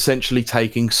it is essentially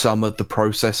taking some of the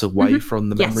process away from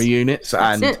the memory units,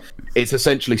 and it's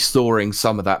essentially storing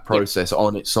some of that process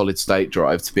on its solid state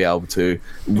drive to be able to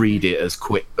read it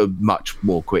much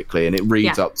more quickly, and it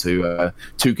reads up to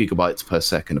 2 gigabytes per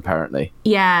second apparently.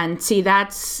 And see,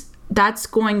 that's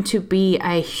going to be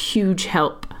a huge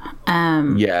help.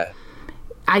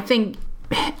 I think,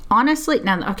 honestly,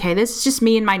 this is just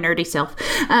me and my nerdy self.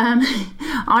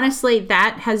 Honestly,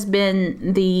 that has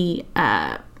been the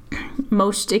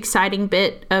most exciting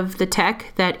bit of the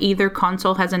tech that either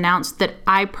console has announced that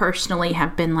I personally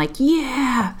have been like, when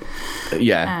I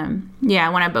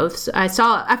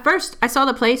saw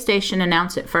the PlayStation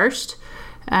announce it first,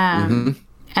 and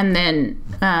then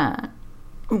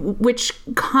which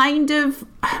kind of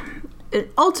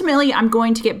ultimately I'm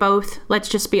going to get both. Let's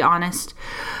just be honest.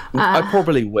 I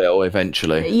probably will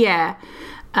eventually. Yeah.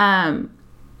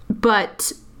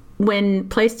 But when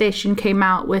PlayStation came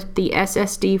out with the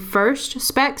SSD first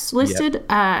specs listed,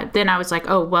 then I was like,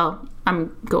 oh, well,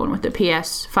 I'm going with the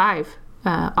PS5,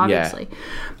 obviously.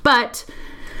 But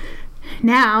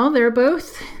now they're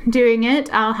both doing it.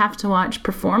 I'll have to watch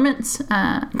performance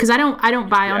because I don't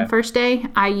buy on first day.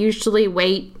 I usually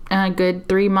wait a good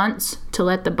 3 months to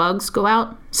let the bugs go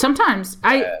out. Sometimes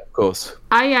of course.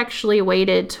 I actually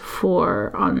waited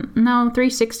for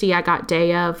 360 I got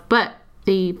day of, but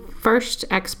the first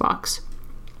Xbox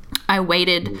I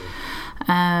waited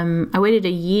a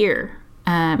year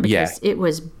because it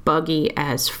was buggy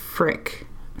as frick.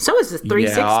 So was the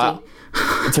 360.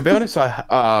 To be honest,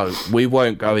 we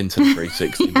won't go into the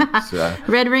 360.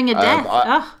 Red Ring of Death.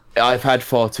 I've had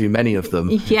far too many of them.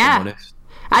 Yeah. To be honest.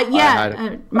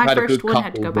 My first one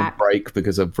had to go back. Break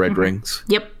because of red rings.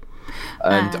 Yep.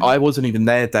 And I wasn't even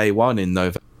there day one in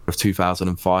November of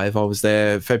 2005. I was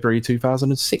there February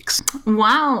 2006.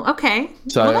 Wow. Okay.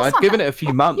 So I've given it a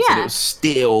few months, and it was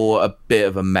still a bit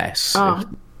of a mess.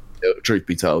 Truth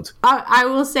be told. I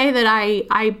will say that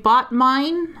I bought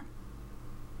mine,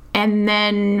 and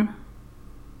then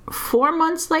 4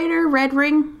 months later, red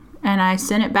ring. And I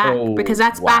sent it back because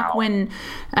that's back when,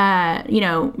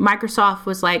 Microsoft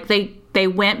was like, they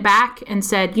went back and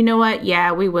said, you know what?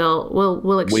 Yeah,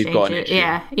 we'll exchange it.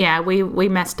 Yeah, we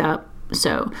messed up.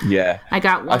 So I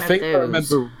got one of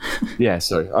those. I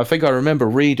think I remember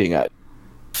reading at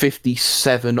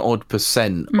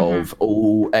 57% of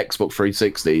all Xbox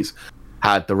 360s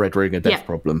had the red ring of death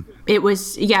problem. It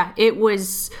was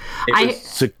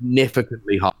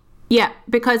significantly high. Yeah,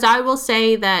 because I will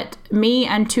say that me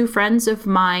and 2 friends of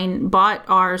mine bought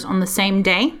ours on the same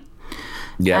day.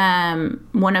 Yeah.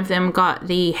 One of them got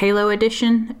the Halo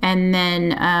edition, and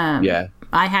then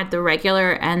I had the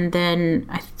regular, and then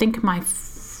I think my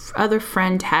other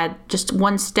friend had just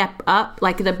one step up,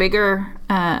 like the bigger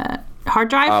hard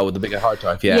drive. Oh, with the bigger hard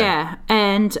drive, yeah. Yeah,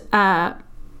 and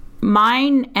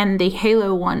mine and the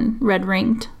Halo one red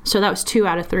ringed, so that was 2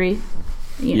 out of 3.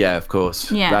 Yeah, of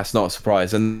course. Yeah. That's not a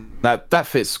surprise. And that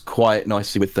fits quite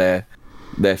nicely with their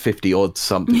 50 odd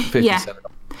something,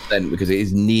 57%, because it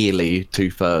is nearly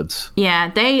 2/3.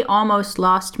 Yeah, they almost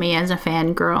lost me as a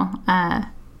fangirl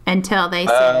until they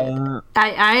said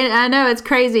I know it's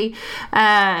crazy.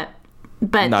 But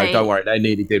don't worry, they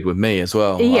nearly did with me as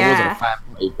well. Yeah. I wasn't a fan,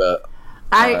 but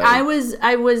I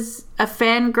was a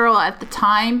fangirl at the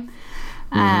time.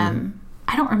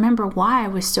 I don't remember why I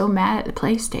was so mad at the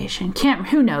PlayStation.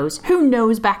 Who knows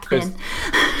back then?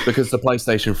 Because the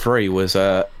PlayStation 3 was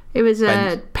it was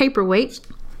a paperweight.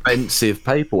 Expensive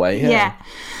paperweight, yeah.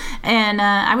 And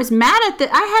I was mad at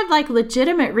I had like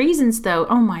legitimate reasons though.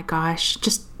 Oh my gosh.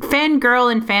 Just fangirl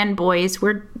and fanboys.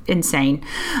 We're insane.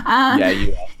 Yeah,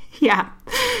 you are. Yeah.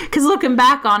 Because looking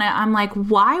back on it, I'm like,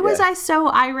 why was I so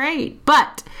irate?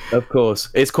 But of course,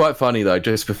 it's quite funny though.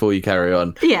 Just before you carry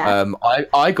on,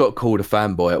 I got called a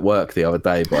fanboy at work the other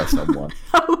day by someone.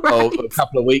 A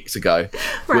couple of weeks ago.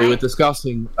 We were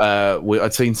discussing.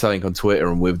 I'd seen something on Twitter,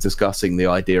 and we were discussing the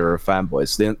idea of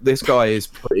fanboys. This guy is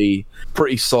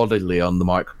pretty solidly on the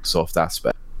Microsoft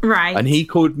aspect. Right. And he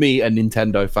called me a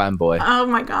Nintendo fanboy. Oh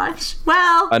my gosh.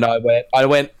 Well. And I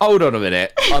went, hold on a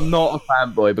minute. I'm not a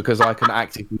fanboy because I can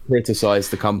actively criticize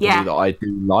the company that I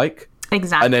do like.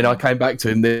 Exactly. And then I came back to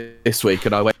him this week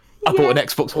and I went, I bought an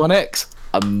Xbox One X.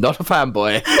 I'm not a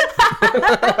fanboy.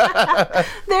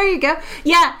 There you go.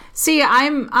 Yeah. See,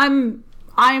 I'm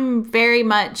very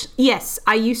much, yes,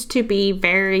 I used to be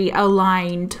very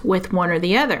aligned with one or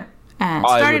the other.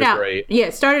 Started out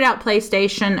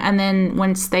PlayStation, and then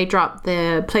once they dropped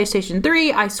the PlayStation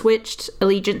 3, I switched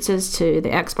allegiances to the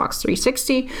Xbox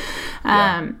 360.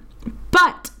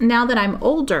 But now that I'm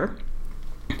older,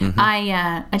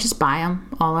 I just buy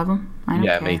them, all of them. I don't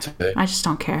care. Me too. I just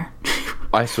don't care.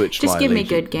 I switched. Just give me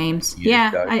good games.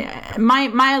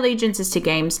 My allegiance is to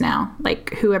games now.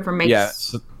 Like whoever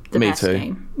makes the best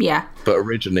game. Yeah. But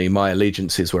originally, my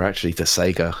allegiances were actually to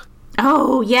Sega.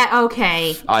 Oh, yeah,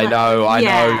 okay. I know. I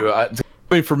know.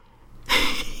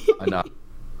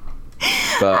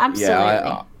 But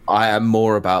absolutely. I am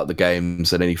more about the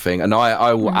games than anything. And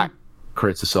I will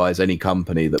criticize any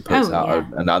company that puts out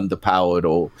an underpowered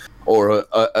or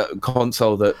a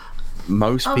console that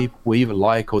most people either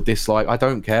like or dislike. I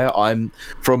don't care.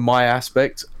 From my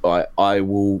aspect, I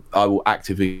will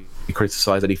actively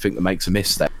criticize anything that makes a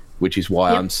misstep. Which is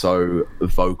why I'm so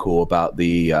vocal about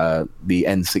the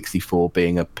N64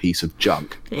 being a piece of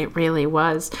junk. It really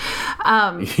was.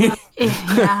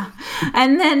 Yeah.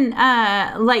 And then,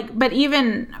 but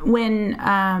even when,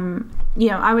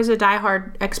 I was a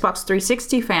diehard Xbox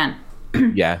 360 fan.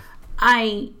 Yeah.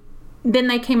 Then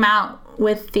they came out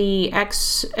with the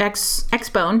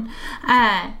Xbone,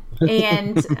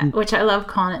 and which I love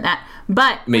calling it that.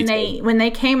 But when they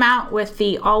came out with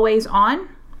the always on,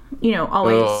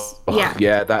 always,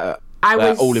 that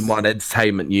was all-in-one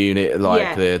entertainment unit,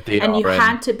 the DRM. And you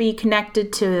had to be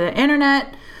connected to the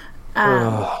internet.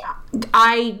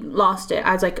 I lost it.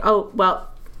 I was like, oh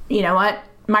well, you know what?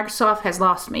 Microsoft has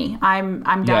lost me. I'm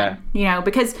done.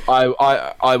 Because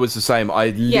I was the same. I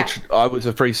was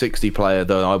a 360 player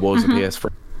though I was a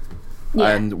PS3.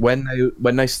 Yeah. And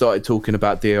when they started talking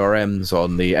about DRMs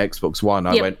on the Xbox One,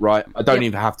 I went, right, I don't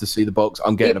even have to see the box.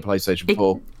 I'm getting a PlayStation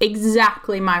 4.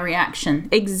 Exactly my reaction.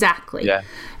 Exactly. Yeah.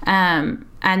 And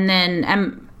then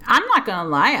I'm not going to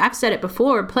lie. I've said it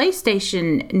before.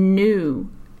 PlayStation knew.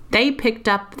 They picked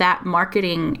up that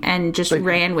marketing and just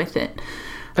ran with it.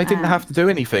 They didn't have to do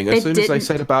anything. As soon as they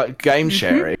said about game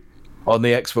sharing on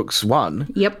the Xbox One,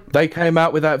 they came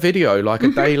out with that video like a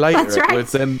day later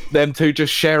with them two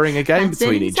just sharing a game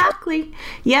between each other. Exactly.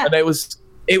 Yeah. And it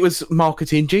was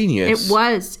marketing genius.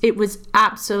 It was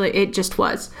absolutely. It just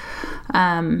was.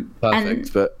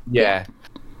 Perfect. But yeah.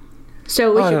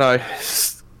 So we I don't know.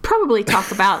 Probably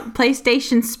talk about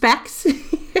PlayStation specs.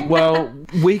 Well,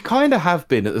 we kind of have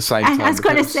been at the same time. I was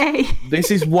going to say. This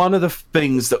is one of the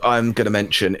things that I'm going to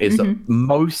mention is that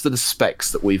most of the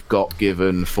specs that we've got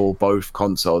given for both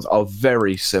consoles are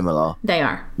very similar. They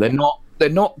are. They're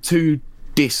not too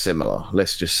dissimilar,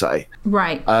 let's just say.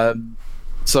 Right.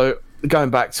 So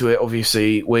going back to it,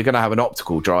 obviously, we're going to have an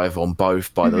optical drive on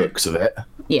both by the looks of it.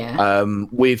 Yeah.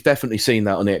 We've definitely seen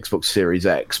that on the Xbox Series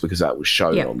X because that was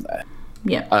shown on there.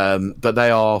 Yeah. But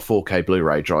they are 4K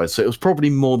Blu-ray drives, so it was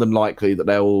probably more than likely that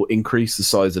they'll increase the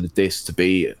size of the disc to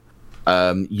be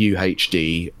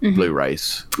UHD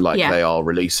Blu-rays, like they are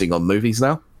releasing on movies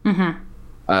now.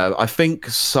 I think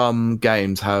some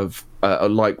games have,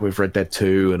 like with Red Dead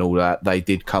 2 and all that, they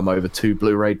did come over 2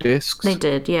 Blu-ray discs. They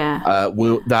did, yeah.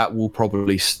 That will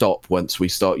probably stop once we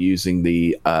start using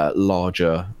the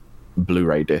larger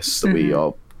Blu-ray discs that we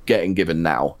are getting given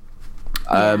now.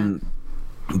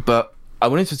 But I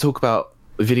wanted to talk about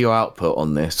video output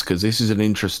on this because this is an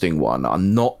interesting one.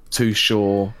 I'm not too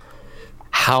sure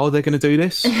how they're going to do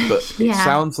this, but it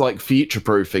sounds like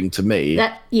future-proofing to me.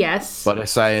 Yes. But they're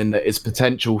saying that it's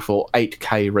potential for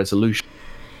 8K resolution.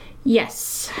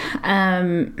 Yes.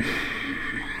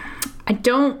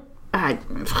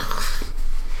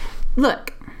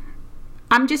 Look,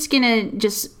 I'm just going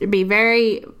to be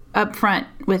very upfront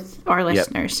with our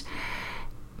listeners.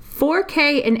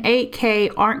 4K and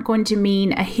 8K aren't going to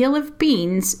mean a hill of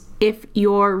beans if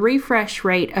your refresh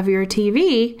rate of your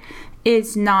TV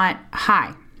is not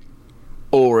high.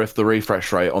 or if the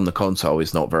refresh rate on the console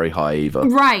is not very high either.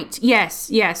 Right. Yes.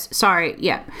 Sorry.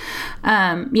 Yeah.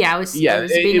 I was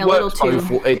being a little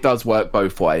too... It does work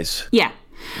both ways. Yeah.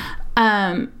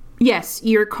 Yes,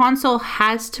 your console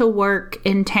has to work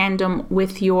in tandem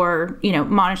with your,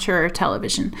 monitor or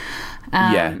television.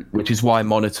 Which is why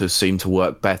monitors seem to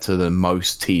work better than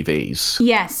most TVs.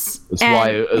 Yes. That's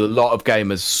why a lot of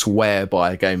gamers swear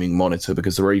by a gaming monitor,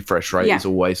 because the refresh rate is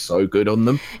always so good on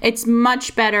them. It's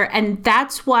much better, and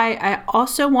that's why I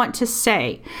also want to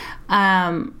say,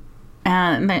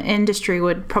 the industry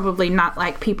would probably not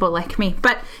like people like me,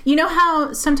 but you know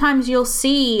how sometimes you'll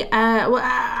see,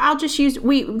 I'll just use,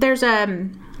 there's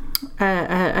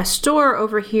a store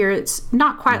over here. It's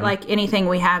not quite like anything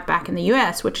we have back in the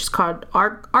US, which is called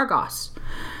Argos.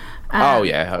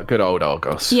 Good old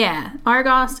Argos. Yeah,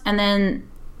 Argos, and then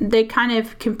they kind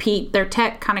of compete, their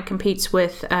tech kind of competes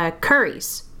with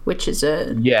Curry's, which is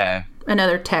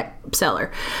another tech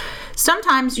seller.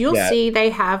 Sometimes you'll see they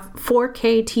have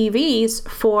 4K TVs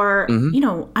for,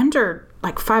 under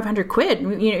like 500 quid.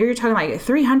 You're talking like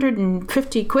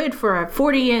 350 quid for a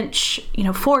 40-inch,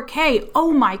 4K.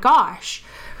 Oh my gosh.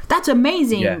 That's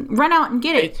amazing. Yeah. Run out and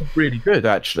get it. It's really good,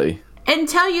 actually.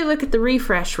 Until you look at the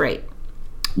refresh rate.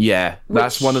 Yeah,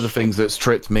 that's one of the things that's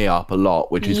tripped me up a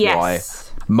lot, which is why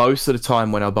most of the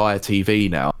time when I buy a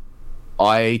TV now,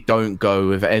 I don't go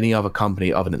with any other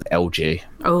company other than LG.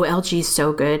 Oh, LG's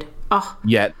so good. Oh.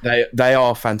 Yeah, they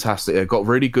are fantastic. They've got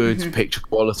really good picture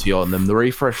quality on them. The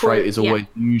refresh rate is always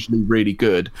usually really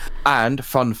good. And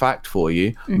fun fact for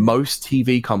you, most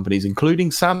TV companies, including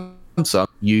Samsung,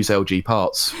 use LG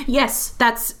parts. Yes,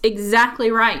 that's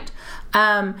exactly right.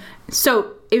 I'm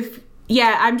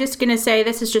just going to say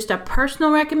this is just a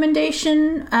personal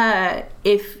recommendation.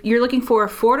 If you're looking for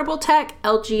affordable tech,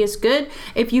 LG is good.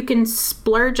 If you can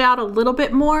splurge out a little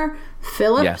bit more,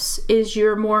 Philips is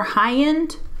your more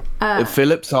high-end.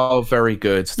 Philips are very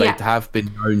good. They have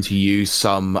been known to use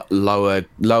some lower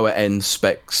end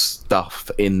spec stuff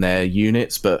in their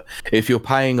units, but if you're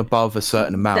paying above a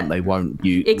certain amount, they won't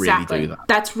really do that.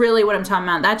 That's really what I'm talking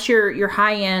about. That's your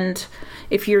high end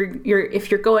if you're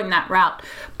going that route.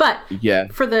 But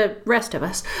for the rest of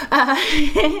us,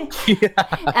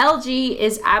 LG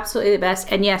is absolutely the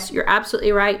best. And yes, you're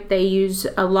absolutely right. They use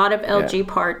a lot of LG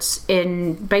parts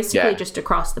in basically just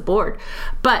across the board.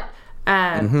 But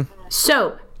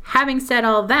so, having said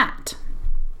all that,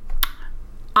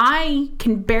 I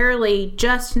can barely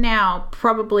just now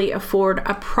probably afford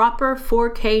a proper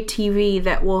 4K TV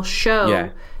that will show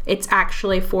it's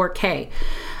actually 4K.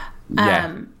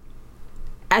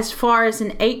 As far as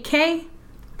an 8K,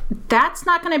 that's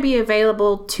not going to be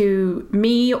available to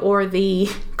me or the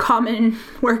common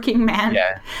working man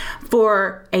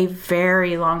for a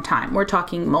very long time. We're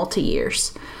talking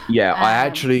multi-years. Yeah, I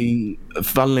actually,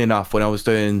 funnily enough, when I was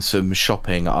doing some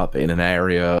shopping up in an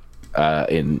area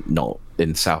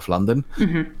in South London,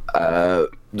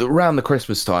 around the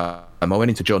Christmas time, I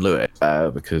went into John Lewis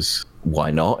because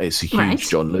why not? It's a huge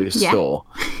John Lewis store.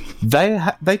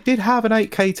 They did have an 8K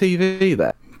TV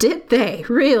there. Did they?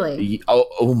 Really?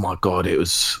 Oh my God, it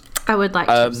was... I would like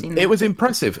to have seen that. It was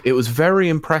impressive. It was very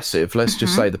impressive. Let's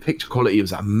just say the picture quality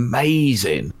was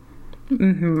amazing.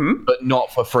 But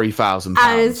not for £3,000.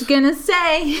 I was going to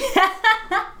say.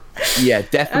 Yeah,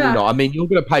 definitely not. I mean, you're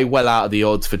going to pay well out of the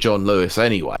odds for John Lewis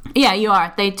anyway. Yeah, you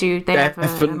are. They do. They have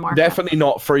a markup. Definitely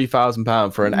not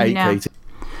 £3,000 for an 8K.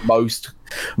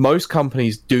 Most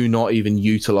companies do not even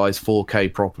utilize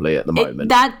 4K properly at the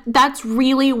moment. That's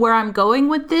really where I'm going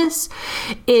with this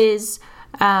is,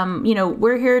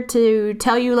 we're here to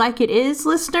tell you like it is,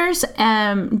 listeners.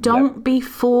 Don't be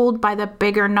fooled by the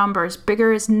bigger numbers.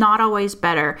 Bigger is not always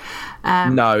better.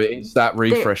 No, it's that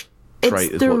refresh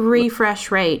rate. It's the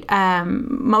refresh rate.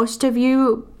 Most of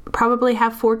you probably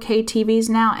have 4K TVs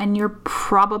now, and you're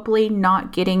probably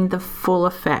not getting the full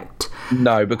effect.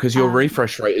 No, because your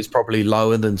refresh rate is probably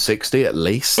lower than 60 at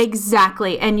least.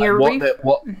 Exactly, and your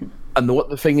and what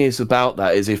the thing is about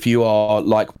that is, if you are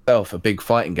like myself, a big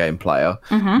fighting game player,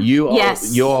 you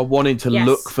are wanting to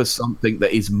look for something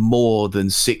that is more than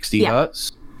 60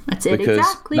 hertz. That's it, because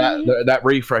exactly. that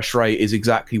refresh rate is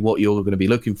exactly what you're going to be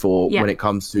looking for when it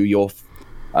comes to your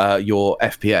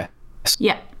FPS.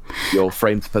 Yeah. Your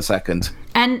frames per second.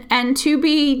 And to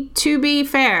be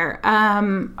fair,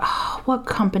 what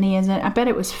company is it? I bet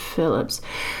it was Philips.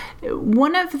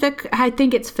 I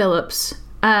think it's Philips.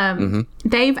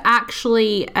 They've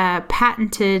actually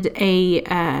patented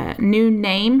a new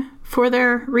name for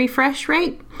their refresh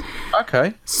rate.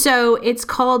 Okay. So it's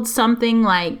called something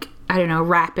like, I don't know,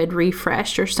 rapid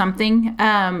refresh or something.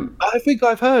 I think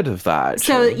I've heard of that,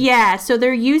 actually. So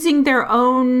they're using their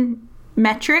own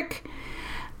metric.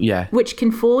 Yeah. Which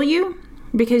can fool you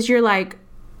because you're like,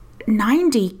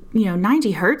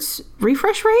 90 hertz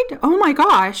refresh rate? Oh my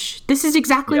gosh, this is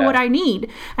exactly what I need.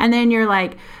 And then you're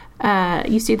like,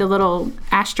 you see the little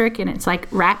asterisk and it's like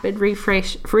rapid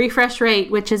refresh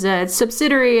rate, which is a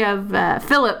subsidiary of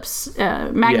Philips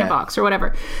Magnavox or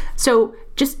whatever. So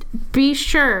just be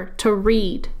sure to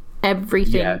read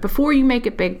everything before you make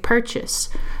a big purchase.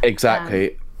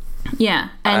 Exactly.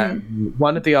 And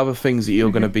one of the other things that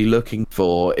you're going to be looking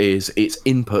for is its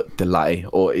input delay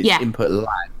or its input lag.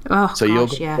 So you're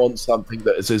going to want something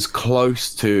that is as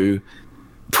close to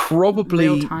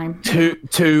probably 2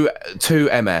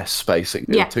 ms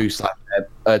basically, 2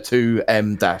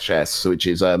 m-s, which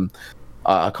is I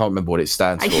can't remember what it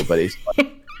stands for, but it's like,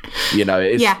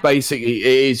 it's basically,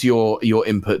 it is your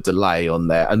input delay on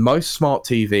there. And most smart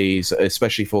TVs,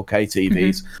 especially 4K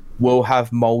TVs, will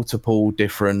have multiple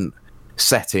different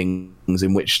settings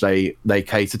in which they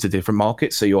cater to different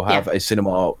markets. So you'll have a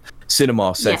cinema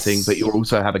setting, but you'll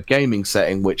also have a gaming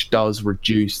setting, which does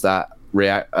reduce that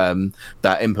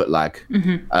input lag.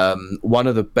 One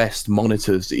of the best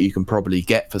monitors that you can probably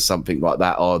get for something like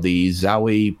that are the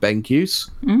Zowie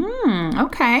BenQs.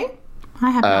 Okay.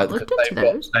 I have not looked into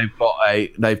those.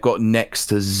 They've got next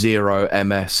to 0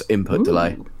 ms input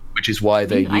delay, which is why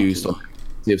they're used on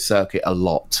the circuit a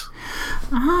lot.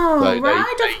 Of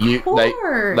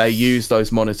course. They use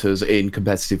those monitors in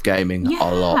competitive gaming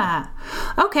a lot.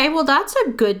 Okay, well that's a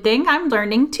good thing. I'm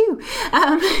learning too.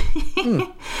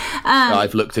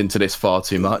 I've looked into this far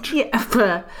too much.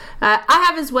 I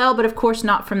have as well, but of course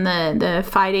not from the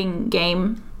fighting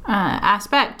game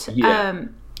aspect.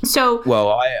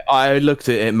 Well, I looked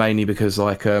at it mainly because,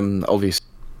 like, obviously,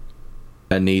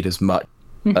 I need as much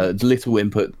little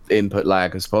input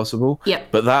lag as possible.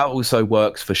 But that also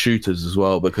works for shooters as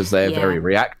well because they're very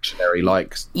reactionary,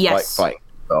 like fighting.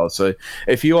 So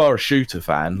if you are a shooter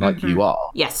fan, like you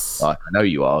are, like I know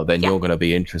you are, then you're going to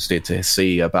be interested to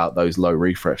see about those low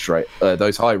refresh rate,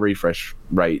 those high refresh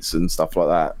rates and stuff like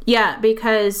that. Yeah,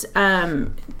 because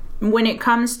when it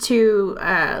comes to,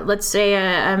 let's say,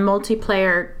 a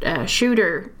multiplayer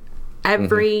shooter,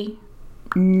 every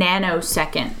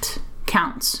nanosecond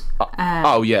counts.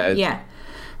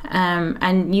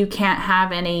 And you can't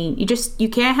have any. You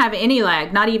can't have any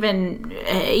lag. Not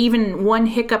even one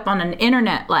hiccup on an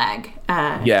internet lag.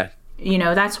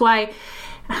 That's why.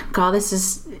 God,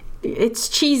 it's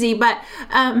cheesy, but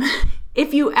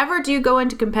if you ever do go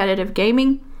into competitive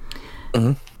gaming,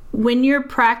 when you're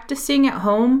practicing at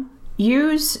home,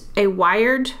 use a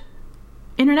wired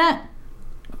internet.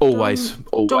 Always.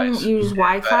 Don't use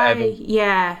Wi-Fi.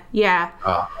 Yeah.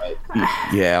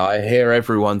 I hear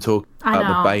everyone talk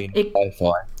about the bane of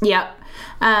Wi-Fi. Yep.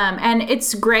 And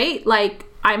it's great. Like,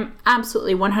 I'm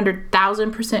absolutely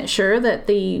 100,000% sure that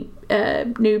the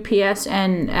new PS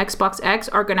and Xbox X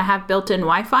are going to have built-in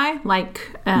Wi-Fi,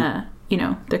 like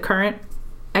the current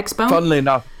Xbone. Funnily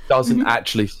enough, it doesn't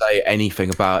actually say anything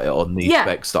about it on the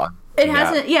specs that it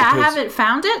hasn't. I haven't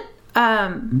found it.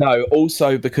 No,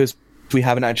 also because we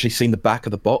haven't actually seen the back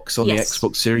of the box on the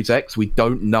Xbox Series X, we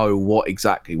don't know what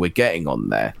exactly we're getting on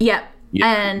there.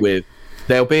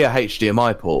 There'll be a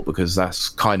HDMI port because that's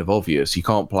kind of obvious. You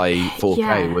can't play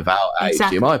 4K without a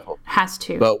HDMI port. Has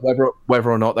to. But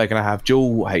whether or not they're going to have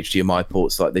dual HDMI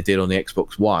ports like they did on the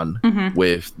Xbox One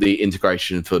with the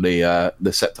integration for the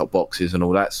set-top boxes and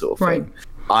all that sort of thing,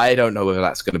 I don't know whether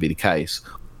that's going to be the case.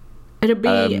 It'll be.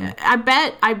 I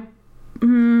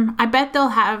bet they'll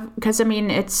have, because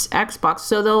it's Xbox,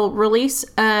 so they'll release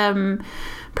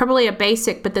probably a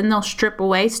basic, but then they'll strip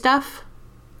away stuff.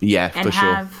 Yeah, for sure.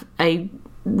 And have a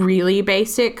really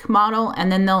basic model,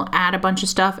 and then they'll add a bunch of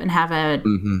stuff and have a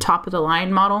top of the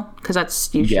line model, because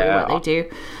that's usually what they do.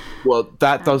 Well,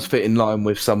 that does fit in line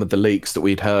with some of the leaks that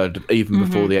we'd heard even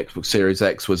before the Xbox Series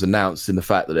X was announced, in the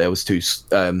fact that there was two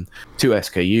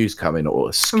SKUs coming, or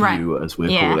a SKU as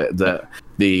we call it,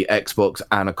 the Xbox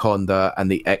Anaconda and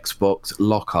the Xbox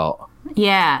Lockhart.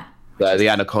 Yeah. The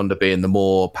Anaconda being the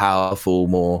more powerful,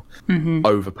 more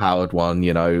overpowered one,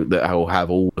 that will have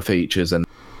all the features, and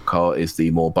Lockhart is the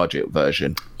more budget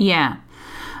version. Yeah.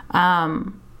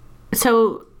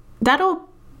 So that'll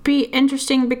be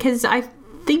interesting because I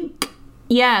think,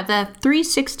 the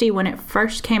 360 when it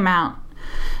first came out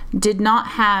did not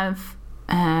have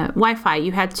Wi-Fi.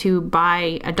 You had to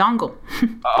buy a dongle.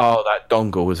 That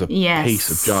dongle was a piece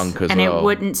of junk as well. And it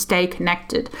wouldn't stay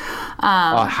connected.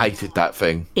 I hated that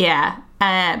thing. Yeah.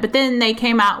 But then they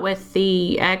came out with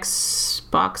the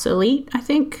Xbox Elite, I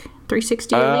think.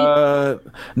 360 Elite?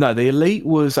 No, the Elite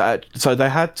was so they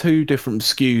had two different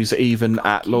SKUs even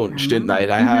at launch, didn't they?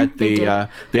 They had the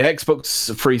Xbox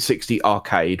 360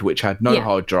 Arcade, which had no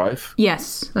hard drive.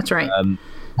 Yes, that's right.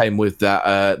 Came with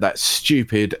that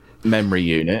stupid memory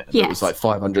unit. It was like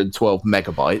 512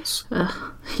 megabytes.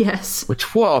 Yes.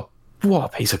 Which what a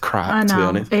piece of crap, to be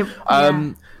honest.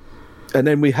 And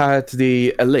then we had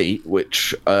the Elite,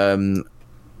 which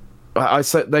I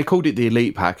said they called it the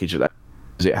Elite package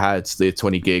because it had the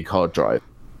 20 gig hard drive.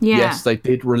 Yeah. Yes, they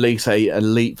did release a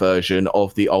Elite version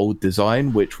of the old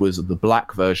design, which was the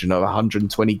black version of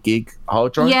 120 gig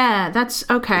hard drive. Yeah, that's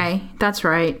okay. That's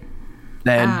right.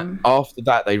 Then after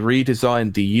that, they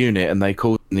redesigned the unit and they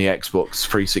called it the Xbox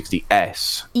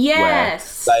 360S.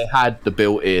 Yes. Where they had the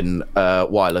built-in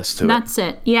wireless to it. That's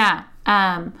it. Yeah.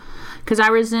 Because I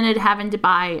resented having to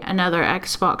buy another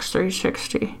Xbox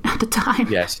 360 at the time.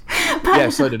 Yes. Yeah,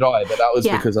 so did I. But that was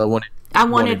because I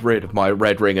wanted rid of my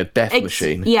Red Ring of Death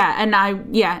machine. Yeah, and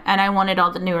I wanted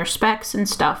all the newer specs and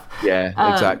stuff. Yeah,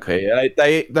 exactly.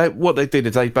 They what they did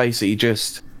is they basically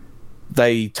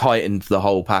they tightened the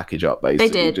whole package up. Basically,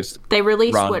 they did. They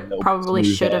released what probably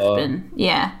should have been.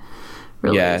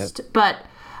 Released. Yeah. But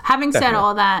having said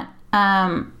all that,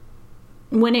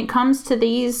 when it comes to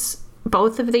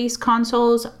both of these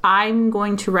consoles, I'm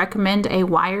going to recommend a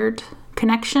wired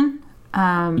connection.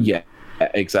 Yeah,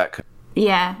 exactly.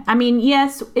 Yeah, I mean,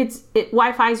 yes,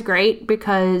 Wi-Fi is great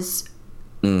because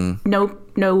no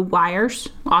wires,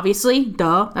 obviously.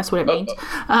 Duh, that's what it means.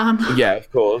 Yeah,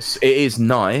 of course, it is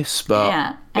nice,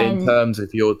 but in terms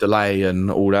of your delay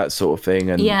and all that sort of thing,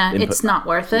 and it's not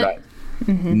worth it.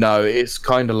 No, it's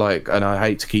kind of like, and I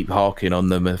hate to keep harking on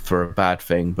them for a bad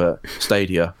thing, but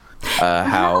Stadia,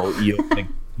 how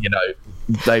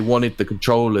they wanted the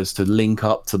controllers to link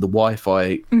up to the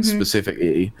Wi-Fi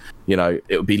specifically.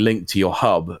 It would be linked to your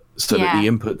hub so that the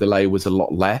input delay was a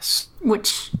lot less.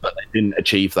 But they didn't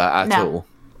achieve that at all.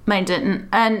 They didn't.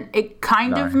 And it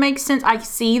kind of makes sense. I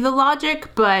see the logic,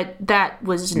 but that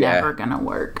was never going to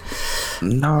work.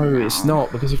 No, it's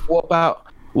not. Because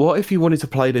what if you wanted to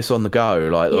play this on the go,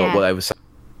 like what they were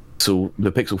saying,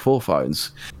 the Pixel 4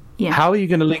 phones? Yeah. How are you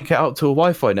going to link it up to a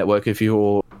Wi-Fi network if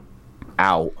you're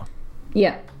out?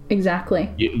 Yeah, exactly.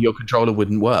 Your controller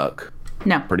wouldn't work.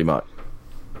 No. Pretty much.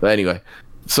 But anyway,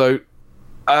 so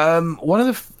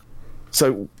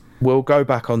so we'll go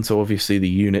back onto obviously the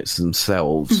units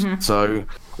themselves. So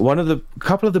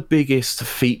couple of the biggest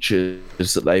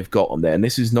features that they've got on there, and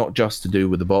this is not just to do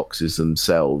with the boxes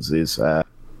themselves, is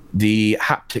the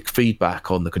haptic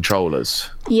feedback on the controllers.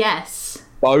 Yes.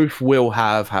 Both will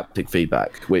have haptic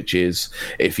feedback, which is,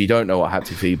 if you don't know what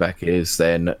haptic feedback is,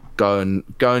 then go and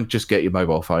just get your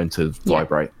mobile phone to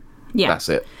vibrate. Yeah. That's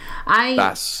it.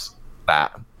 That's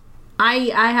that.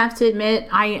 I have to admit,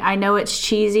 I know it's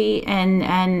cheesy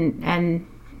and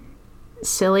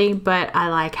silly, but I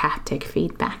like haptic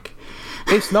feedback.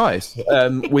 It's nice.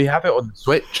 We have it on the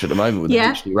Switch at the moment with the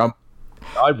HD Rumble.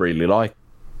 I really like it.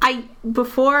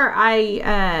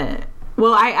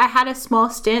 I had a small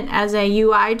stint as a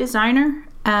UI designer.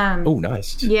 Oh,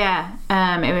 nice. Yeah.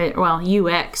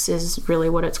 UX is really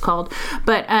what it's called.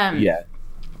 But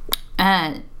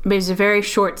it was a very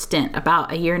short stint,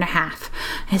 about a year and a half.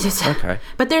 Okay.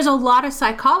 But there's a lot of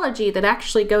psychology that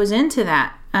actually goes into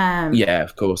that. Yeah,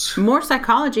 of course. More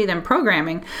psychology than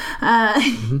programming.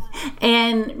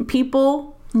 And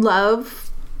people love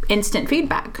instant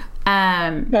feedback.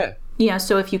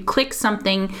 So if you click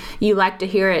something, you like to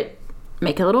hear it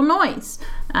make a little noise,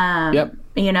 and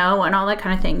all that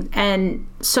kind of thing. And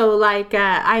so, like,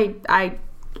 I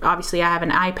obviously I have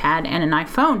an iPad and an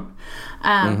iPhone,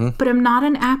 but I'm not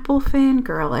an Apple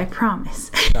fangirl, I promise.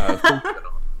 No, of course not.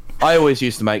 I always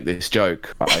used to make this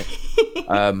joke, right?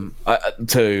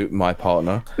 To my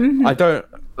partner. I don't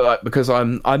because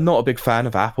I'm not a big fan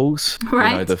of apples.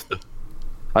 Right.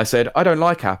 I said I don't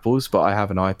like apples, but I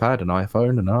have an iPad, an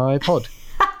iPhone, and an iPod.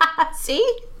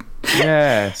 See?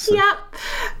 Yes. Yep.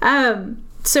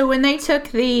 So when they took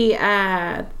the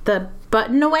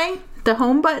button away, the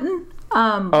home button.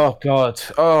 Oh God.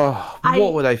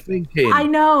 What were they thinking? I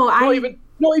know.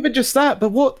 Not even just that, but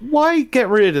why get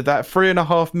rid of that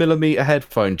 3.5mm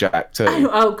headphone jack too?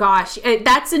 Oh gosh,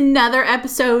 that's another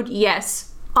episode.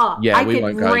 Yes. Oh, yeah, I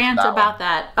could rant about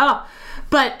that. Oh,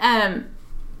 but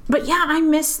yeah, I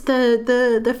miss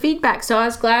the feedback. So I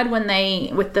was glad when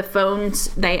with the phones,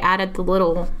 they added the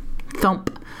little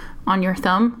thump on your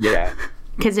thumb. Yeah.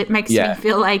 Because it makes me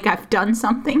feel like I've done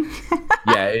something.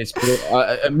 Yeah, it's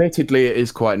admittedly it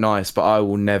is quite nice, but I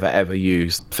will never ever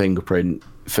use the fingerprint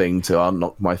thing to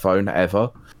unlock my phone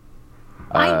ever.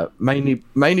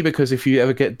 Mainly because if you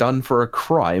ever get done for a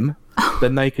crime,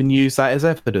 then they can use that as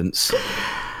evidence.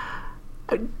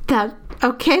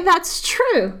 That's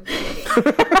true.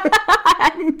 I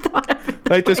hadn't thought of it.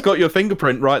 They just got your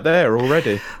fingerprint right there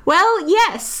already. Well,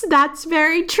 yes, that's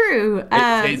very true.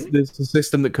 It's a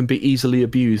system that can be easily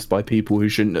abused by people who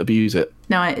shouldn't abuse it.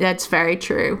 No, that's very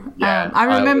true. Yeah, I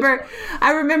remember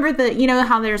that,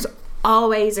 how there's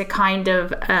always a kind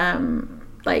of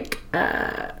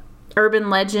urban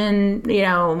legend,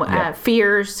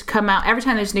 fears come out every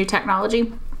time there's new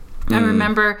technology. I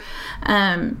remember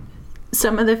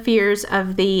some of the fears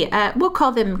of the we'll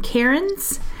call them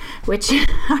Karens, which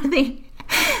are the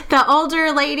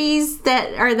older ladies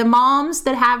that are the moms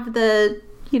that have the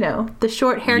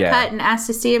short haircut and ask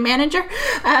to see a manager.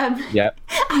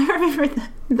 I remember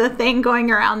the thing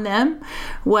going around them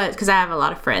was, because I have a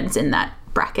lot of friends in that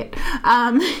bracket,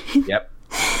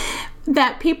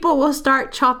 that people will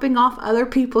start chopping off other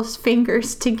people's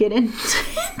fingers to get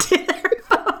into their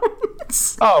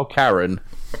phones. Oh, Karen.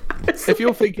 If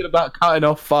you're thinking about cutting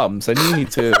off thumbs, then you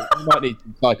might need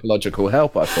some psychological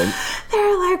help, I think.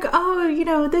 They're like,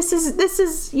 this is,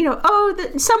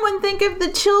 someone think of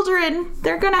the children.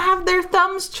 They're going to have their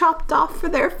thumbs chopped off for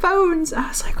their phones. I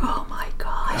was like, oh my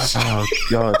gosh. Oh,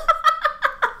 God.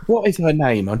 What is her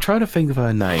name? I'm trying to think of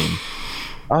her name.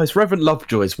 Oh, it's Reverend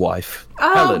Lovejoy's wife.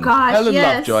 Oh, Helen. gosh, Helen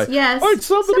yes, Lovejoy. yes. Oh,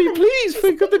 somebody please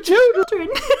think of the children.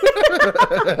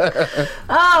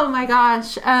 Oh, my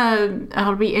gosh.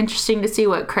 It'll be interesting to see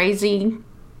what crazy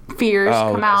fears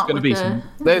come out.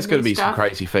 There's going to be some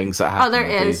crazy things that happen. Oh, there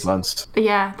is. These months.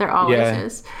 Yeah, there always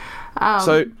is.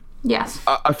 So, yes.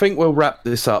 I think we'll wrap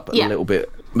this up a little bit,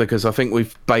 because I think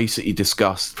we've basically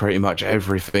discussed pretty much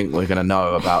everything we're going to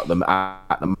know about them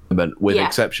at the moment, with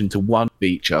exception to one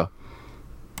feature.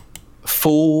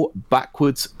 Full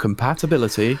backwards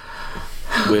compatibility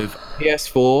with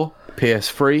PS4,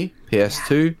 PS3,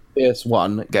 PS2,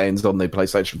 PS1 games on the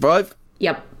PlayStation 5.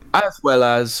 Yep. As well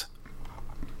as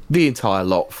the entire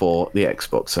lot for the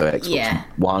Xbox. So Xbox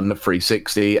One,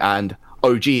 360, and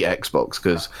OG Xbox,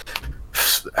 because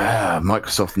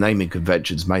Microsoft naming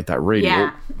conventions made that really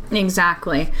awkward.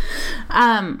 Exactly.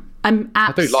 I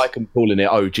do like them calling it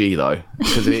OG, though,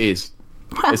 because it is.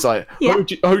 It's like, OG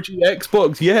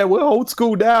Xbox, we're old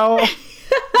school now.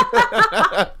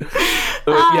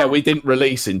 We didn't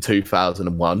release in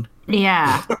 2001.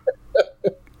 Yeah.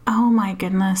 Oh, my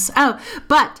goodness. Oh,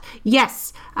 but,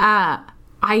 yes,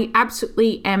 I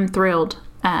absolutely am thrilled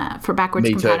for backwards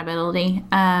compatibility.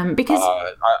 Because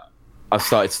I've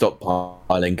started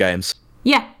stockpiling games.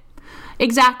 Yeah,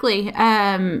 exactly.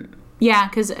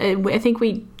 Because I think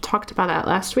we talked about that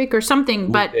last week or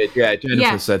something. But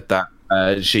Jennifer said that.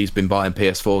 She's been buying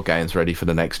PS4 games ready for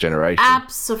the next generation.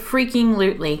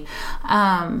 Abso-freaking-lutely.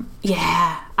 I've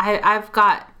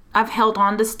held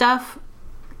on to stuff.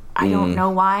 I don't know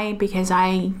why, because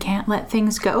I can't let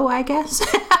things go, I guess.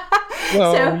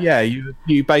 Well,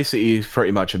 you basically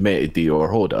pretty much admitted that you're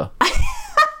a hoarder.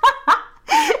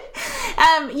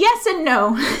 Yes and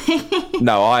no.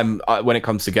 No, when it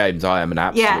comes to games, I am an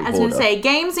absolute hoarder. I was going to say,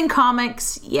 games and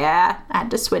comics, I had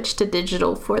to switch to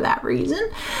digital for that reason.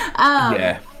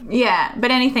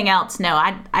 But anything else, no.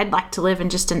 I'd like to live in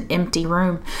just an empty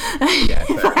room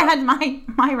if I had my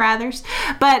rathers.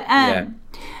 But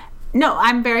no,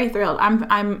 I'm very thrilled.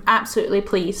 I'm absolutely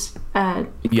pleased for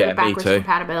backwards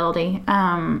compatibility.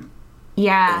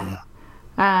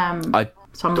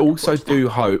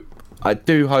 I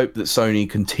do hope that Sony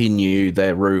continue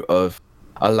their route of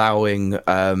allowing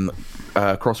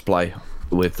crossplay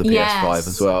with the PS5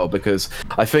 as well, because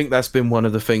I think that's been one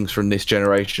of the things from this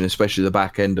generation, especially the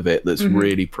back end of it, that's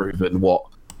really proven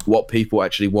what people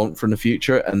actually want from the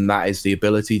future, and that is the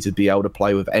ability to be able to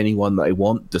play with anyone that they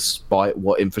want, despite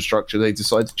what infrastructure they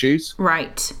decide to choose.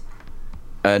 Right.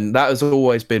 And that has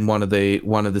always been one of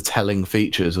the telling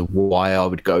features of why I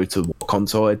would go to what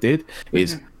console I did,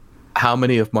 is how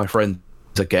many of my friends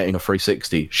are getting a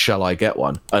 360? Shall I get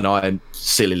one? And I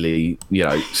sillily,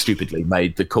 stupidly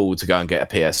made the call to go and get a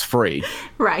PS3.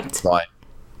 Right. Like,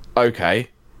 okay,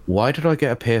 why did I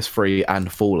get a PS3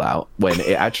 and Fallout when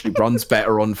it actually runs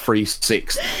better on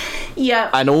 360? Yeah.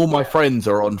 And all my friends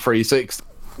are on 360.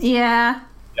 Yeah.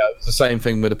 It was the same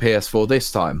thing with the PS4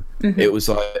 this time. It was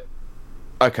like,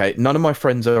 okay, none of my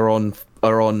friends are on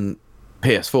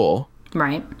PS4.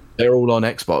 Right. They're all on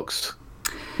Xbox.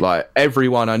 Like,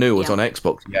 everyone I knew was on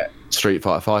Xbox. Yeah, Street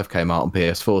Fighter 5 came out on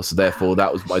PS4, so therefore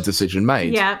that was my decision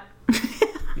made. Yeah.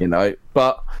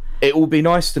 But it will be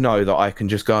nice to know that I can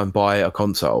just go and buy a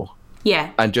console. Yeah.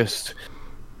 And just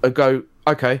go,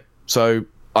 okay, so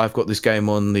I've got this game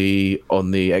on the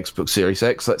Xbox Series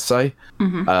X, let's say.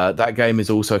 That game is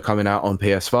also coming out on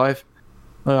PS5.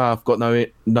 I've got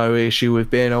no issue with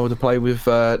being able to play with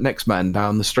next man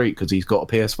down the street because he's got a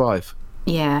PS5.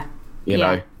 Yeah. You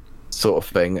know, sort of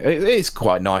thing. It's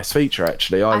quite a nice feature,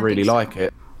 actually. I really like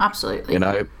it. Absolutely. You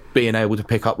know, being able to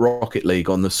pick up Rocket League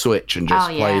on the Switch and just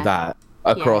play that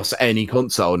across any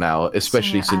console now,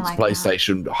 especially since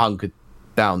PlayStation hunkered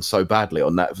down so badly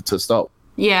on that to stop.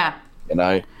 Yeah. You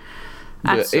know,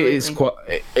 absolutely. It is quite.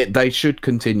 They should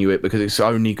continue it because it's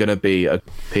only going to be a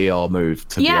PR move.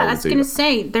 I was going to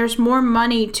say, there's more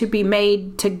money to be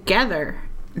made together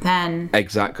than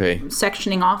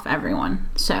sectioning off everyone.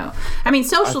 So, I mean,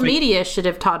 social media should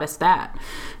have taught us that,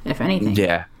 if anything.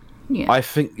 Yeah. I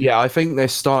think they're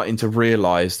starting to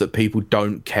realize that people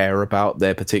don't care about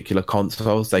their particular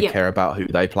consoles. They care about who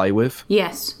they play with.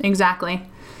 Yes, exactly.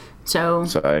 So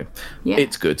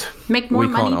it's good. Make more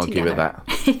money together. We can't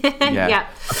argue with that. Yeah.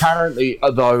 Apparently,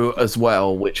 though, as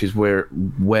well, which is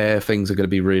where things are going to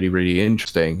be really, really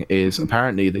interesting, is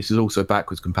apparently this is also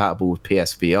backwards compatible with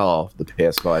PSVR, the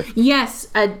PS5. Yes,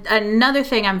 another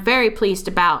thing I'm very pleased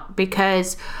about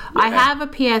because I have a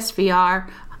PSVR.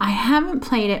 I haven't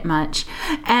played it much,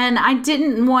 and I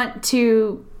didn't want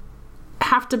to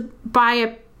have to buy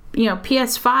a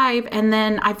PS5, and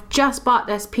then I've just bought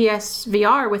this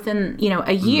PSVR within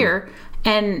a year,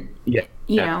 and you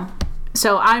know,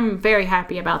 so I'm very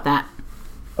happy about that.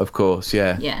 Of course,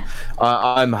 yeah.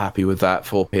 I'm happy with that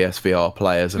for PSVR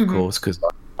players, of course, because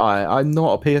I'm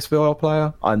not a PSVR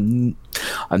player. I'm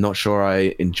not sure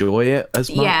I enjoy it as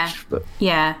much. But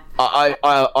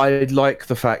I like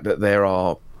the fact that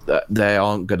they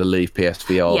aren't going to leave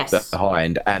PSVR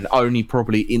behind, and only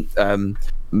probably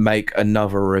make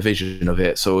another revision of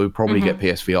it. So we'll probably get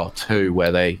PSVR 2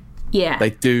 where they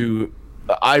do.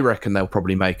 I reckon they'll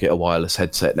probably make it a wireless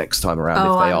headset next time around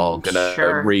if they are going to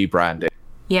rebrand it.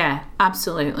 Yeah,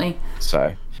 absolutely.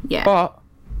 So but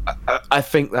I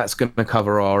think that's going to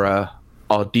cover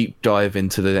our deep dive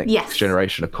into the next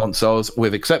generation of consoles,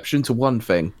 with exception to one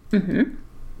thing.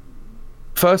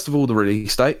 First of all, the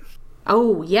release date.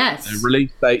 Oh yes, the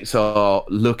release dates are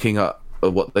looking at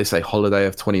what they say, holiday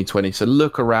of 2020. So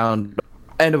look around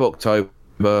end of October,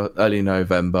 early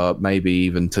November, maybe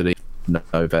even to the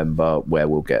November where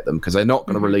we'll get them, because they're not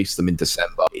going to release them in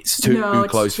December. It's too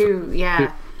close.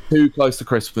 Too close to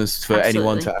Christmas for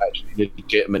anyone to actually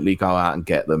legitimately go out and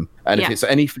get them. And if it's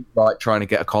anything like trying to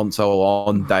get a console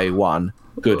on day one,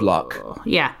 good luck.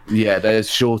 Yeah, there's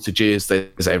shortages,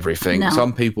 there's everything.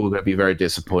 Some people are going to be very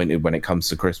disappointed when it comes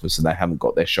to Christmas and they haven't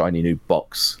got their shiny new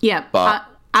box. But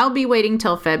I'll be waiting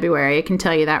till February. I can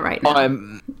tell you that right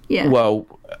now. Well,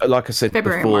 like I said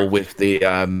February before, with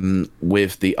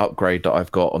the upgrade that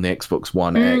I've got on the Xbox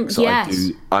One X,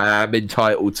 I am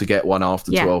entitled to get one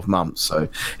after 12 months. So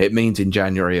it means in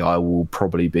January I will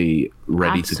probably be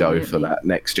ready to go for that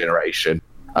next generation.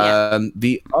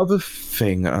 The other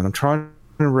thing, and I'm trying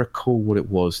to recall what it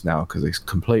was now because it's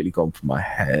completely gone from my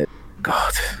head.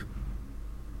 God.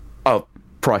 Oh,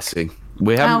 pricing.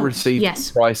 We haven't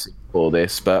received pricing for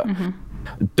this, but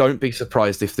don't be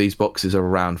surprised if these boxes are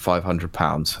around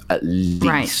 £500 at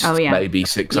least, maybe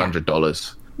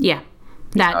 $600.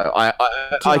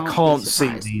 I can't see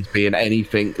these being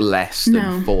anything less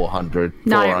than £400.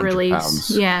 Not at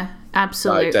release. Yeah,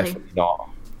 absolutely. No, definitely not.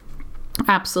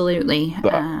 Absolutely.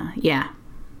 But,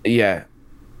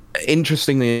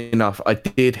 interestingly enough, I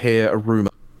did hear a rumor,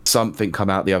 something come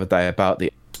out the other day about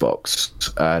the Xbox,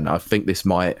 and I think this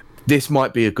might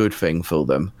be a good thing for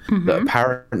them. That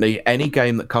apparently any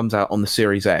game that comes out on the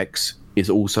Series X is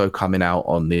also coming out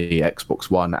on the Xbox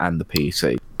One and the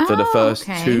PC for the first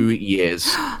 2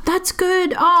 years. That's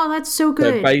good. Oh, that's so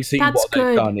good. So basically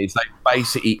they've done is they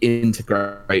basically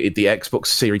integrated the Xbox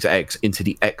Series X into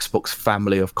the Xbox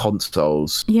family of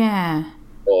consoles. Yeah.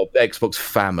 Or Xbox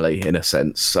family in a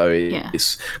sense. So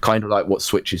it's kind of like what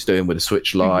Switch is doing with the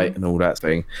Switch Lite and all that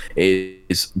thing,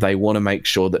 is they want to make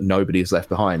sure that nobody is left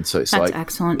behind. So it's That's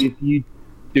excellent. If you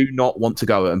do not want to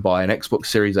go and buy an Xbox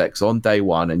Series X on day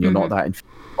one and you're not that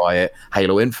influenced by it,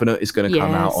 Halo Infinite is going to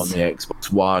come out on the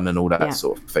Xbox One and all that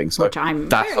sort of thing. So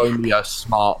that's only a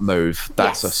smart move.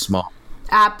 That's a smart.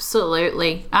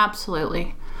 Absolutely.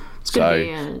 It's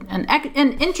going to be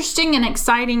an interesting and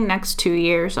exciting next 2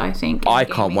 years, I think. I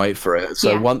can't wait for it.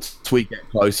 So once we get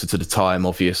closer to the time,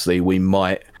 obviously, we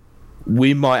might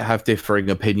have differing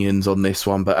opinions on this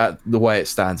one, but at the way it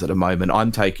stands at the moment,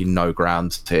 I'm taking no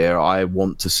ground here. I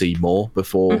want to see more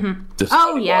before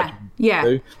deciding what I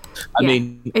do. I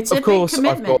mean, it's of course,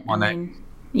 I've got my name.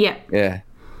 Yeah.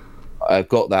 I've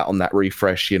got that on that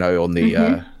refresh, on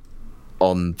the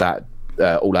on that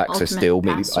all access still.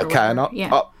 I can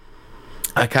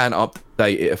I can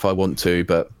update it if I want to,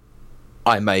 but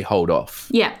I may hold off.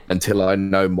 Yeah. Until I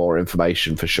know more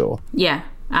information for sure. Yeah,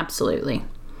 absolutely.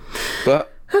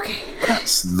 But okay,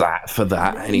 that's that for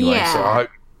that anyway. Yeah. So I hope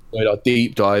a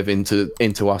deep dive into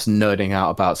us nerding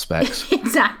out about specs.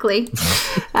 Exactly.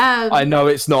 I know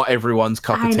it's not everyone's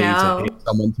cup of tea to hear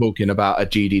someone talking about a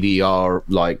GDDR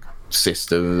like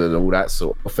system and all that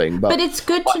sort of thing, but it's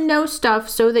good to know stuff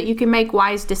so that you can make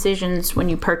wise decisions when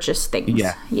you purchase things.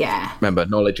 Yeah. Remember,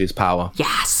 knowledge is power.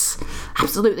 Yes,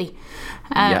 absolutely.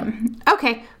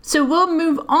 Okay, so we'll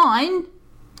move on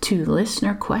to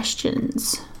listener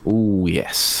questions. Oh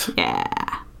yes.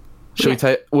 Yeah.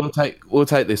 We'll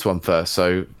take this one first.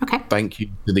 So thank you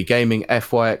to the Gaming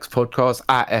FYX podcast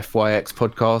at FYX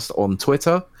podcast on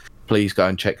Twitter. Please go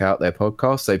and check out their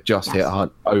podcast. They've just hit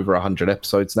over 100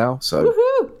 episodes now. So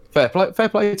fair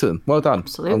play to them. Well done.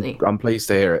 Absolutely. I'm pleased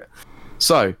to hear it.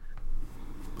 So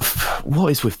what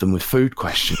is with them with food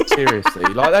questions? Seriously,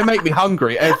 like they make me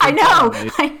hungry every time.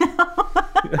 I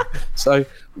know. So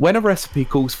when a recipe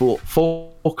calls for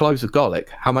 4 cloves of garlic,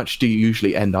 how much do you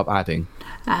usually end up adding?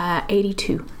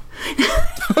 82.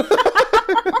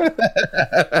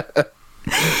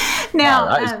 Now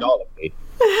that is garlicky.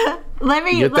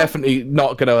 You're definitely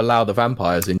not going to allow the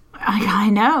vampires in. I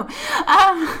know.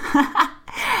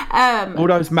 All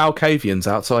those Malkavians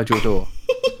outside your door.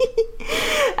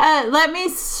 Let me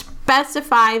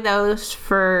specify those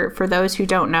for those who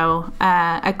don't know.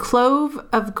 A clove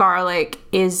of garlic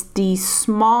is the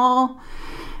small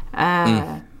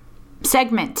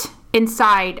segment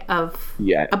inside of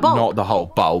a bulb. Not the whole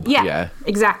bulb. Yeah.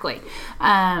 Exactly.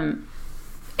 And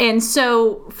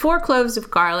so 4 cloves of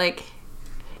garlic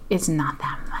is not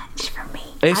that much for me.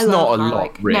 It's not a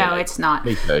lot, really. No, it's not.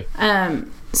 Me too.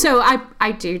 So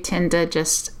I do tend to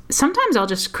sometimes I'll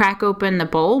just crack open the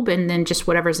bulb and then just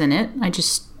whatever's in it. I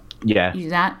just use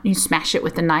that. You smash it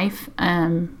with a knife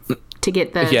to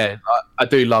get the... Yeah, I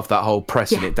do love that whole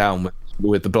pressing it down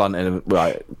with the blunt end,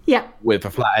 right? Yeah. With the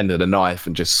flat end of the knife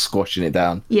and just squashing it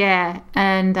down. Yeah,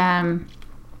 and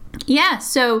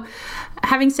so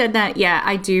having said that,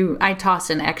 I toss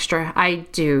an extra. I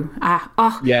do.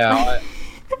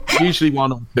 Usually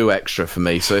 1 or 2 extra for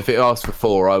me. So if it asks for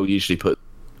 4, I'll usually put...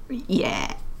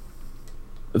 Yeah.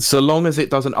 So long as it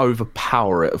doesn't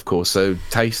overpower it, of course. So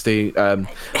tasting,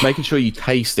 making sure you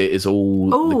taste it is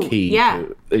all the key. Yeah.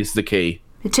 Is the key.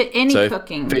 To any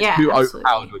cooking. If it's too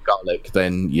overpowered with garlic,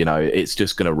 then, it's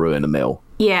just going to ruin a meal.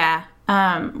 Yeah.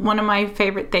 One of my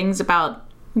favorite things about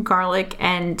garlic,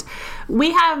 and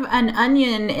we have an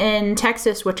onion in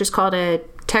Texas, which is called a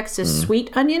Texas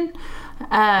sweet onion.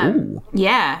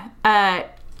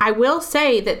 I will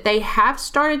say that they have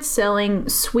started selling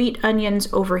sweet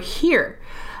onions over here.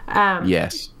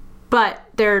 Yes. But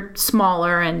they're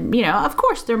smaller and, of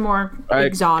course they're more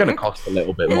exotic. It's going to cost a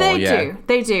little bit more,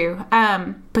 They do.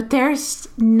 But there's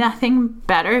nothing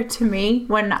better to me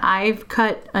when I've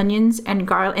cut onions and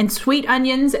garlic, and sweet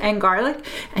onions and garlic,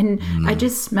 and I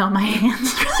just smell my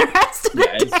hands for the rest of the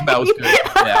day. It smells good.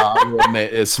 I will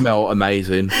admit, it smells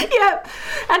amazing. Yep.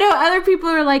 I know other people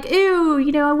are like, ew,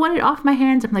 I want it off my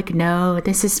hands. I'm like, no,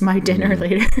 this is my dinner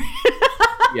later.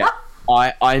 Yeah.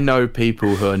 I know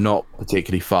people who are not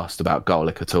particularly fussed about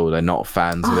garlic at all. They're not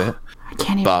fans of it. I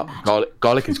can't even imagine.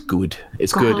 Garlic is good.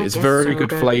 It's good. It's very good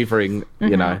flavoring,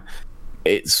 and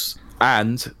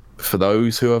for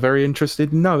those who are very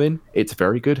interested in knowing, it's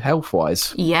very good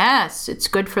health-wise. Yes, it's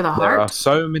good for the heart. There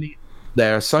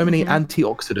are so many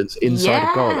antioxidants inside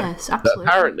of garlic. Yes, absolutely.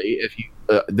 That apparently, if you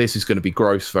this is going to be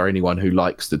gross for anyone who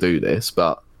likes to do this,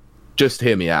 but just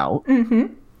hear me out. Mm-hmm.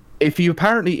 If you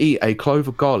apparently eat a clove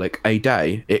of garlic a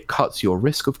day, it cuts your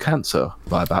risk of cancer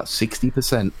by about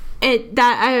 60%.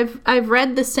 I've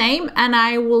read the same, and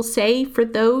I will say for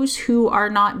those who are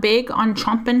not big on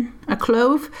chomping a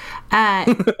clove,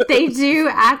 they do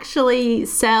actually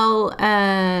sell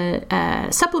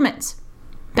supplements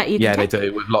that you can take. They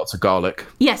do with lots of garlic.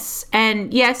 Yes,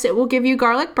 and yes, it will give you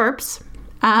garlic burps.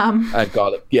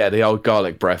 Garlic, the old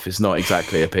garlic breath is not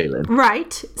exactly appealing.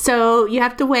 Right. So you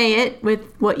have to weigh it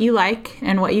with what you like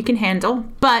and what you can handle.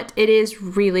 But it is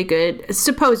really good.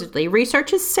 Supposedly, research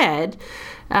has said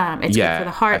it's good for the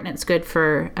heart and it's good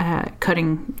for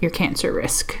cutting your cancer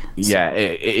risk. So. Yeah,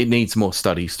 it needs more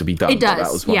studies to be done. It does.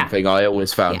 That was one thing I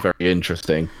always found very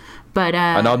interesting. But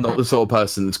and I'm not the sort of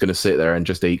person that's going to sit there and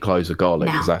just eat cloves of garlic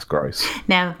because that's gross.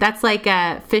 No, that's like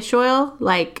fish oil.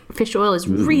 Like fish oil is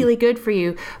really good for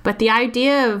you. But the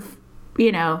idea of,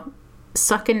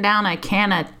 sucking down a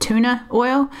can of tuna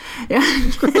oil.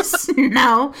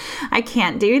 No, I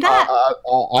can't do that.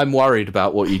 I'm worried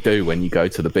about what you do when you go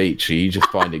to the beach. Are you just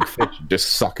finding fish and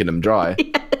just sucking them dry?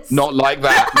 Yes. Not like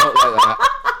that. Not like that.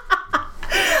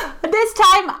 This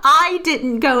time I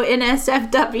didn't go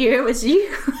NSFW. It was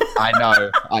you. I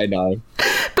know.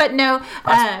 But no,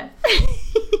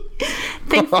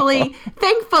 thankfully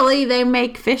they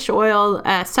make fish oil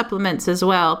supplements as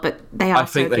well, but they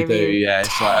also give you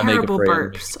terrible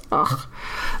burps. Ugh.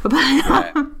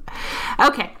 But,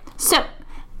 okay, so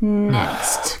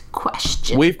next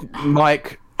question.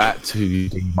 Mike at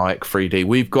 2D, Mike 3D.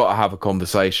 We've got to have a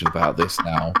conversation about this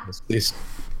now. Is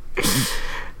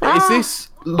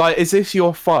this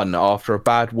your fun after a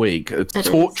bad week?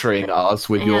 Torturing us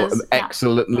with your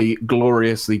excellently,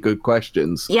 gloriously good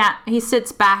questions. Yeah, he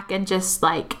sits back and just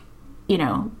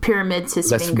pyramids his fingers.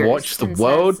 Let's watch the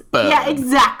world burn. Yeah,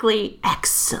 exactly.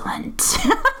 Excellent.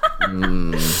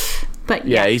 But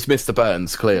yeah, he's Mr.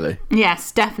 Burns, clearly.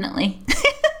 Yes, definitely.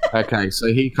 Okay, so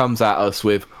he comes at us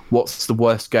with, what's the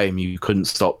worst game you couldn't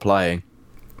stop playing?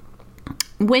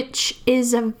 Which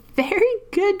is a very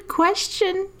good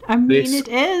question. I mean, it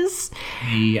is.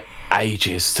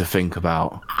 Ages to think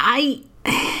about. I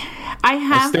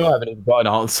still haven't even got an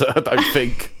answer, I don't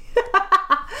think.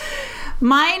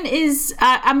 Mine is,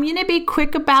 I'm going to be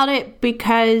quick about it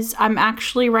because I'm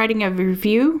actually writing a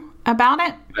review about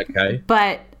it. Okay.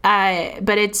 But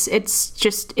it's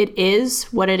just, it is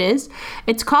what it is.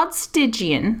 It's called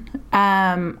Stygian.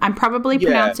 I'm probably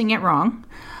pronouncing it wrong.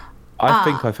 I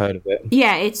think I've heard of it.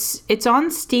 Yeah, it's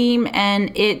on Steam,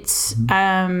 and it's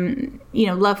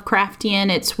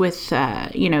Lovecraftian. It's with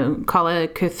Call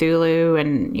of Cthulhu,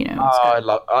 and I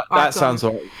love that. Sounds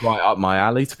right up my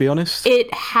alley, to be honest.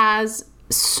 It has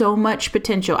so much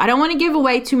potential. I don't want to give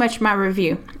away too much of my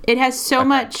review. It has so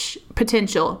much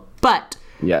potential, but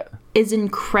is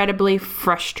incredibly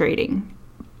frustrating.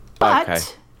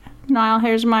 But Niall,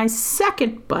 here's my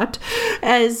second but,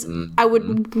 as I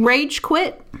would rage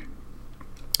quit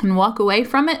and walk away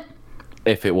from it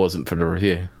if it wasn't for the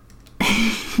review.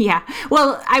 Yeah,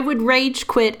 well, I would rage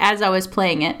quit as I was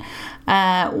playing it,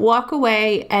 walk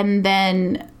away, and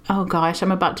then, oh gosh,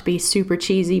 I'm about to be super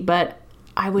cheesy, but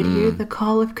I would hear the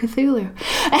Call of Cthulhu.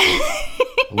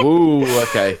 Ooh,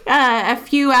 okay. A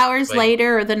few hours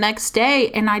later or the next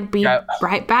day, and I'd be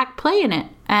right back playing it.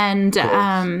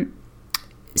 And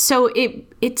so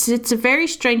it's a very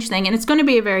strange thing, and it's going to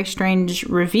be a very strange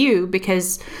review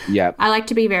because I like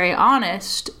to be very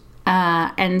honest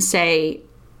and say,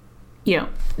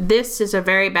 this is a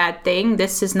very bad thing.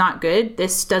 This is not good.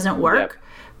 This doesn't work.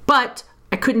 But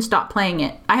I couldn't stop playing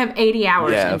it. I have 80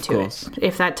 hours into it,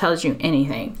 if that tells you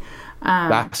anything.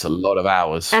 That's a lot of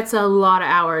hours. That's a lot of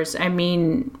hours. I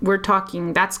mean, we're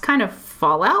talking, that's kind of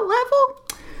Fallout level?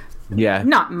 Yeah.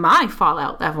 Not my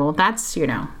Fallout level. That's,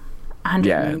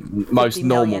 100 most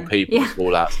normal people's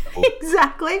Fallout level.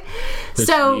 Exactly.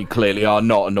 So you clearly are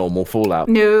not a normal Fallout.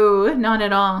 No, not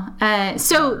at all.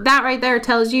 So that right there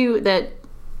tells you that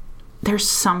there's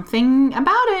something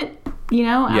about it, and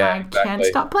I can't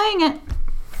stop playing it.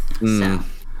 So.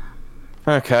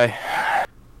 Okay.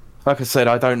 Like I said,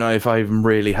 I don't know if I even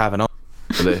really have an answer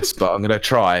for this, but I'm going to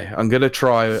try. I'm going to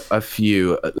try a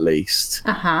few at least.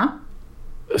 Uh-huh.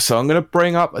 So I'm going to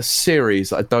bring up a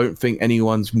series I don't think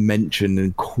anyone's mentioned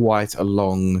in quite a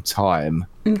long time.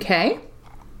 Okay.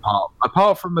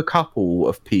 Apart from a couple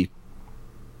of people.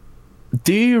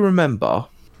 Do you remember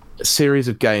a series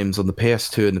of games on the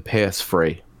PS2 and the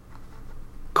PS3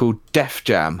 called Def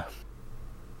Jam?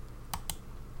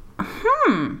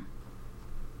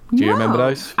 Do you remember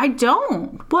those? I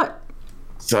don't. What?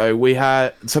 So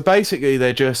basically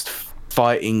they're just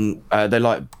fighting, they're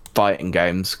like fighting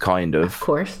games, kind of. Of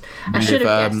course. I should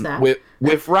have guessed that.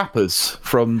 With rappers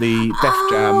from the Def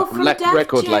Jam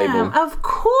record label. Of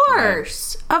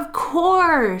course. Yeah. Of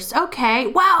course. Okay.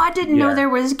 Wow, I didn't know there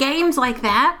was games like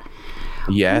that.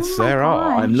 Yes, there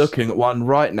are. I'm looking at one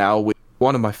right now with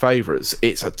one of my favorites.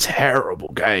 It's a terrible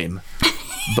game.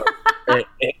 But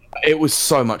it was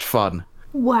so much fun.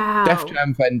 Wow. Def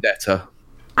Jam Vendetta.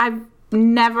 I've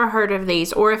never heard of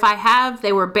these, or if I have,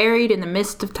 they were buried in the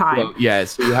mist of time. Well,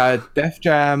 so you had Def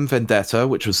Jam Vendetta,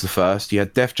 which was the first. You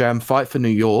had Def Jam Fight for New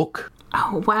York.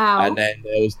 Oh, wow. And then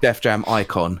there was Def Jam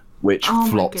Icon, which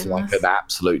flopped like an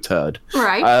absolute turd.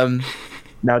 Right.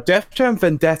 Now, Def Jam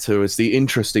Vendetta is the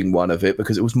interesting one of it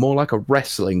because it was more like a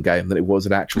wrestling game than it was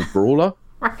an actual brawler.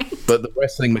 Right. But the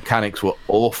wrestling mechanics were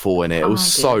awful in it. It was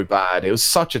so bad. It was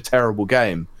such a terrible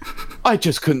game. I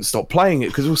just couldn't stop playing it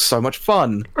because it was so much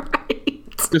fun. Right.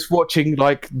 Just watching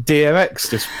like DMX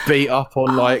just beat up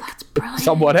on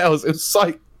someone else. It was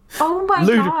like Oh my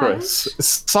ludicrous. gosh.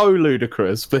 So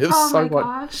ludicrous, but it's so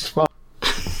much fun.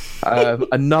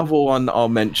 Another one I'll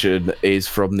mention is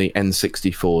from the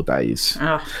N64 days.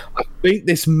 I think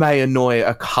this may annoy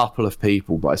a couple of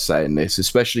people by saying this,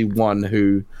 especially one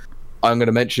who I'm going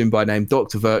to mention by name,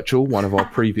 Dr. Virtual, one of our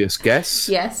previous guests.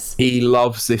 Yes. He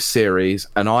loves this series,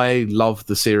 and I love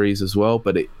the series as well,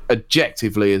 but it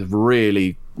objectively is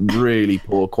really, really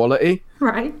poor quality.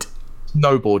 Right.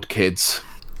 Snowboard Kids.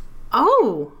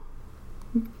 Oh.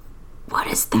 What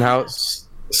is that? Now,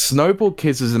 Snowboard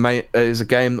Kids is a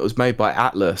game that was made by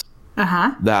Atlas.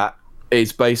 That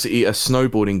is basically a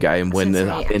snowboarding game when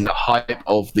in the height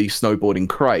of the snowboarding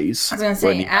craze. I was going to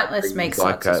say, Atlas makes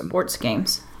lots of sports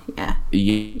games. Yeah.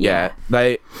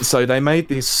 They made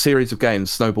this series of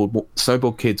games,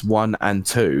 Snowboard Kids 1 and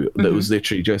 2, that was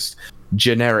literally just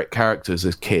generic characters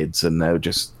as kids, and they were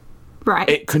just... Right.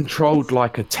 It controlled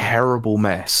like a terrible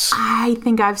mess. I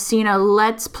think I've seen a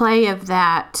Let's Play of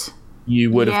that.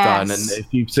 You would have done, and if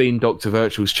you've seen Dr.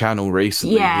 Virtual's channel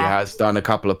recently, he has done a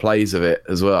couple of plays of it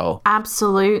as well.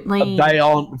 Absolutely. They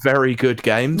aren't very good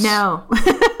games. No.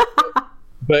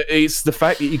 But it's the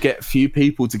fact that you get a few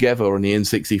people together on the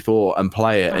N64 and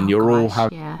play it, and you're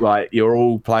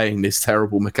all playing this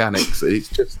terrible mechanics. It's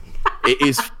just, it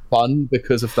is fun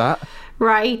because of that.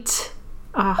 Right.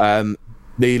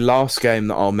 The last game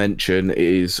that I'll mention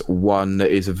is one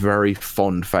that is a very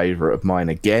fond favourite of mine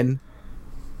again,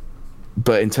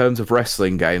 but in terms of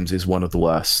wrestling games is one of the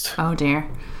worst. Oh dear.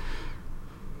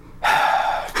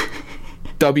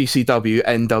 WCW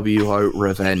NWO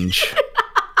Revenge.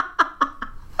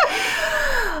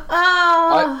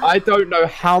 I don't know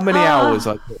how many hours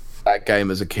I put in that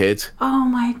game as a kid. Oh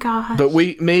my gosh. But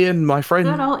me and my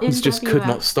friends just could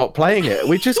not stop playing it.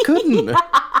 We just couldn't.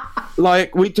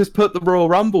 Like, we just put the Royal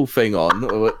Rumble thing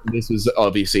on. This was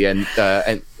obviously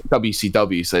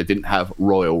WCW, so they didn't have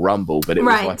Royal Rumble, but it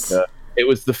was like it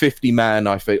was the 50-man,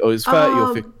 I think, or it was 30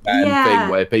 or 50-man thing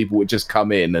where people would just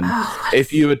come in, and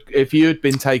if you had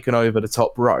been taken over the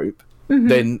top rope,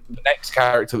 then the next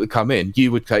character would come in,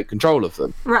 you would take control of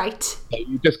them. Right. So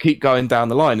you just keep going down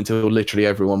the line until literally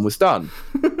everyone was done.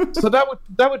 So that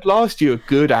would last you a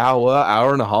good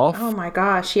hour and a half. Oh my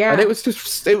gosh, yeah. And it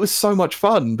was so much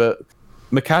fun, but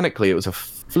mechanically it was a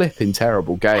flipping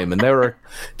terrible game. And there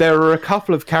were a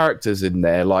couple of characters in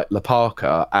there like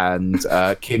Lapaka and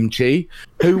Kimchi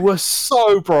who were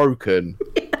so broken.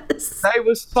 Yes. They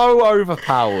were so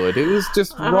overpowered. It was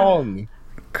just wrong.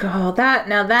 God, that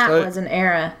was an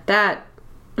era.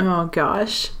 Oh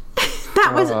gosh.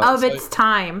 That was of its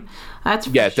time. That's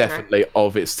for sure. Definitely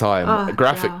of its time.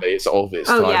 Graphically, it's of its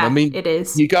time. Yeah, I mean, it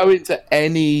is. You go into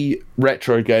any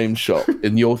retro game shop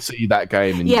and you'll see that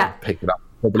game and you'll pick it up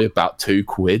probably about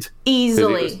 £2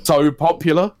 easily. It was so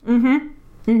popular.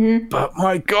 But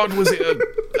my God, was it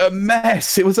a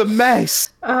mess? It was a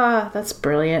mess. That's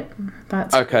brilliant.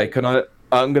 That's okay. Great.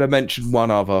 I'm going to mention one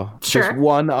other. Sure. Just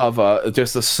one other,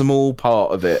 just a small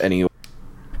part of it anyway.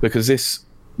 Because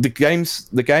the games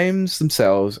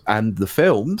themselves and the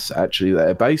films, actually, that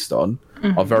they're based on,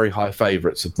 are very high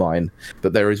favourites of mine.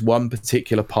 But there is one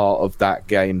particular part of that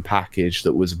game package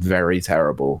that was very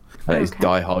terrible. And it is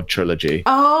Die Hard Trilogy.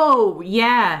 Oh,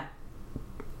 yeah.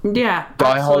 Yeah,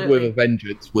 Die Hard with a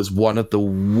Vengeance was one of the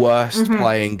worst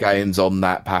playing games on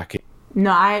that package.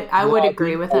 No, I would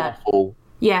agree with that.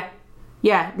 Yeah.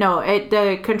 Yeah, no,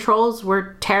 the controls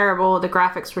were terrible. The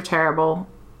graphics were terrible.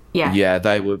 Yeah,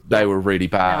 they were really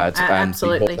bad, and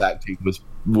absolutely. The voice acting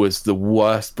was the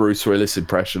worst Bruce Willis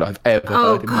impression I've ever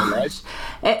heard in my life.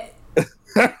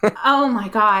 Oh my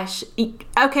gosh!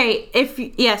 Okay,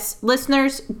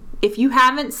 listeners, if you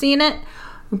haven't seen it,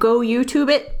 go YouTube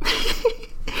it.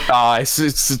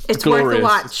 It's glorious. Worth a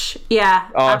watch. Yeah,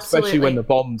 absolutely. Especially when the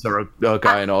bombs are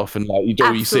going off and like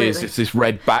all you see is just this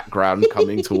red background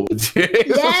coming towards you.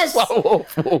 It's so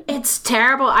awful. It's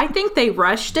terrible. I think they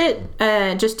rushed it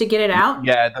just to get it out.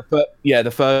 Yeah,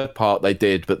 the third part they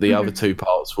did, but the other two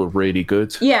parts were really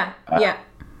good. Yeah.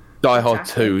 Die Hard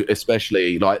 2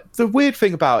 especially, like, the weird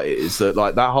thing about it is that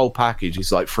like that whole package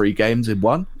is like 3 games in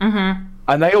one.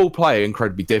 And they all play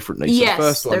incredibly differently. So the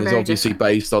first one is obviously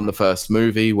based on the first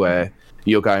movie where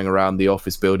you're going around the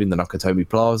office building, the Nakatomi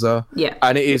Plaza. Yeah.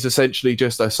 And it is essentially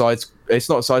just it's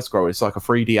not a side scroll, it's like a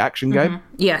 3D action game.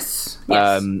 Yes.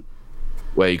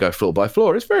 Where you go floor by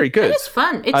floor. It's very good. It's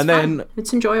fun. It's fun.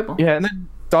 It's enjoyable. Yeah, and then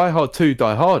Die Hard 2,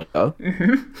 Die Harder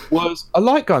was a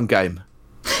light gun game.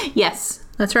 Yes,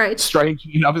 that's right. Strange.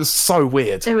 It was so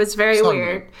weird. It was very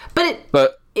weird.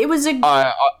 But it was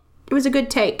it was a good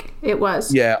take. It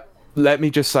was. Yeah. Let me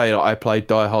just say that I played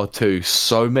Die Hard 2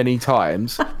 so many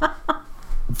times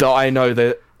that I know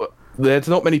that there's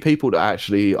not many people that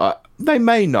actually they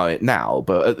may know it now,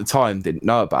 but at the time didn't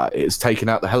know about it. It's taking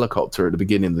out the helicopter at the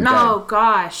beginning of the game. Oh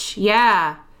gosh,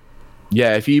 yeah.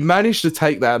 Yeah, if you managed to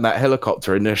take down that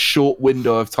helicopter in a short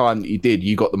window of time that you did,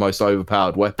 you got the most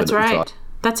overpowered weapon. That's right. The time.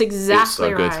 That's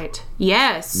exactly right.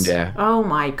 Yes. Yeah. Oh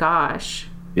my gosh.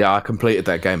 Yeah, I completed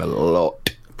that game a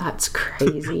lot. That's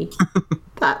crazy.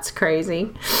 That's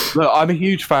crazy. Look, I'm a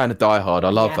huge fan of Die Hard. I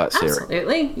love that series.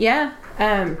 Absolutely, yeah.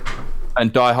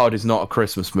 And Die Hard is not a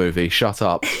Christmas movie. Shut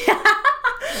up.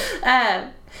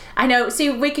 I know. See,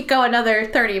 we could go another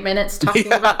 30 minutes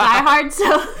talking about Die Hard,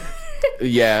 so...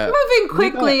 Yeah. Moving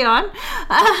quickly on.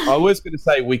 I was going to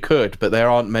say we could, but there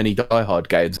aren't many Die Hard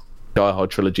games. Die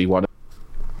Hard Trilogy 1.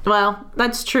 Well,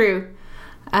 that's true.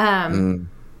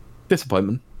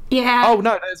 Disappointment. Yeah. Oh,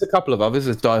 no, there's a couple of others.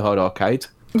 There's Die Hard Arcade.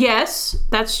 Yes,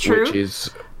 that's true.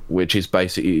 Which is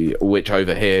basically, which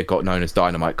over here got known as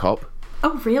Dynamite Cop.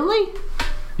 Oh, really?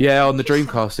 Yeah, on the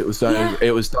Dreamcast it was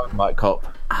Dynamite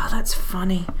Cop. Oh, that's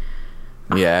funny.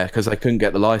 Yeah, because they couldn't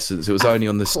get the license. It was only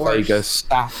on the Sega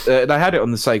Saturn. They had it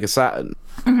on the Sega Saturn,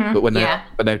 but when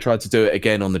they tried to do it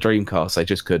again on the Dreamcast, they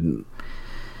just couldn't.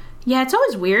 Yeah, it's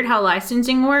always weird how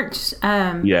licensing works.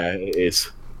 Yeah, it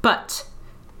is. But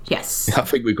yes, I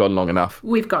think we've gone long enough.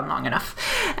 We've gone long enough.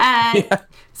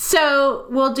 So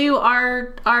we'll do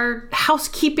our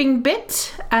housekeeping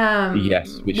bit.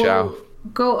 Yes, we shall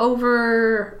go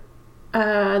over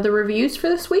the reviews for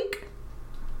this week,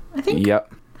 I think.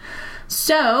 Yep.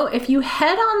 So if you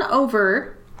head on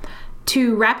over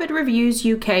to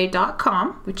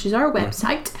rapidreviewsuk.com, which is our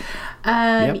website,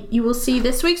 you will see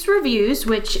this week's reviews,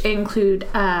 which include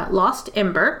Lost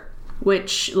Ember,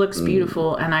 which looks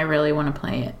beautiful, and I really want to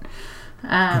play it.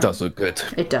 It does look good.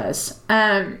 It does.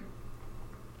 Then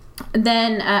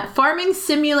Farming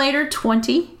Simulator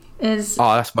 20 is...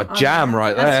 Oh, that's my jam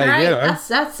right there. That's right. You know.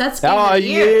 That's game of the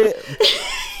year.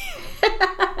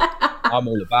 I'm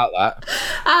all about that.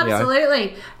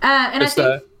 Absolutely. And just,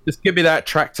 I think... just give me that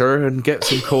tractor and get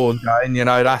some corn going. You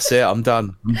know, that's it. I'm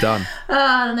done.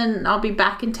 And then I'll be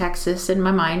back in Texas in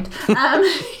my mind. And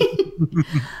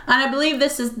I believe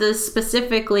this is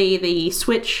specifically the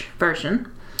Switch version.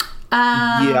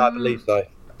 Yeah, I believe so.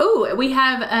 Oh, we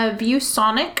have a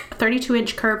ViewSonic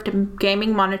 32-inch curved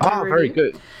gaming monitor. Oh, very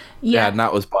good. Yeah, and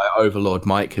that was by Overlord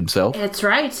Mike himself. That's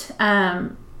right.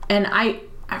 And I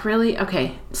really...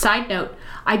 Okay, side note.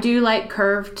 I do like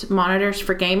curved monitors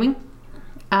for gaming.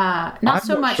 I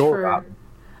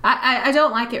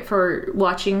don't like it for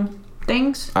watching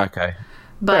things. Okay.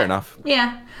 Fair enough.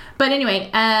 Yeah. But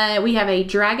anyway, we have a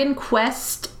Dragon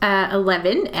Quest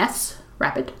 11S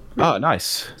Rapid. Oh,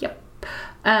 nice. Yep.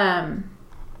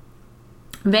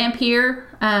 Vampire.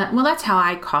 Well, that's how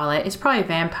I call it. It's probably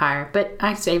vampire, but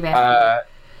I say vampire.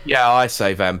 Yeah, I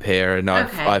say vampire, and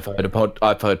I've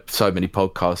heard so many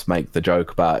podcasts make the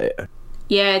joke about it.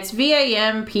 Yeah, it's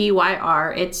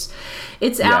VAMPYR.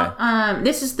 It's out.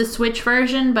 This is the Switch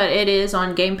version, but it is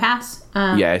on Game Pass.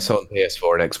 Yeah, it's on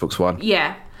PS4 and Xbox One.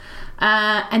 Yeah.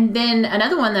 And then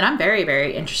another one that I'm very,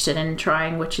 very interested in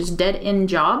trying, which is Dead End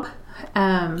Job.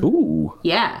 Ooh.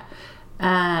 Yeah.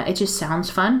 It just sounds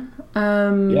fun.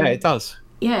 Yeah, it does.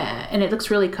 Yeah, and it looks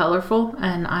really colorful,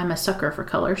 and I'm a sucker for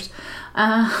colors.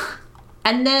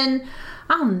 And then,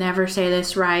 I'll never say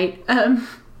this right.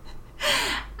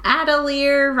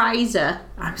 Atelier Ryza.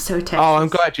 I'm so Texas. Oh, I'm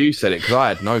glad you said it, because I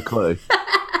had no clue.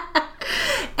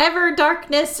 Ever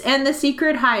Darkness and the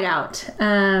Secret Hideout.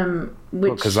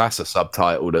 Because that's a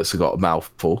subtitle that's got a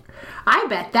mouthful. I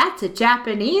bet that's a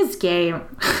Japanese game.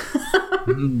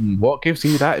 What gives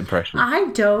you that impression? I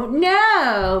don't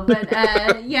know. But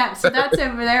yeah, so that's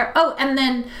over there. Oh, and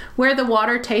then Where the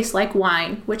Water Tastes Like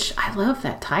Wine, which I love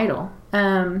that title.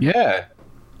 Yeah.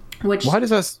 Why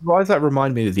does that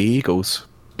remind me of the Eagles?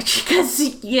 Because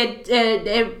it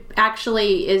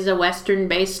actually is a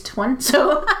Western-based one,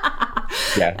 so...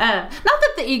 Yeah. Not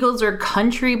that the Eagles are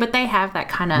country, but they have that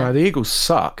kind of... No, the Eagles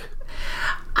suck.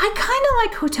 I kind of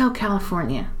like Hotel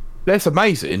California. That's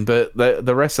amazing, but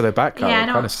the rest of their back kind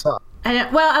of suck. I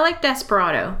like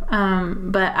Desperado,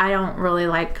 but I don't really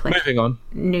like Moving on.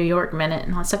 New York Minute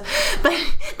and all that stuff. But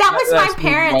that was my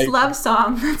parents' love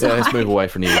song. Let's move away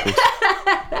from the Eagles.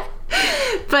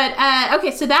 But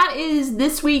okay, so that is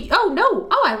this week. Oh no!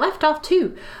 Oh, I left off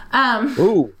two.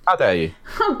 Ooh, how dare you?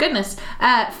 Oh goodness,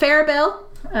 Farabelle,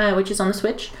 which is on the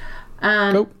Switch.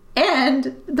 Nope.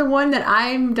 And the one that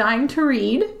I'm dying to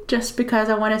read, just because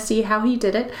I want to see how he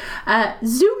did it,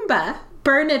 Zumba,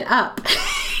 Burn It Up.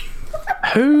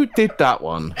 Who did that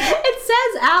one? It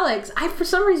says Alex. I for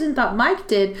some reason thought Mike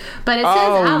did, but it says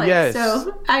Alex. Yes.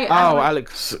 So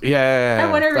Alex. Yeah.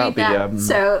 I want to read that.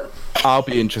 So I'll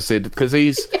be interested because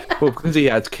because he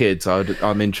has kids.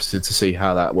 I'm interested to see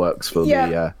how that works for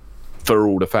for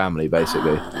all the family,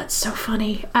 basically. Oh, that's so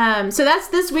funny. So that's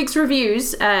this week's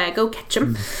reviews. Go catch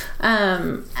them.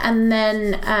 And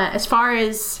then as far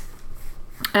as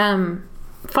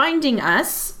finding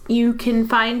us, you can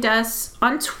find us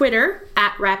on Twitter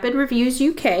at Rapid Reviews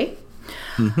UK.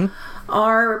 Mm-hmm.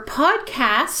 Our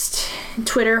podcast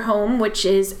Twitter home, which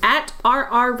is at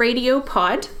RR Radio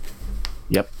Pod.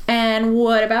 Yep. And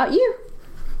what about you?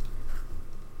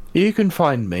 You can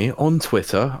find me on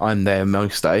Twitter. I'm there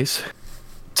most days,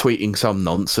 tweeting some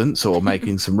nonsense or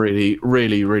making some really,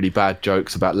 really, really bad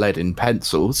jokes about lead in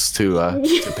pencils to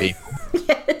people.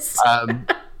 Yes.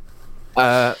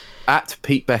 At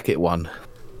Pete Beckett 1.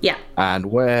 Yeah. And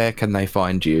where can they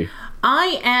find you?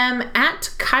 I am at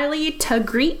Kylie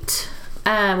Tagreet,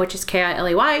 which is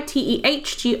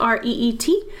KILEYTEHGREET,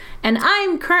 and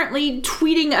I'm currently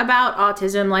tweeting about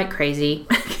autism like crazy.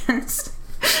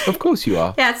 Of course you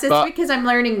are. Yeah, it's because I'm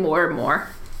learning more and more.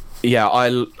 Yeah,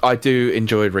 I do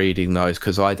enjoy reading those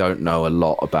because I don't know a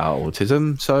lot about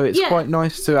autism, so it's quite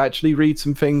nice to actually read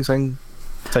some things and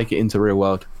take it into real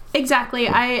world. Exactly.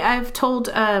 I've told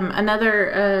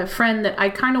another friend that I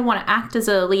kind of want to act as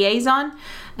a liaison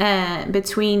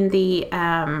between the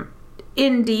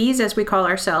NDs, as we call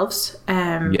ourselves,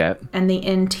 and the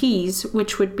NTs,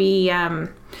 which would be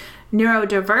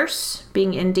neurodiverse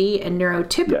being ND and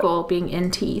neurotypical being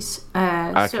NTs.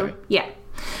 Okay. So, yeah.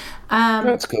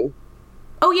 That's cool.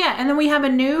 Oh, yeah. And then we have a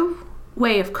new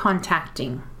way of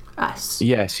contacting us.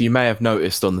 Yes, you may have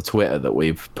noticed on the Twitter that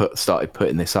we've started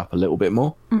putting this up a little bit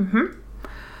more. Mm-hmm.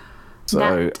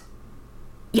 So,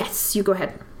 yes, you go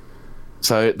ahead.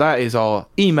 So that is our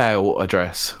email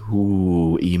address.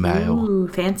 Ooh, email. Ooh,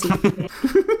 fancy.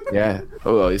 Yeah.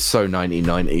 Oh, it's so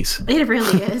 1990s. It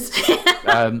really is.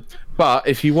 But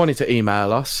if you wanted to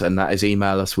email us, and that is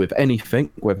email us with anything,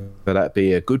 whether that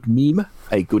be a good meme,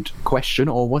 a good question,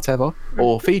 or whatever,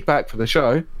 or feedback for the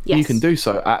show, you can do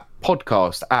so at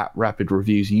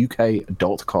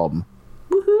podcast@rapidreviewsuk.com.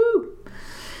 Woohoo!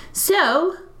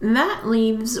 So that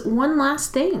leaves one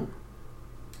last thing.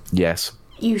 Yes.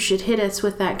 You should hit us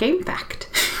with that game fact.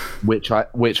 Which I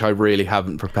really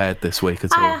haven't prepared this week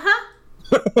at all.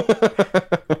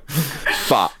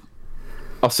 But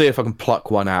I'll see if I can pluck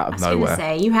one out of nowhere.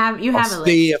 Say, you have a list.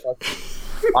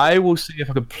 I will see if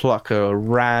I can pluck a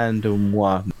random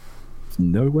one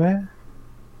from nowhere.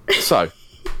 So,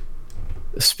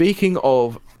 speaking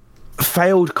of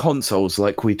failed consoles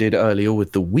like we did earlier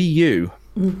with the Wii U,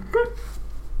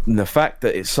 and the fact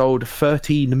that it sold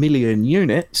 13 million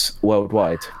units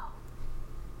worldwide.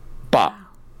 But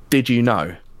did you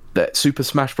know that Super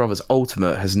Smash Bros.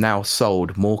 Ultimate has now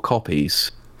sold more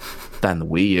copies than the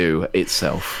Wii U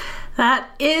itself? That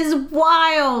is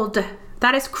wild.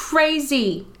 That is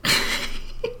crazy.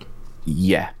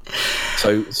 Yeah.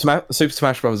 So Super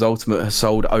Smash Bros. Ultimate has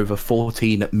sold over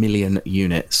 14 million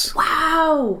units.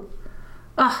 Wow.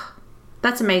 Oh,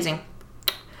 that's amazing.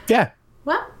 Yeah.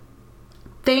 Well,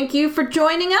 thank you for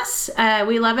joining us.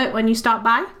 We love it when you stop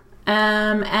by.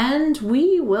 And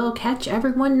we will catch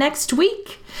everyone next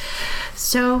week.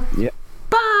 So,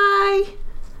 bye.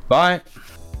 Bye.